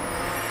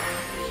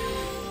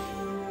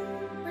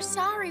 We're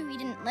sorry we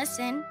didn't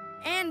listen.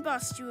 And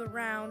bust you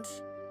around.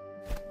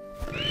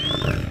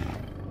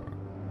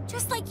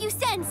 Just like you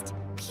sensed,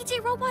 PJ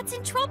Robot's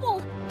in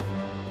trouble.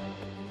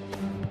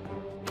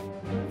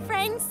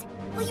 Friends,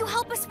 will you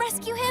help us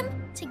rescue him?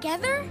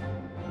 Together?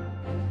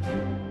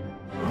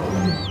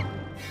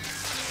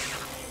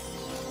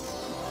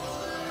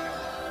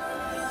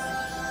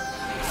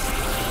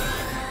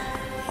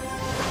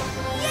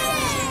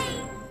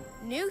 Yay!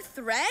 New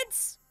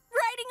threads?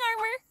 Riding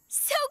armor!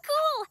 So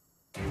cool!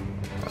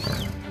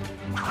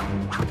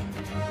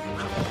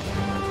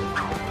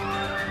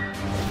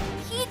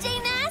 PJ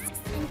Masks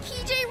And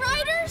PJ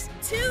Riders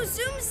to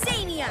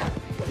Zoom-zania.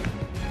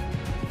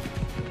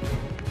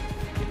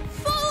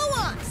 Follow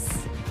us.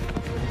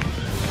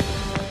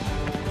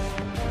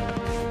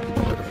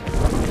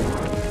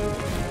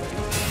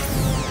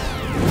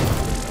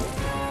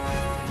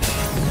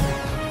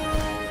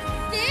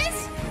 This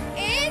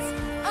is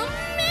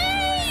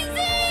amazing!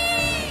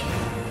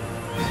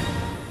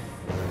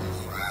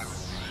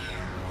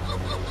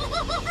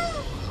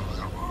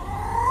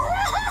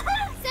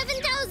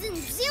 7,000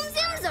 Zoom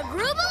Zooms of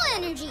Ruble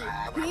energy.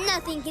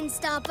 Nothing can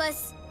stop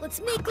us. Let's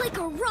make like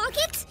a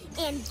rocket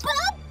and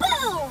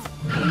ba-boom!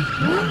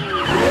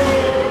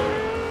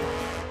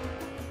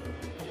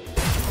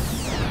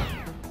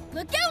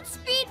 Look out,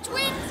 Speed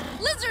Twins!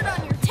 Lizard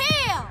on your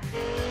tail!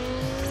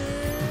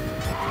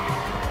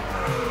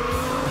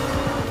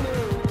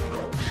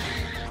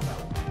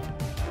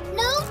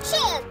 No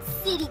chance,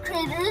 city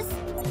critters.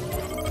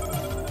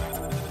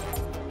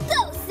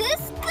 Go,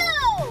 sis, go!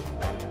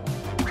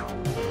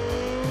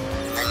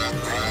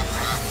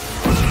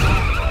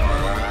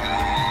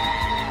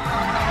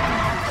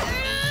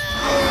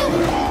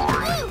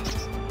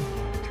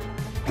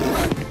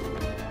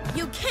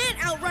 You can't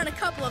outrun a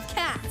couple of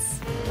cats.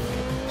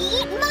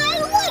 Eat my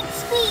light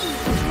speed!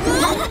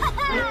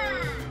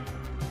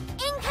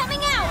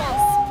 incoming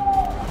owls!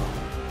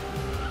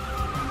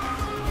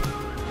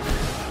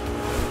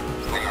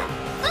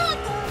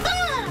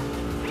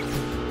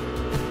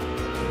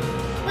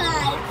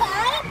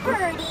 Bye-bye,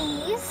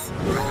 birdies!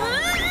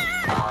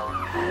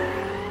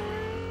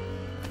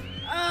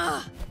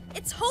 Ugh,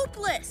 it's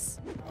hopeless.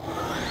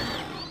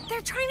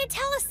 They're trying to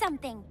tell us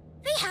something.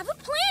 They have a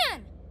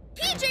plan.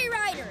 PJ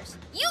Riders,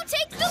 you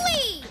take the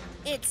lead.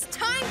 It's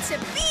time to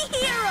be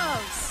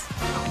heroes.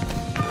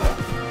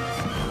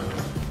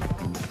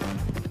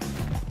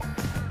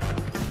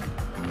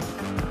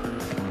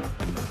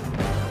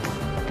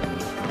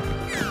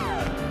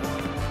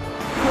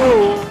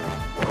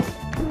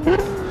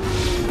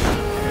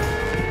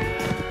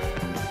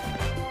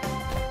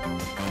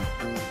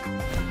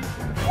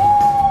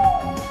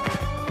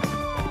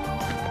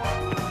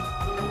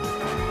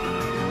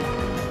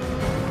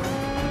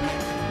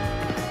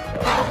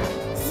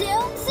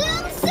 Zoom,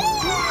 zoom, zoom!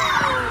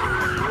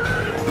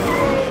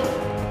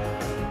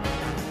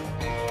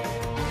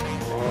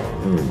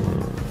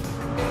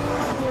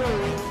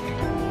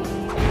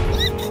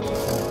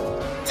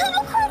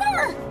 Tunnel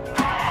critter!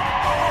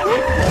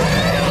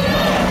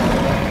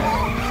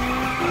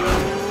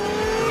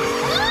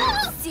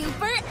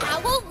 Super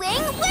Owl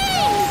Wing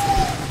Wings!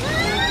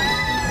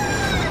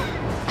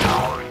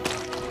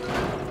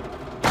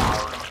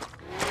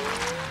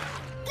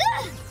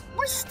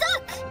 We're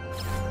stuck!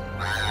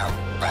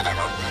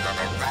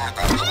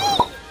 Hey!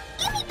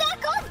 Give me back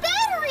our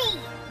battery!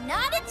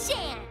 Not a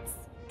chance!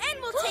 And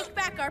we'll take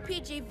back our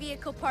PJ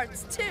vehicle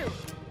parts too.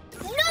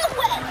 No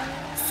way!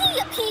 See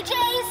ya,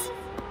 PJs!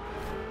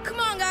 Come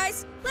on,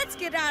 guys. Let's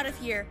get out of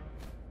here.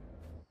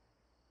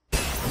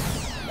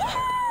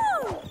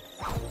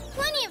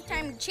 Plenty of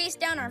time to chase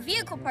down our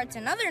vehicle parts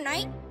another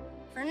night.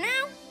 For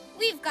now,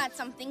 we've got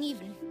something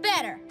even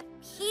better.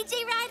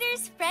 PJ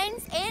Riders,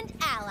 friends, and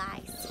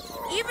allies.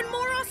 Even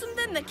more awesome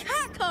than the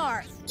cat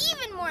car.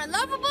 Even more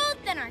lovable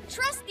than our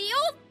trusty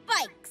old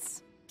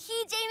bikes.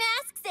 PJ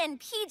Masks and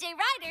PJ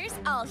Riders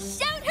all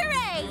shout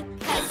hooray!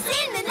 'Cause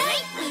in the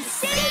night we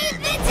save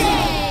the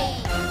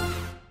day!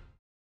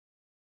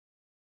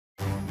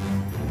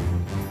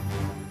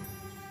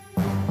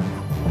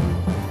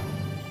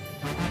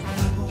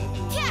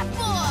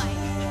 Catboy!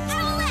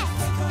 Owlette!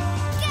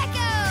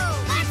 Gekko!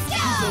 Let's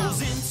go!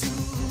 Goes into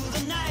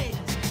the night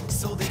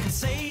so they can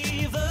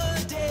save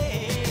the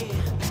day.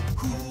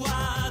 Who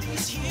are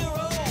these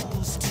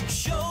heroes to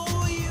show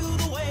you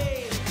the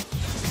way?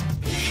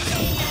 PJ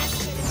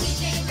Masks and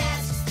PJ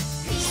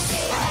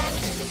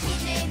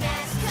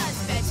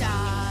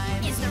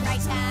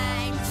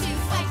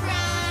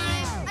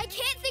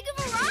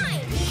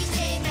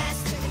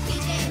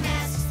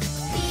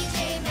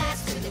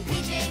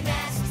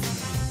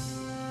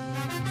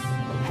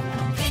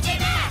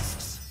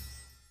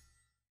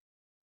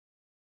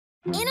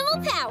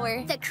animal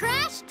power. The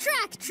crash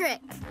track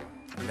trick.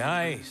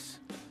 Nice.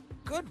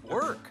 Good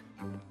work.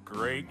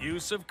 Great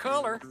use of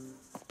color.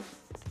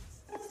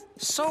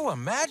 So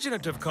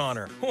imaginative,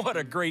 Connor. What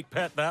a great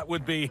pet that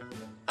would be.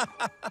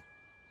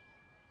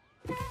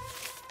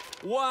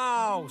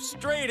 Wow,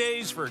 straight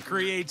A's for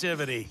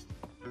creativity.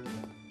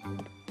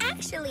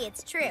 Actually,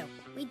 it's true.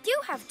 We do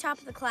have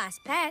top-of-the-class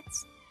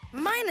pets.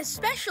 Mine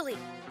especially.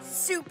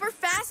 Super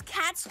fast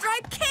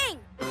Catstripe King.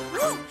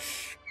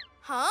 Whoosh!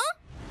 Huh?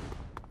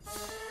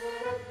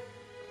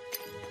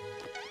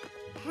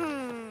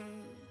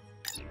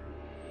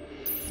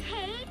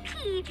 Hey,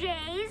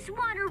 PJs,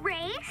 want a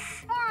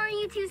race? Or are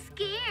you too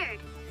scared?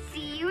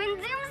 See you in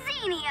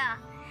Zoomzania.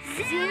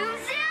 Zoom,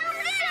 zoom,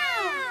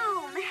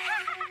 zoom!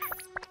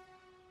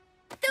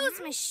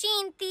 Those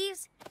machine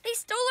thieves, they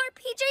stole our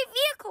PJ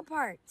vehicle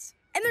parts.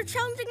 And they're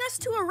challenging us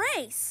to a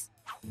race.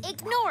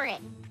 Ignore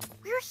it.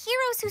 We're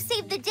heroes who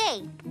save the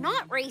day,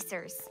 not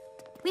racers.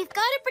 We've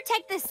got to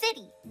protect the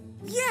city.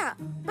 Yeah,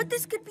 but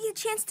this could be a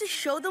chance to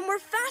show them we're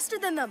faster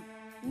than them.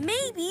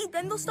 Maybe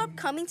then they'll stop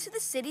coming to the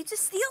city to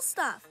steal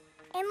stuff.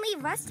 And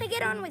leave us to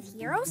get on with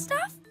hero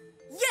stuff?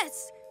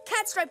 Yes,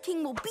 Catstripe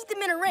King will beat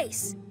them in a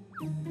race.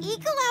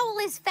 Eagle Owl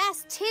is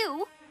fast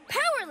too.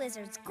 Power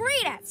Lizard's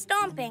great at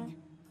stomping.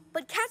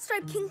 But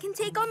Catstripe King can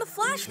take on the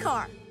Flash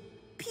Car.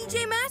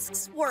 PJ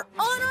Masks, we're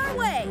on our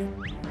way.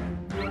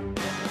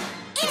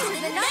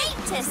 Into the night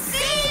to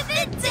save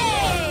the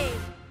day!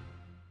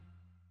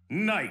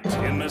 Night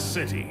in the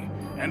city,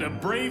 and a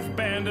brave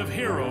band of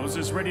heroes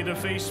is ready to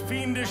face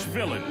fiendish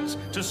villains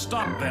to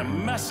stop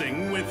them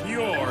messing with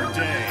your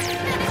day.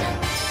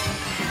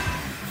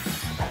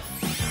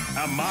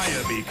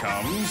 Amaya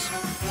becomes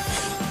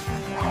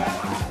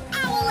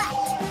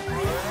Owlette!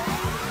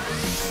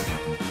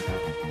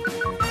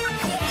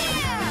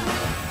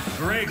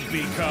 Greg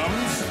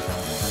becomes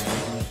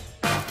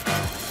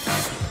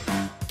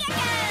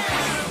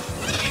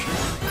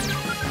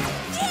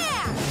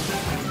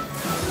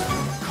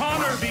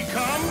Connor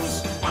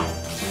becomes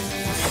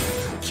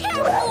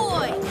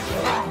Catboy!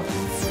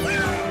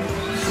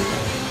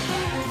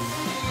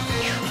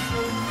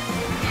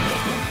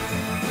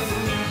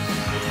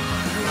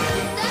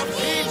 The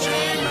PJ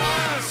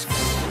Masks.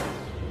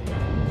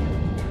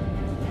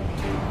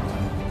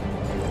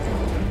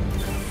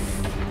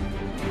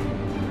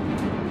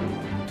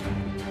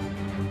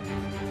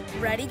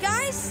 Ready,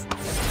 guys?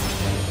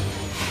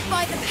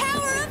 By the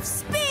power of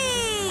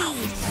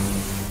speed!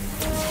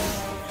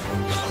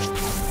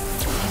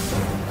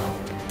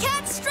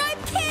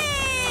 Catstripe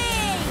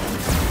King!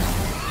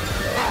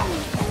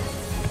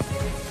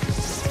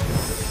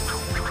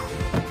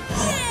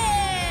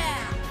 Yeah!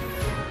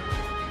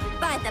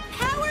 By the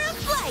power of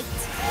flight!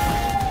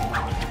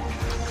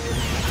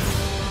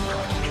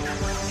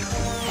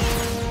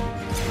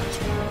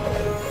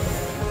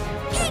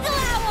 Eagle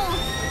Owl!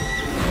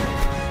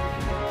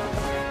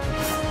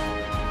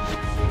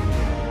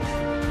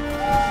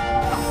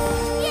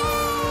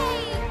 Yay!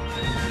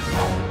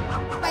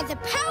 By the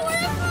power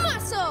of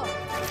muscle!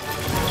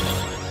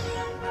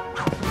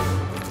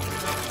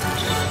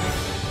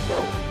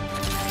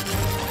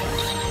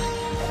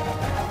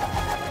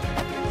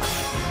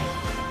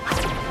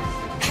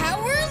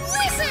 Power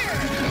Lizard!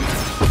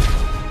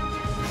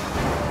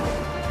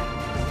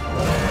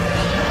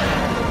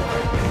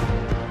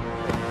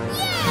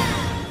 Yeah!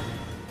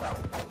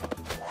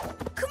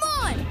 Come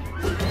on!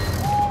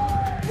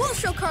 We'll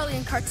show Carly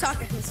and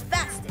Kartaka who's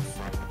fastest.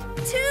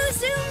 To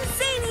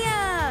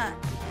Zoomzania!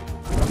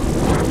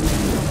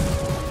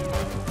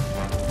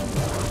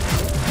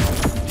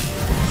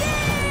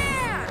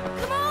 Yeah!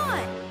 Come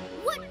on!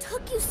 What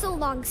took you so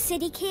long,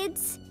 city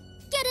kids?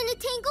 Get in a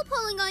tangle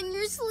pulling on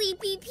your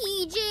sleepy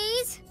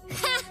PJs?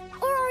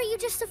 Or are you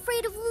just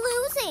afraid of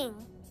losing?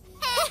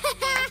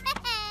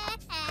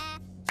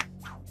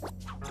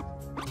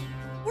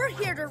 We're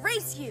here to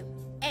race you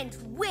and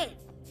win.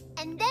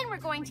 And then we're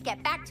going to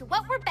get back to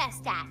what we're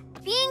best at,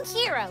 being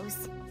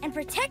heroes. And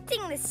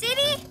protecting the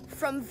city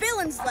from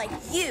villains like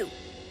you.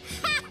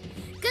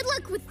 Good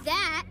luck with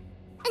that.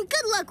 And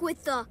good luck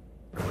with the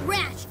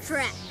crash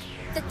track.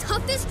 The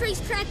toughest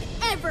racetrack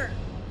ever.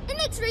 It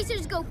makes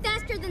racers go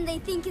faster than they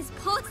think is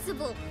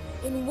possible.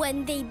 And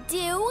when they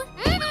do...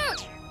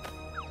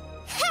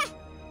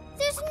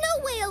 There's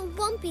no way a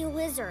lumpy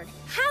lizard,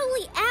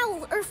 howly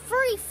owl, or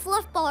furry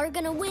fluffball are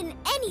gonna win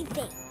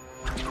anything.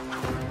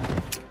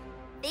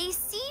 They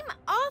seem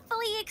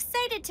awfully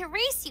excited to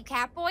race you,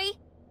 Catboy.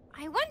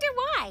 I wonder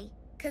why.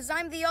 'Cause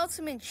I'm the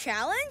ultimate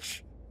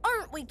challenge?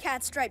 Aren't we,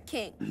 Catstripe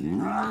King?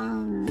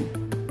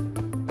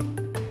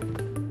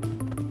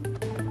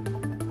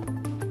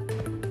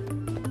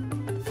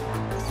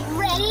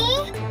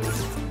 Ready?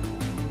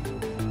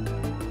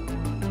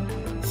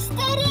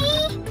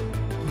 Steady?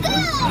 Go!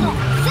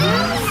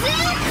 Zoom,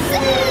 zoom,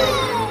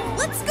 zoom!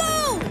 Let's go!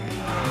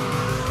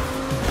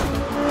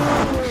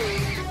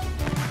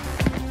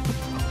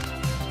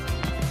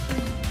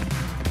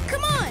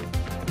 Come on!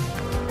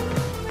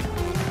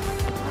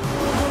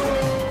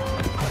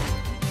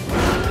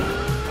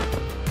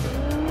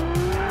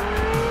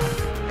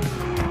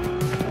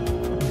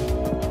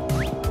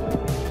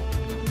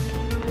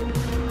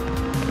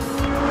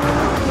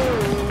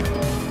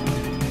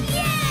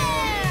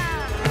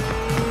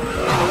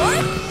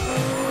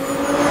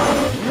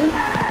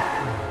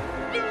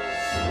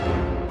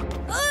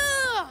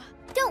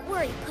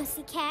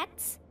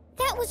 Cats.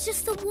 That was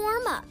just a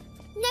warm-up.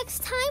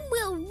 Next time,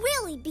 we'll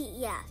really beat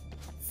ya.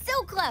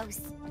 So close.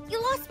 You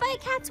lost by a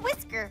cat's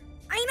whisker.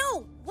 I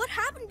know. What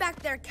happened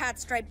back there,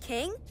 Catstripe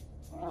King?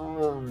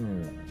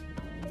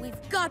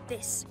 We've got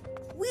this.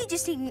 We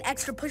just need an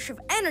extra push of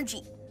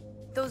energy.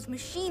 Those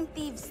machine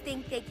thieves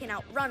think they can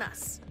outrun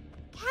us.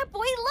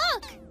 Catboy,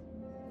 look!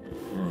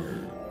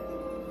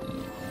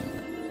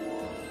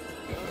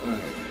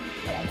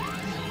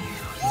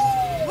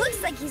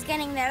 Looks like he's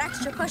getting that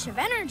extra push of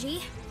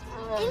energy.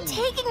 And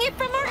taking it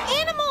from our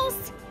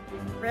animals!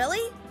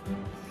 Really?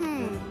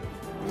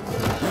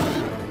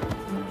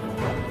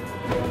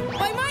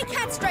 By my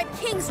Catstripe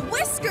King's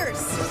whiskers!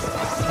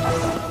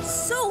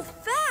 So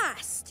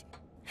fast!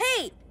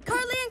 Hey,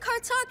 Carly and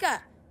Kartaka,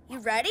 you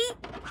ready?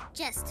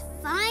 Just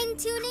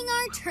fine-tuning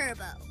our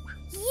turbo.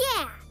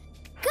 Yeah,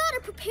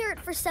 gotta prepare it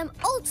for some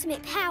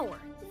ultimate power.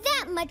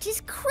 That much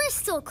is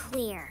crystal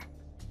clear.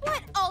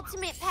 What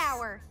ultimate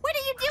power? What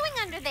are you doing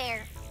under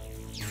there?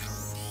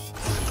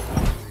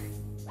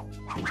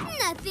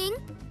 Nothing.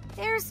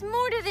 There's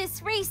more to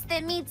this race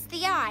than meets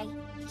the eye.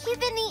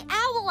 Even the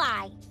owl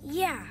eye.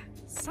 Yeah,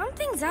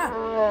 something's up.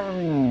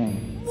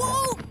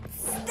 Whoa!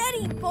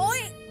 Steady,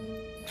 boy!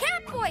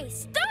 Catboy,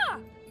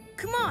 stop!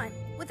 Come on,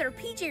 with our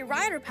PJ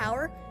Rider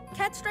power,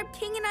 Catstripe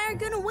King and I are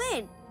gonna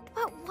win.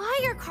 But why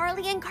are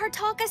Carly and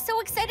Kartaka so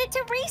excited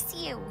to race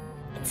you?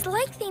 It's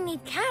like they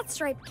need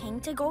Catstripe King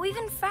to go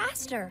even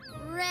faster.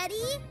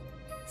 Ready,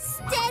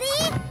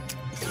 steady,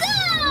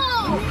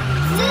 go!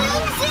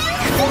 Zoom, zoom,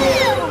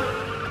 zoom!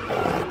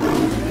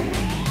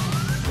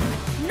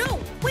 No,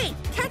 wait!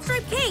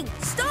 Catstripe King,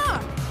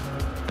 stop!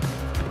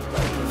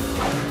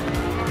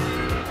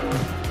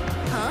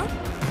 Huh?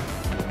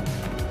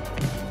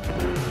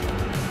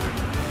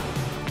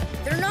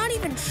 They're not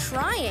even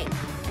trying.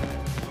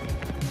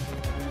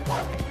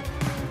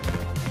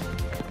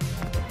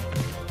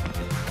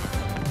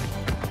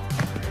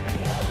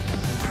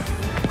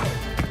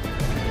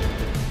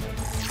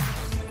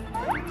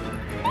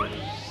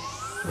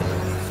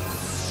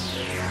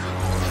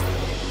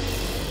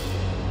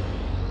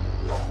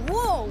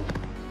 Whoa!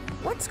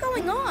 What's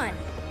going on?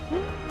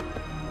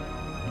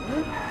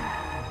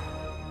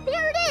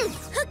 There it is!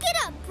 Hook it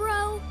up,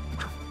 bro!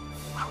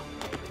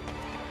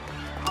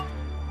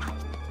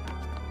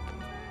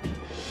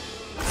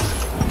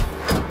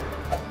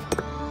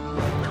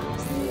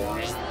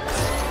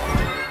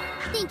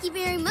 Thank you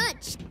very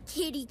much,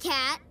 kitty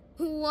cat.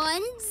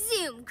 One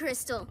Zoom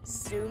Crystal.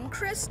 Zoom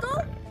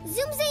Crystal?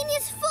 Zoom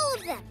Zania's full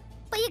of them,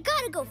 but you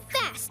gotta go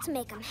fast to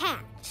make them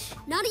hatch.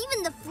 Not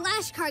even the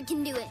flash card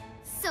can do it.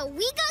 So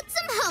we got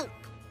some help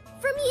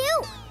from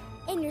you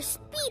and your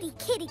speedy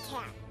kitty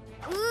cat.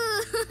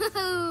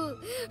 Ooh,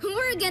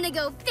 we're gonna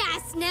go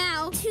fast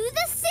now to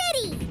the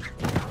city.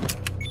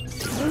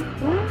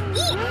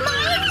 Eat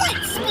my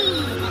wet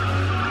speed.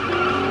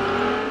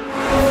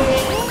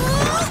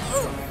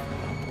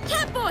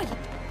 Catboy,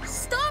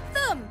 stop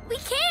them! We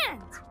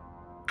can't!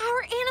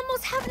 Our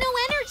animals have no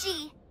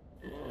energy.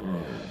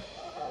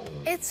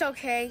 It's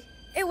okay.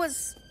 It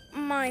was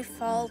my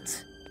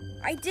fault.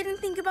 I didn't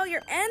think about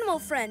your animal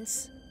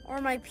friends or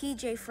my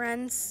PJ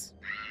friends.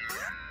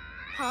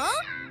 Huh?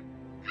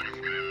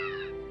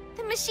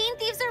 The machine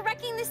thieves are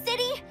wrecking the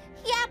city?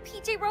 Yeah,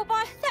 PJ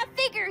Robot, that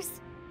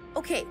figures.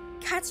 Okay,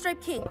 Catstripe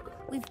King,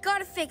 we've got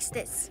to fix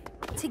this.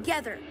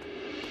 Together.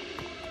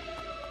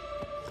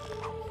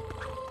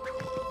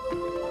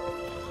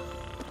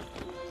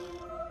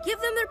 Give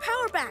them their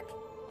power back.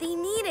 They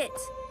need it.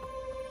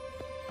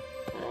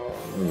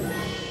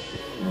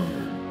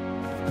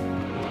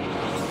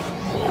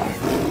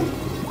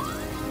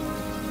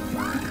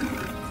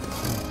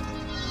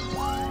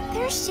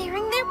 They're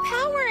sharing their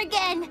power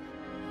again.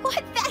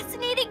 What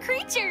fascinating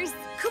creatures.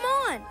 Come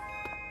on.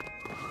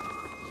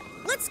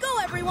 Let's go,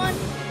 everyone.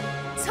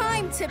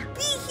 Time to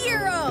be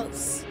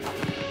heroes.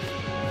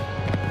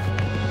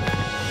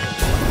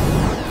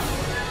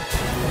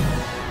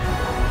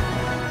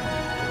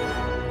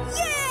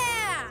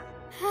 Yeah!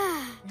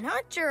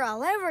 Not sure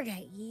I'll ever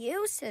get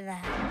used to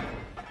that.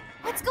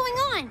 What's going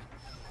on?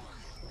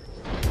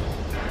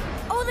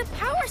 Oh, the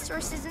power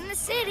sources in the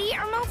city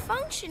are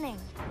malfunctioning.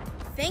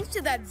 Thanks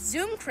to that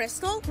Zoom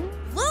Crystal.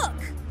 Look!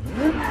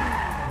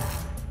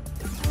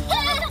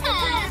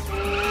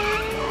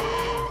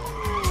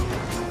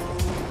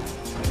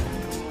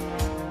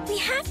 We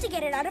have to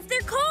get it out of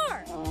their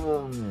car.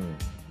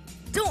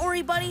 Don't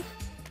worry, buddy.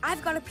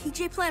 I've got a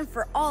PJ plan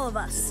for all of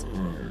us.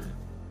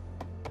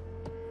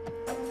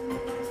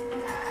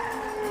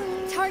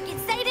 Target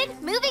sighted,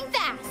 moving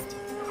fast.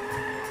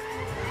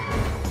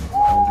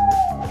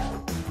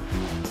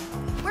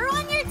 We're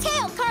on your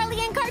tail, Carly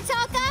and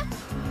Kartaka.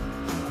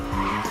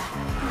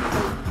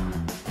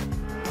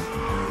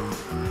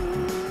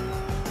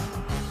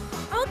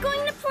 All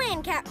going to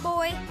plan,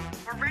 Catboy.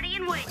 We're ready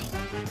and waiting.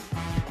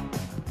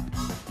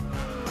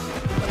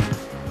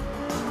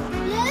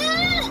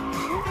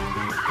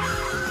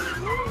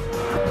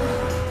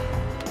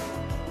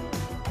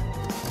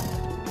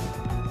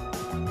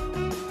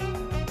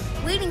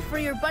 Waiting for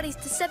your buddies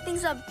to set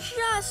things up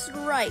just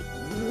right.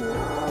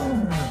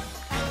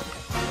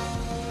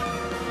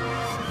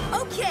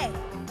 Okay,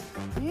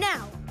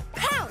 now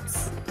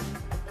pounce!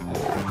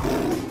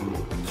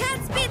 Cat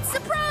speed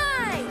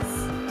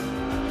surprise!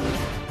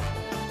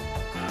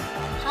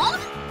 Huh?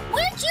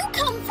 Where'd you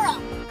come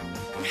from?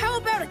 How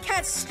about a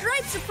cat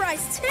stripe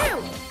surprise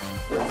too?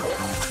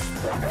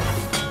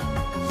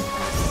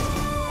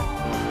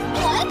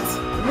 What?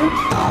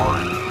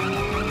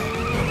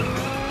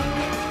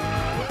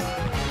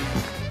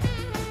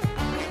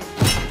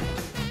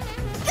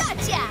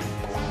 Gotcha!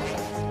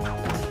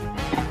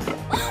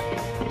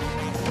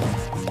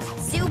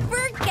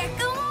 Super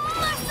Gekko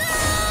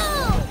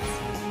muscles!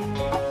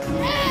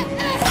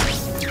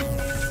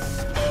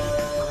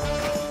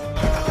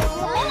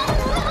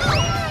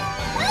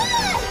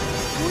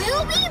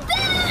 We'll be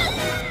back!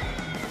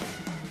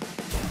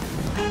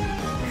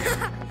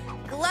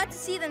 Glad to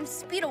see them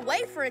speed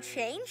away for a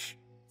change.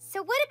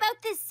 So what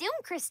about this Zoom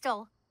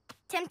crystal?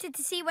 Tempted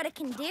to see what it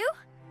can do?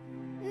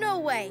 No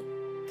way.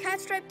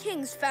 Catstripe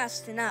King's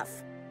fast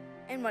enough.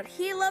 And what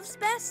he loves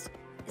best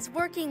is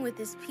working with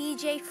his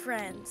PJ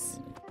friends.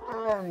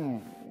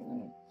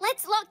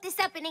 Let's lock this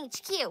up in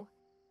HQ.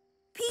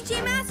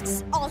 PJ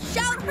Masks, all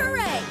shout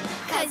hooray!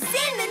 'Cause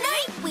in the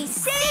night, we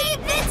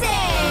save the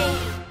day!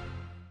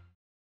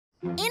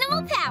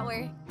 Animal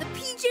power. The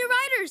PJ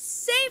Riders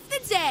save the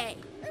day!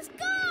 Let's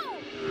go!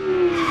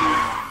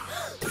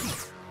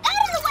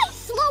 Out of the way,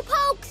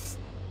 slowpokes!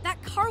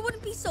 That car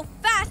wouldn't be so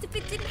fast if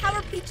it didn't have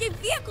our PJ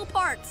vehicle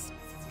parts.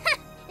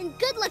 And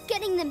good luck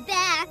getting them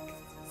back.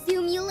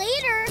 Zoom you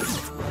later.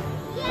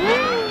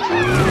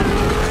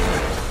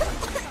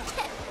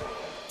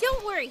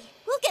 Don't worry,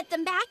 we'll get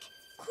them back.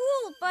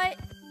 Cool, but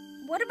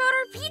what about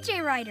our PJ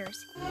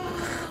Riders?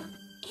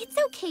 It's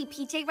okay,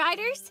 PJ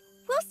Riders.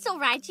 We'll still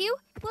ride you.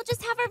 We'll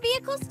just have our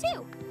vehicles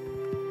too.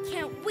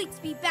 Can't wait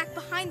to be back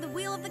behind the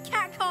wheel of the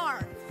cat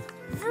car.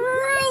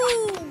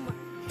 Vroom!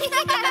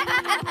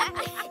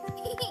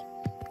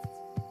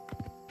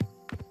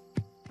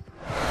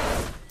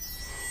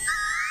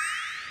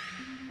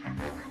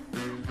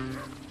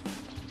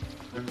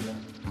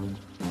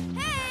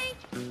 Hey!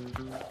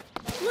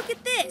 Look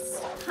at this.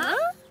 Huh?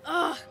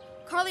 Ugh,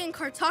 Carly and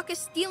Kartaka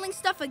stealing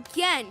stuff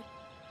again.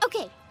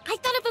 Okay, I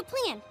thought of a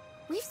plan.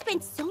 We've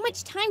spent so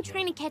much time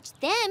trying to catch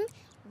them.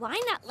 Why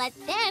not let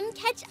them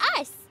catch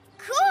us?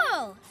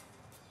 Cool!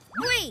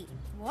 Wait,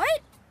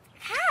 what?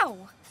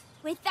 How?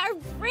 With our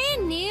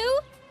brand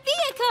new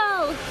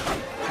vehicle!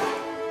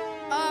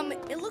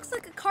 It looks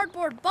like a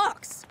cardboard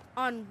box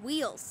on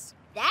wheels.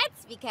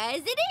 That's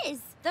because it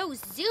is. Those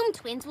Zoom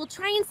twins will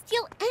try and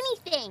steal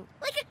anything.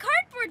 Like a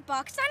cardboard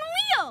box on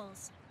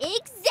wheels.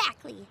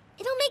 Exactly.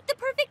 It'll make the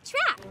perfect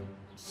trap.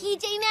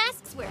 PJ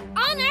Masks, we're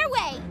on our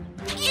way.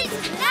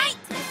 It's night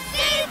to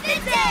save the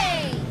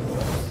day!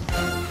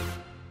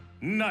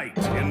 Night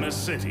in the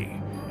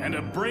city, and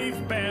a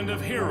brave band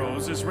of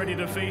heroes is ready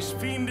to face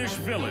fiendish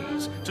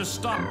villains to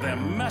stop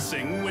them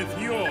messing with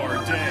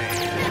your day.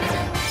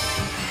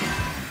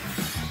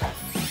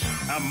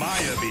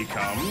 Amaya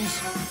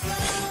becomes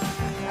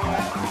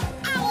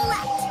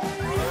Owlette!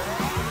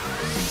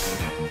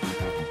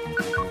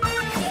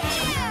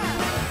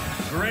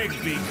 Greg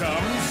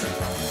becomes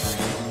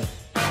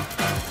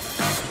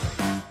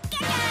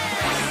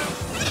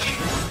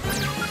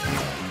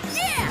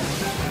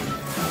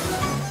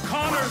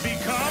Connor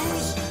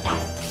becomes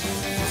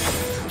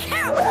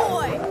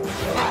Catboy!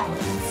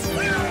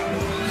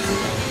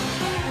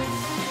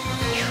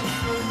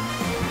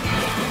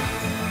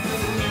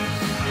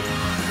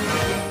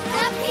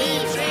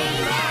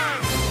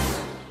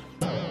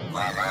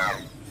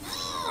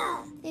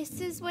 This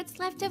is what's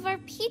left of our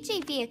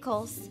PJ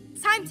vehicles.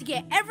 Time to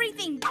get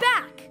everything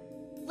back.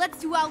 Let's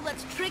do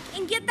Owlette's trick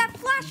and get that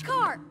flash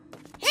car.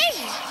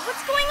 Hey,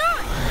 what's going on?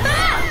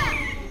 Ah!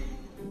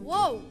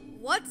 Whoa,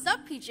 what's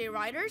up, PJ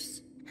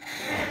Riders?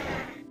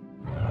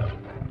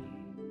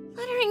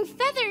 Fluttering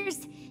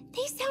feathers.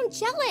 They sound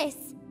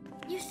jealous.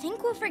 You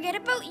think we'll forget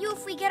about you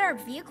if we get our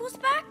vehicles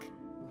back?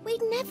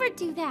 We'd never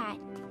do that.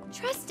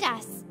 Trust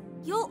us.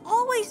 You'll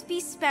always be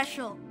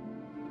special.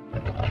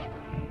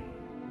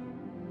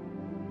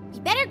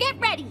 You better get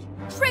ready.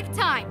 Trick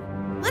time.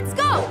 Let's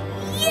go.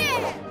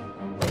 Yeah!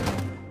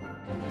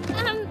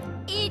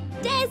 It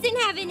doesn't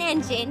have an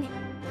engine.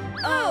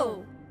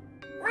 Oh,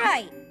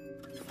 right.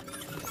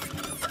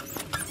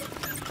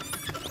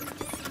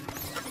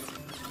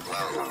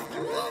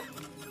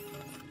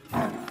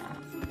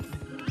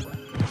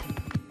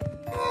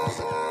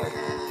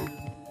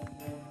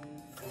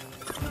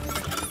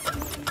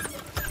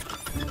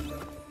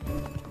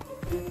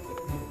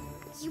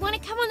 You want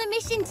to come on the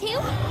mission too?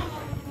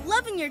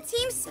 Loving your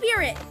team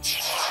spirit.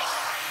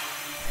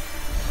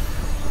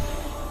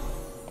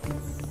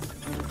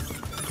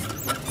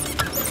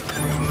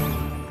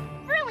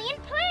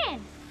 Brilliant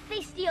plan!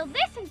 They steal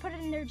this and put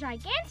it in their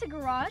gigantic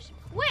garage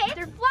with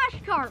their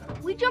flash car.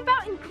 We jump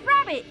out and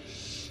grab it.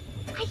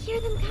 I hear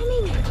them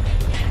coming.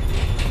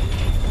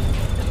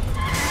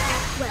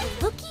 Well,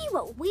 looky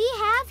what we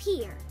have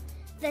here.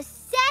 The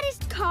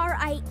saddest car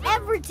I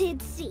ever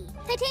did see.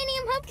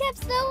 Titanium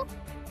hubcaps, though.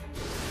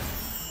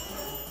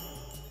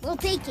 We'll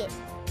take it.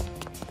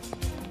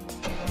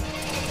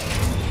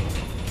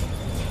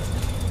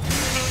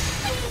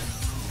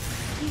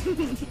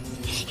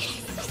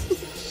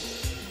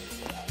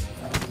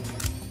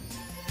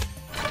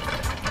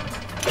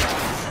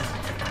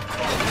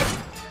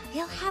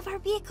 We'll have our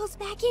vehicles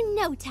back in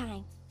no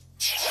time.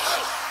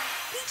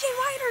 PJ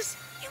Riders,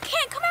 you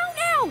can't come out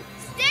now!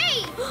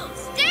 Stay!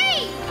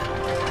 Stay!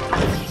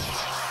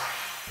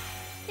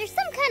 There's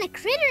some kind of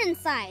critter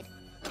inside.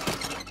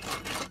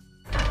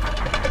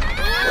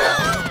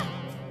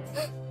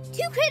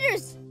 Two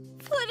critters!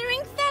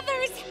 Fluttering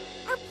feathers!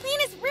 Our plan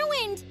is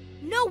ruined!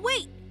 No,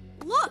 wait!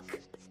 Look!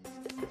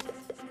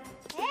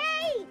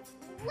 Hey!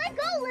 Let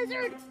go,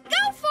 lizard!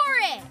 Go for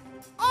it!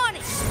 On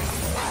it!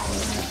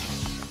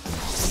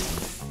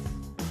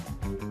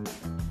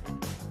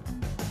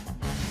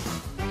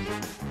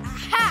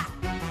 Aha!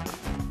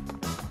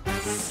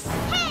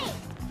 Hey!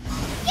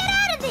 Get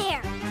out of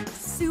there!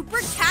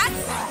 Super cat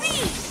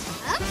speed!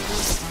 Huh?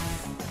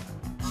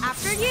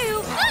 After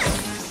you!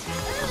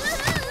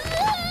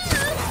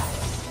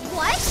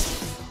 What?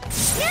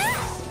 Yeah!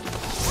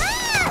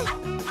 Ah!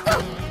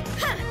 Oh!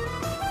 Huh.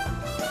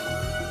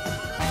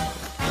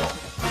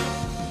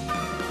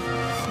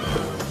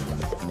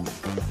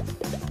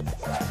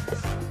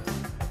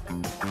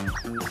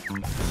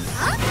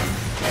 Huh?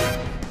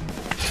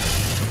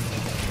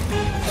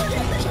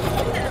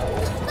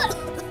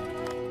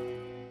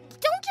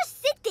 Don't just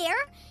sit there.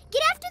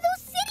 Get after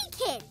those city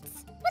kids.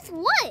 With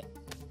what?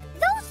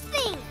 Those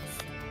things.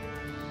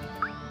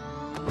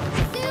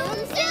 Zoom,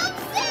 zoom,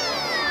 zoom!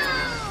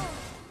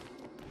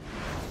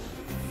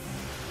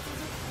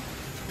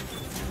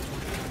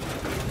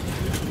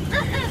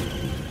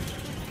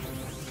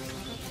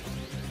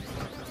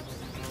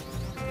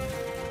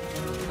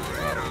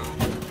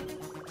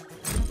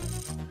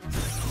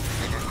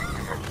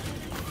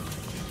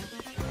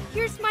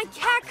 Here's my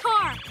cat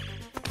car!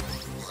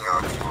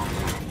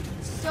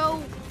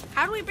 So,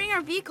 how do we bring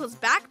our vehicles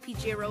back,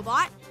 PJ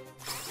Robot?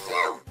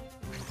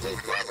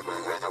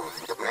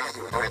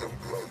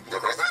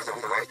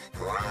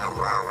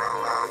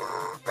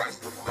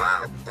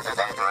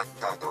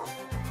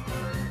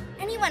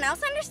 Anyone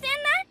else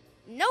understand that?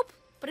 Nope,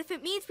 but if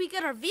it means we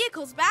get our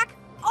vehicles back,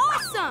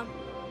 awesome!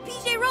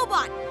 PJ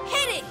Robot,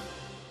 hit it!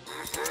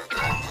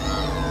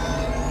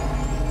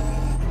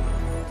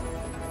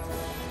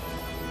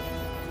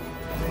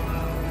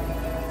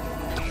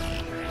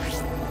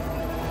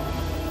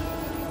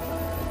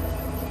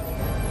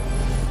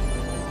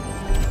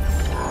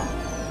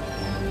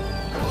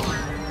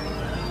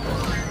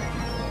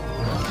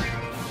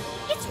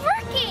 It's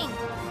working!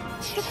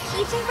 The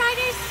PJ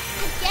Riders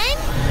again?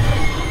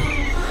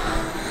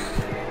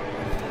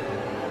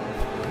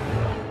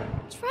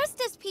 Trust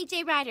us,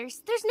 PJ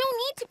Riders. There's no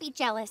need to be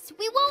jealous.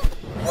 We won't.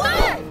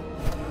 Ah!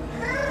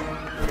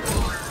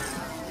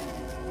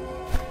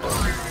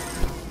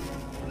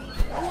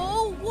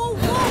 Whoa, whoa,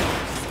 whoa!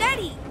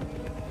 Steady!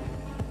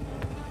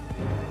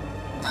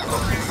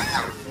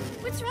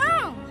 What's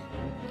wrong?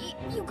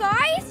 You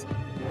guys?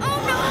 Oh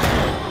no!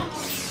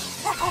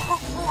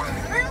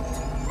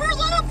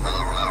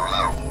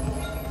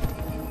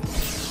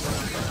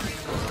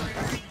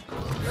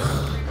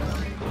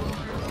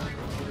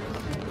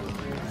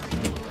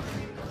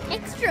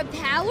 Extra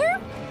power?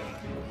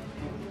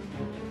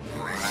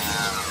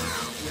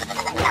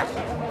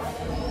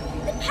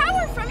 The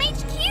power from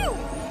HQ!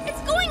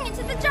 It's going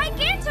into the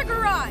Giganta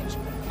garage!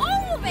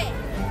 All of it!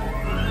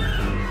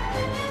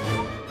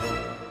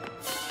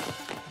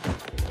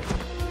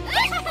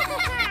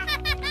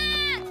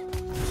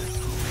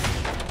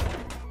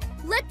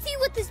 Let's see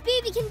what this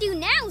baby can do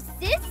now,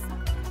 sis!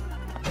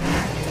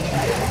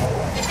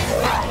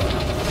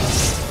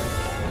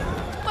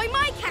 By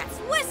my cat's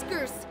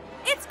whiskers!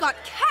 It's got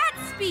cat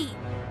speed!